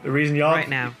now. The reason y'all Right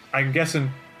now. I'm guessing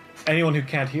anyone who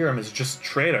can't hear him is just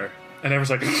traitor. And everyone's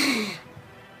like,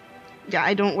 Yeah,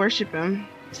 I don't worship him,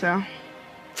 so...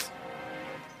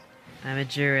 I'm a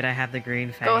druid. I have the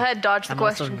green face. Go ahead, dodge the I'm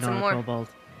also question not some a more. kobold.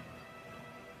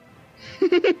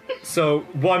 So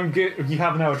you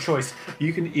have now a choice.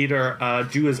 You can either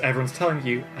do as everyone's telling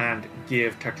you and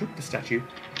give Tartuk the statue,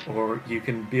 or you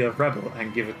can be a rebel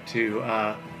and give it to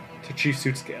Chief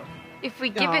Suitscale. If we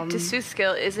give it to Um,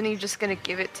 Soothscale, isn't he just gonna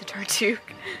give it to Tartuk?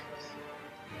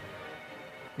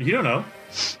 You don't know.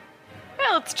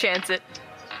 Well, let's chance it.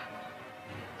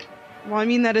 Well, I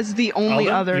mean, that is the only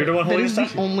Alden, other... you're the one That holding is the the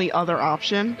statue. only other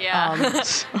option. Yeah.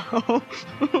 So...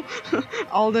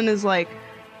 Alden is like,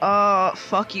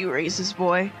 fuck you, racist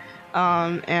boy.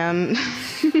 And...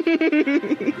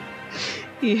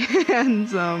 he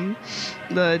hands,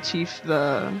 the chief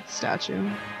the statue.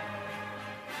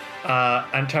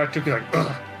 And Tartuk is like,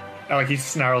 ugh. And, like, he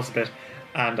snarls a bit,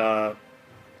 and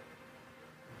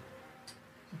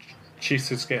Chief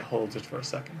Suitscale holds it for a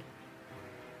second.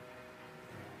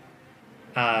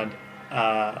 And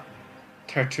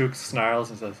Tartuk snarls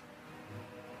and says,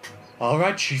 "All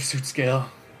right, Chief Suitscale,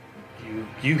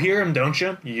 you hear him, don't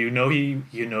you? You know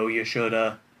you should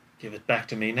give it back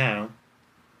to me now.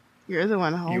 You're the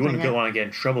one You holding wouldn't it. want to get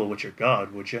in trouble with your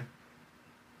god, would you?"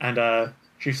 And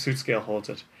Chief Suitscale holds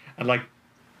it, and like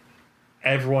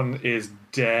everyone is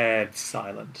dead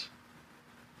silent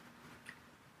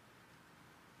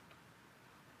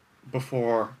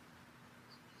before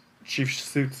Chief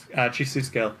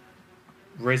Suitscale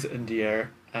raises it in the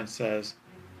air and says,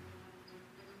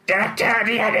 "Deter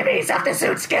the enemies of the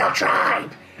Suitscale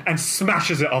tribe!" and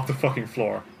smashes it off the fucking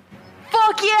floor.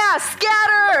 Fuck yeah!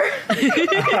 Scatter!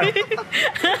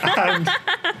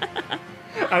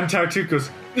 And Tartuk goes,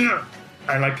 "Ugh,"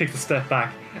 and like takes a step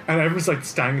back, and everyone's like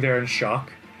standing there in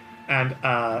shock. And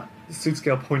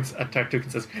Suitscale points at Tartuk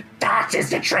and says, "That is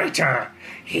the traitor!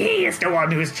 He is the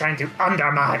one who is trying to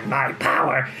undermine my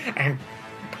power and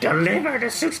deliver the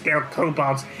Suitscale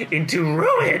kobolds into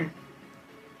ruin!"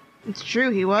 It's true,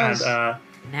 he was. And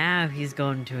Now he's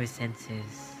gone to his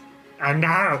senses.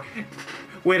 now,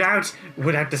 without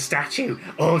the statue,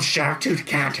 old Sharptooth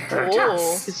can't hurt Whoa.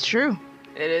 us. It's true.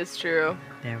 It is true.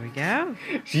 There we go.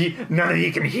 None of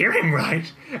you can hear him,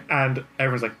 right? And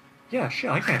everyone's like, "Yeah, shit,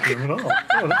 I can't hear him at all."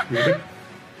 Oh, that's weird.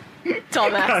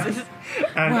 Dumbasses.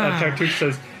 And Wow.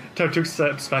 Tartuk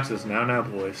steps back and says, now,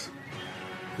 boys.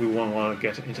 We won't want to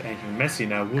get into anything messy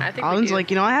now. I think we Alden's do.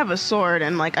 like, I have a sword,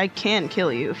 and like, I can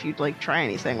kill you if you'd like try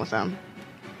anything with them.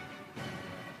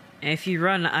 If you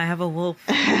run, I have a wolf.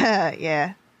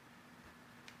 Yeah.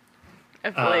 I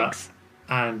have legs.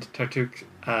 And Tartuk,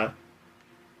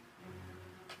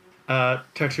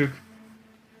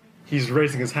 he's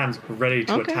raising his hands ready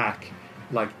to Okay. attack.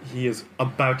 Like, he is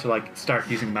about to, like, start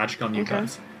using magic on you Okay.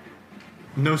 guys.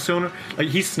 No sooner, like,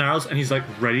 he snarls and he's, like,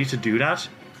 ready to do that.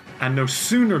 And no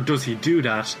sooner does he do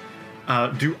that,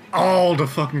 do all the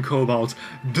fucking kobolds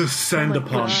descend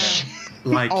upon him.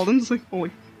 Like, Alden's like,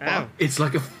 holy Ow. it's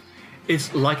like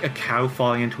a cow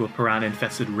falling into a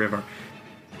piranha-infested river.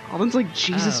 Alden's like,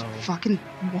 Jesus Oh. fucking,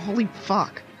 holy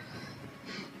fuck.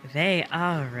 They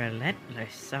are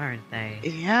relentless, aren't they?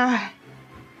 Yeah.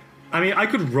 I mean, I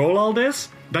could roll all this.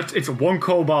 It's one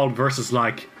kobold versus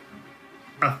like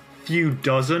a few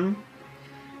dozen.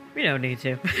 We don't need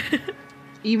to.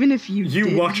 even if you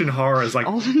did, watch in horror as like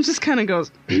Alden just kind of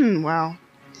goes, wow.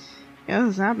 Yeah,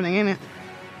 this is happening, ain't it?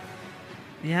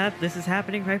 Yeah, this is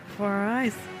happening right before our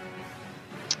eyes.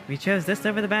 We chose this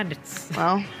over the bandits.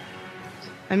 Well,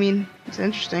 I mean, it's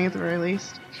interesting at the very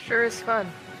least. Sure is fun.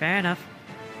 Fair enough.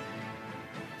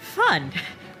 Fun.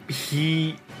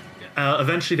 he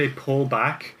eventually they pull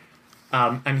back,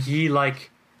 and he like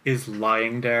is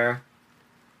lying there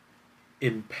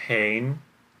in pain.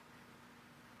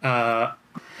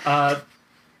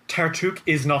 Tartuk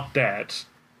is not dead.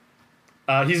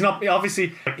 He's not,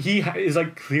 obviously he is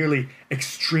like clearly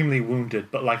extremely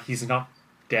wounded, but like he's not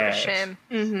dead. Shame.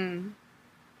 Mm-hmm.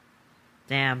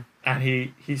 Damn. And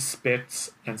he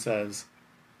spits and says,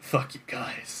 "Fuck you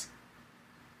guys,"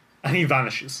 and he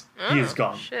vanishes. He is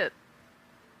gone. Shit.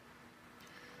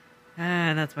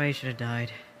 Ah, that's why he should have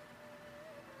died.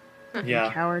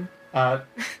 Yeah. Coward.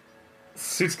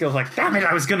 Suitscale's like, "Damn it!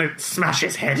 I was gonna smash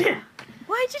his head in."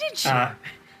 Why didn't you?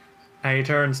 And he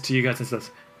turns to you guys and says,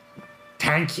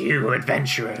 "Thank you,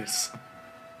 adventurers.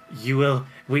 The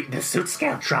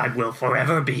Suitscale tribe will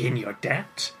forever be in your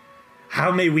debt.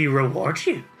 How may we reward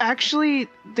you?" Actually,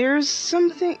 there's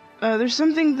something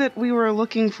that we were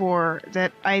looking for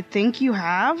that I think you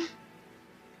have.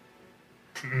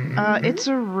 It's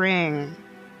a ring.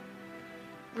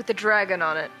 With the dragon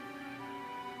on it.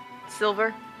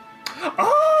 Silver.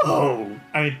 Oh!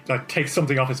 And he like takes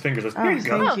something off his fingers. Says, "Here you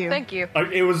go." Thank Oh, you. thank you.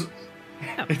 It was.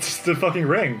 It's just the fucking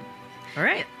ring. All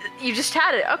right. You just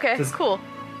had it. Okay, Just- cool.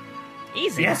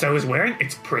 Easy. Yes, I was wearing.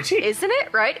 It's pretty. Isn't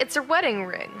it? Right? It's a wedding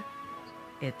ring.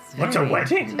 It's What's a very-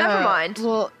 wedding? Never mind.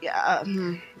 Well, yeah.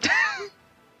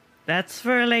 That's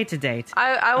for a later date.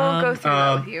 I won't go through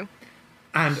that with you.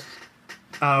 And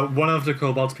one of the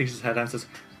kobolds peeks his head and says,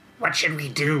 "What should we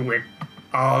do with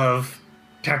all of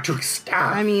Tartuk's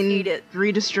stuff?" I mean, Eat it.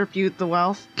 redistribute the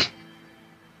wealth.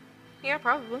 Yeah,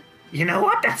 probably. "You know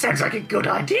what? That sounds like a good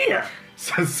idea,"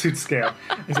 says Suitscale.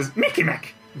 He says, "Mickey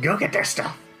Mac, go get their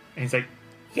stuff." And he's like,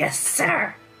 "Yes,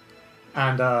 sir."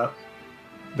 And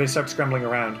they start scrambling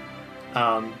around.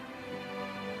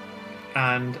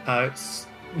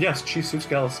 Yes, Chief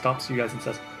Suitscale stops you guys and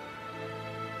says,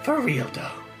 "For real,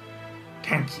 though,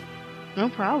 thank you. No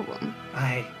problem.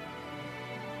 I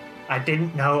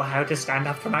didn't know how to stand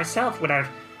up for myself without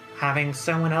having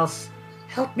someone else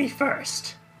help me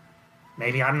first.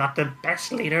 Maybe I'm not the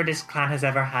best leader this clan has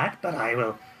ever had, but I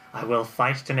will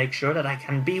fight to make sure that I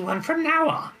can be one from now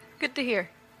on. Good to hear.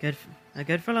 A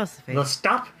good philosophy.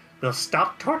 We'll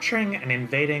stop torturing and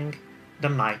invading the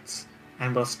mites,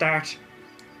 and we'll start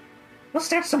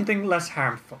something less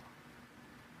harmful."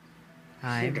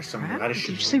 I'm There's some proud. radishes.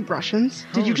 Did you say Russians?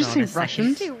 Did you Hold just on say a second.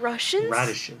 Russians? Say Russians?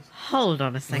 Radishes. Hold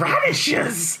on a second.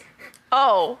 Radishes!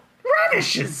 Oh.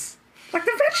 Radishes! Like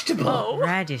the vegetable. Oh.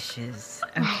 Radishes.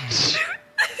 Okay.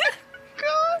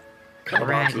 Kobolds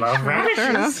Radish. love Fair radishes.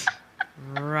 enough.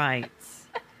 Right.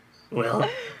 We'll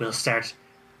start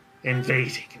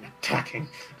invading and attacking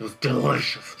those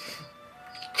delicious,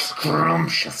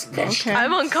 scrumptious vegetables. Okay.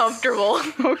 I'm uncomfortable.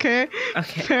 Okay.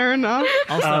 Okay. Fair enough.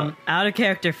 Also, out of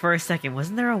character for a second,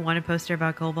 wasn't there a wanted poster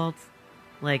about kobolds?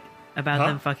 Like, about Huh?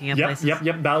 them fucking up Yep, places? Yep.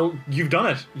 You've done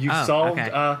it. You've Oh, solved.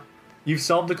 okay. You've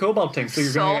solved the kobold thing, so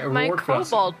you're going to get a Solve my reward for us.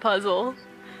 kobold puzzle.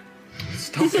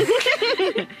 Stop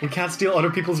it. We can't steal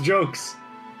other people's jokes.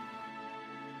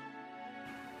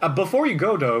 Before you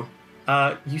go, though,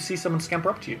 you see someone scamper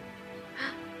up to you.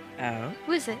 Oh.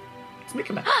 Who is it? It's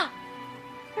Mickey Mac.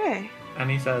 Hey. And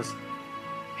he says,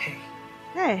 "Hey,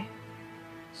 Hey.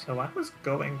 so I was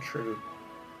going through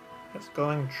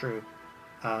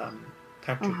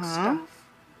Tartuk's stuff.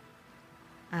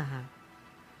 Uh-huh.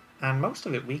 And most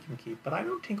of it we can keep, but I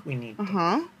don't think we need to."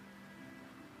 Uh-huh.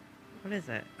 What is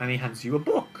it? And he hands you a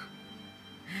book.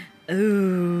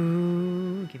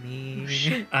 Ooh, give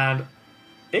me... And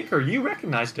Iker, you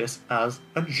recognize this as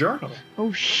a journal.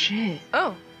 Oh, shit.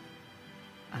 Oh.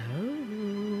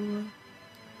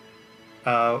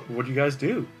 Oh. What do you guys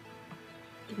do?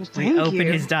 Well, We thank open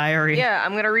you. his diary. Yeah,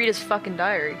 I'm gonna read his fucking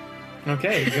diary.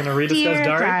 Okay, you're gonna read this Dear guy's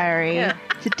diary? diary, Yeah.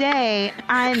 today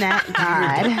I met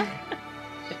God.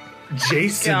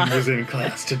 Jason God. was in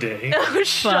class today. Oh,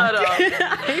 shut up.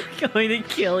 I'm going to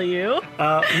kill you.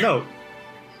 No.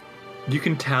 You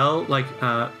can tell,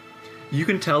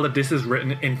 that this is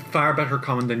written in far better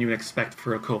common than you would expect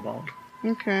for a kobold.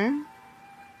 Okay.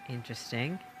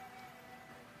 Interesting.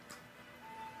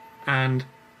 And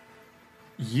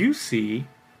you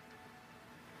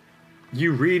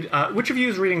read, which of you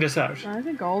is reading this out? I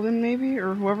think Alden, maybe?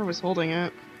 Or whoever was holding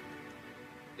it.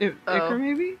 Oh. Iker,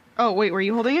 maybe? Oh, wait, were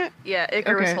you holding it? Yeah,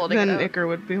 Iker was Okay, holding then it up. Iker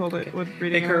would be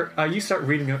reading it. Iker, you start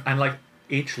reading it, and, like,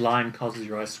 each line causes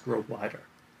your eyes to grow wider.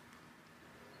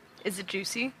 Is it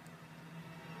juicy?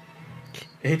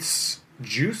 It's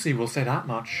juicy, we'll say that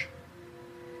much.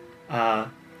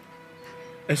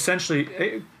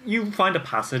 Essentially, you find a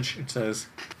passage. It says,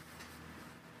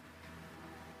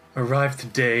 "Arrived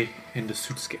today in the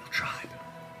Sootscale tribe.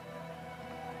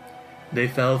 They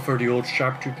fell for the old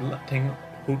sharptooth thing,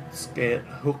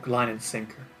 hook, line, and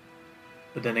sinker.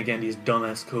 But then again, these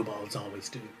dumbass kobolds always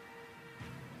do.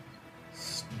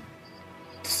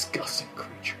 Disgusting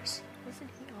creatures. Wasn't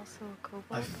he also a kobold?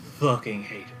 I fucking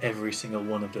hate every single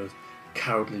one of those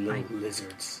cowardly little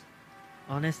lizards."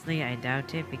 Honestly, I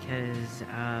doubt it because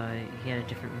he had a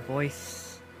different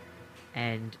voice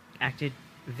and acted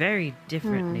very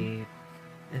differently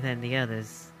than the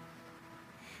others.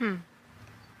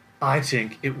 I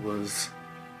think it was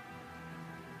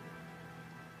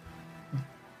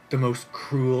the most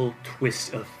cruel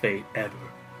twist of fate ever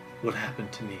what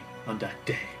happened to me on that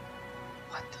day.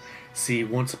 What the... See,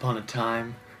 once upon a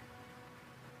time,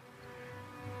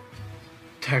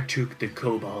 Tartuk the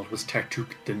kobold was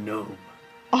Tartuk the gnome.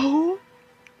 Oh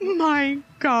my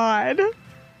god.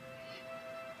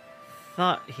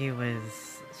 Thought he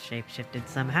was shapeshifted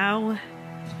somehow.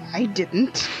 I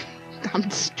didn't. I'm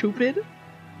stupid.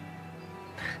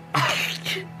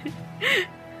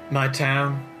 My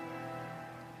town,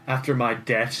 after my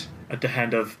death at the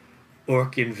hand of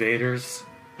orc invaders,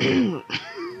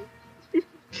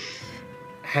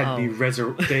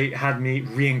 they had me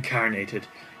reincarnated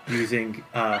using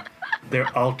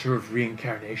their altar of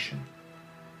reincarnation.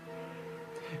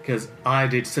 Because I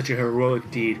did such a heroic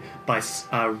deed by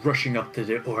rushing up to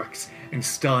the orcs and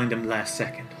stalling them last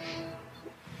second.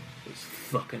 Those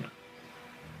fucking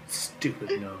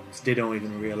stupid gnomes. They don't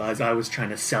even realize I was trying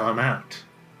to sell them out.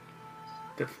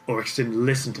 The orcs didn't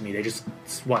listen to me. They just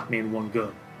swat me in one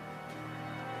go.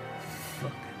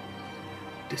 Fucking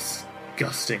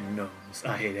disgusting gnomes.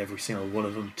 I hate every single one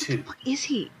of them too. What is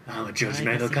he? I'm a I guess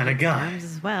judgmental he kind of hates guy. gnomes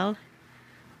as well.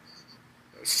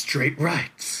 Straight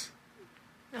rights.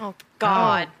 Oh,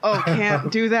 God. Oh, can't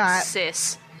do that.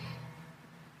 Sis.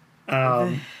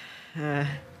 And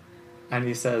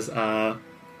he says,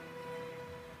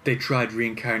 they tried to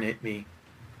reincarnate me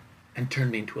and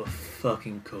turned me into a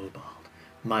fucking kobold.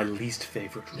 My least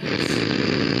favorite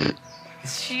race.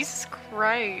 Jesus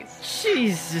Christ.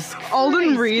 Jesus Christ.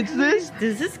 Alden reads this.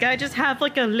 Does this guy just have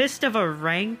like a list of a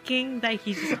ranking that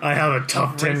he's just... I have a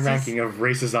top 10 Racist. ranking of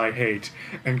races I hate,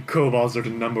 and kobolds are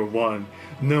the number 1,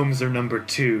 gnomes are number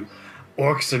 2,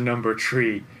 orcs are number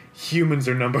 3, humans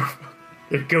are number...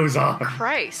 It goes on.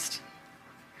 Christ.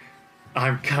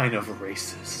 I'm kind of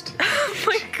racist. Oh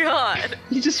my God.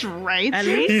 He just writes At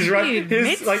it. least He's he right.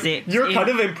 admits His, like, it. you're in- kind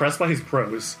of impressed by his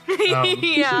prose. Yeah.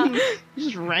 He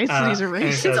just writes that he's a and it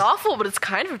racist. says- It's awful, but it's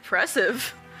kind of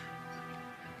impressive.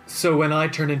 So when I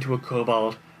turned into a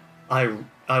kobold, I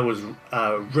was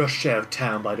rushed out of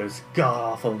town by those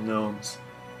god-awful gnomes.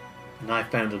 And I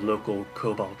found a local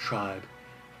kobold tribe.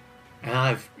 And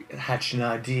I've hatched an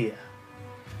idea.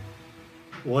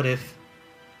 What if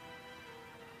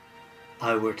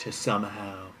I were to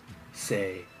somehow,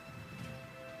 say,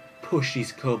 push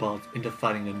these kobolds into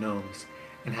fighting the gnomes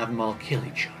and have them all kill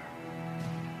each other?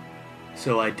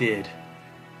 So I did.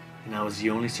 And I was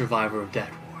the only survivor of that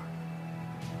war.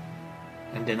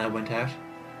 And then I went out,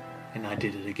 and I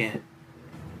did it again,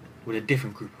 with a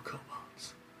different group of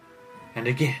kobolds. And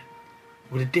again,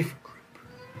 with a different group.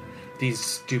 These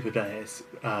stupid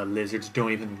lizards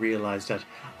don't even realize that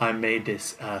I made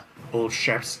this old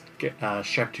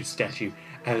sharptooth statue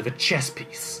out of a chess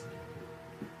piece.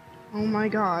 Oh my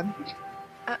god.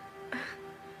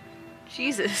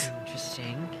 Jesus.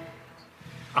 Interesting.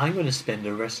 I'm going to spend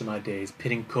the rest of my days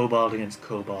pitting kobold against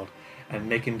kobold and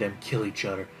making them kill each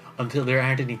other until there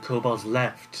aren't any kobolds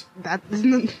left. That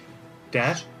isn't...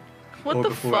 That, What or the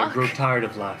before I fuck? grow tired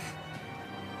of life.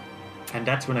 And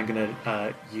that's when I'm going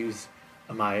to use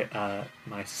my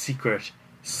my secret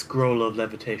scroll of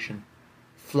levitation.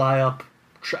 Fly up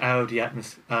out of the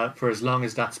atmosphere for as long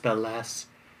as that spell lasts,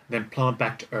 then plummet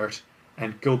back to Earth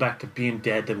and go back to being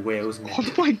dead the way I was meant Oh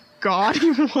to. my god,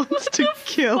 he wants to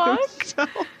kill fuck? himself.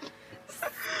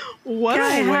 What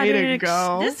Guy a had way an to ex-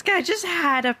 go. This guy just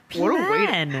had a What a way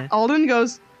plan. to... Alden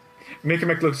goes, Mickey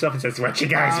Mick looks up and says, "What you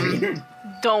guys mean?"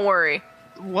 Don't worry.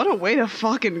 what a way to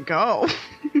fucking go.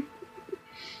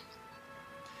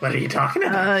 What are you talking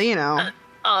about? You know,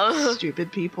 Uh,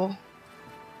 stupid people.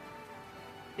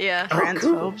 yeah. Oh,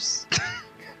 cool. Transphobes.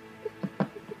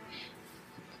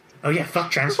 Oh yeah,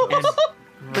 fuck transphobes.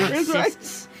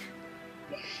 Racists.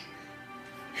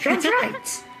 Trans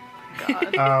rights.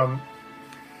 God.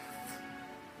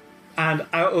 And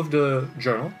out of the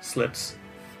journal slips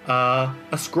a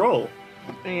scroll.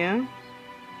 Yeah.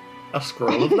 a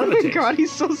scroll of Oh my levitation. god,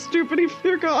 he's so stupid he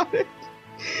forgot it.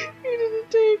 He didn't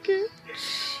take it.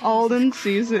 Alden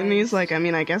sees it and he's like, I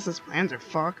mean, I guess his plans are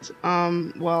fucked.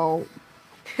 Well,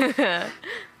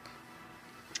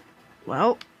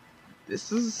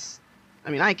 this is... I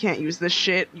mean, I can't use this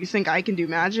shit. You think I can do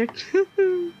magic?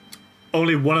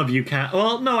 Only one of you can.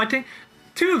 Well, no, I think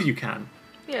 2 of you can.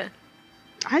 Yeah.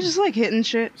 I just like hitting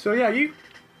shit. So yeah, you.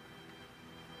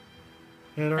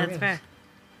 Hit or That's miss. fair.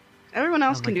 Everyone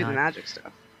else Oh my can do the God. magic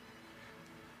stuff.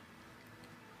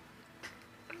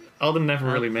 Alden never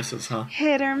really misses, huh?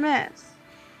 Hit or miss.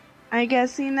 I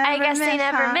guess he never I guess miss, he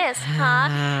never huh? miss, huh?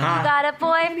 You got a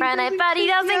boyfriend, I bet he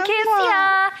doesn't kiss ya.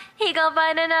 ya. He gon'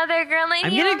 find another girl and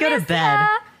I'm he'll gonna go to miss bed. ya.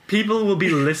 People will be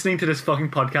listening to this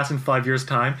fucking podcast in 5 years'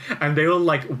 time, and they will,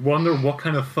 like, wonder what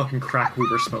kind of fucking crack we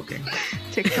were smoking.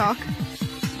 TikTok.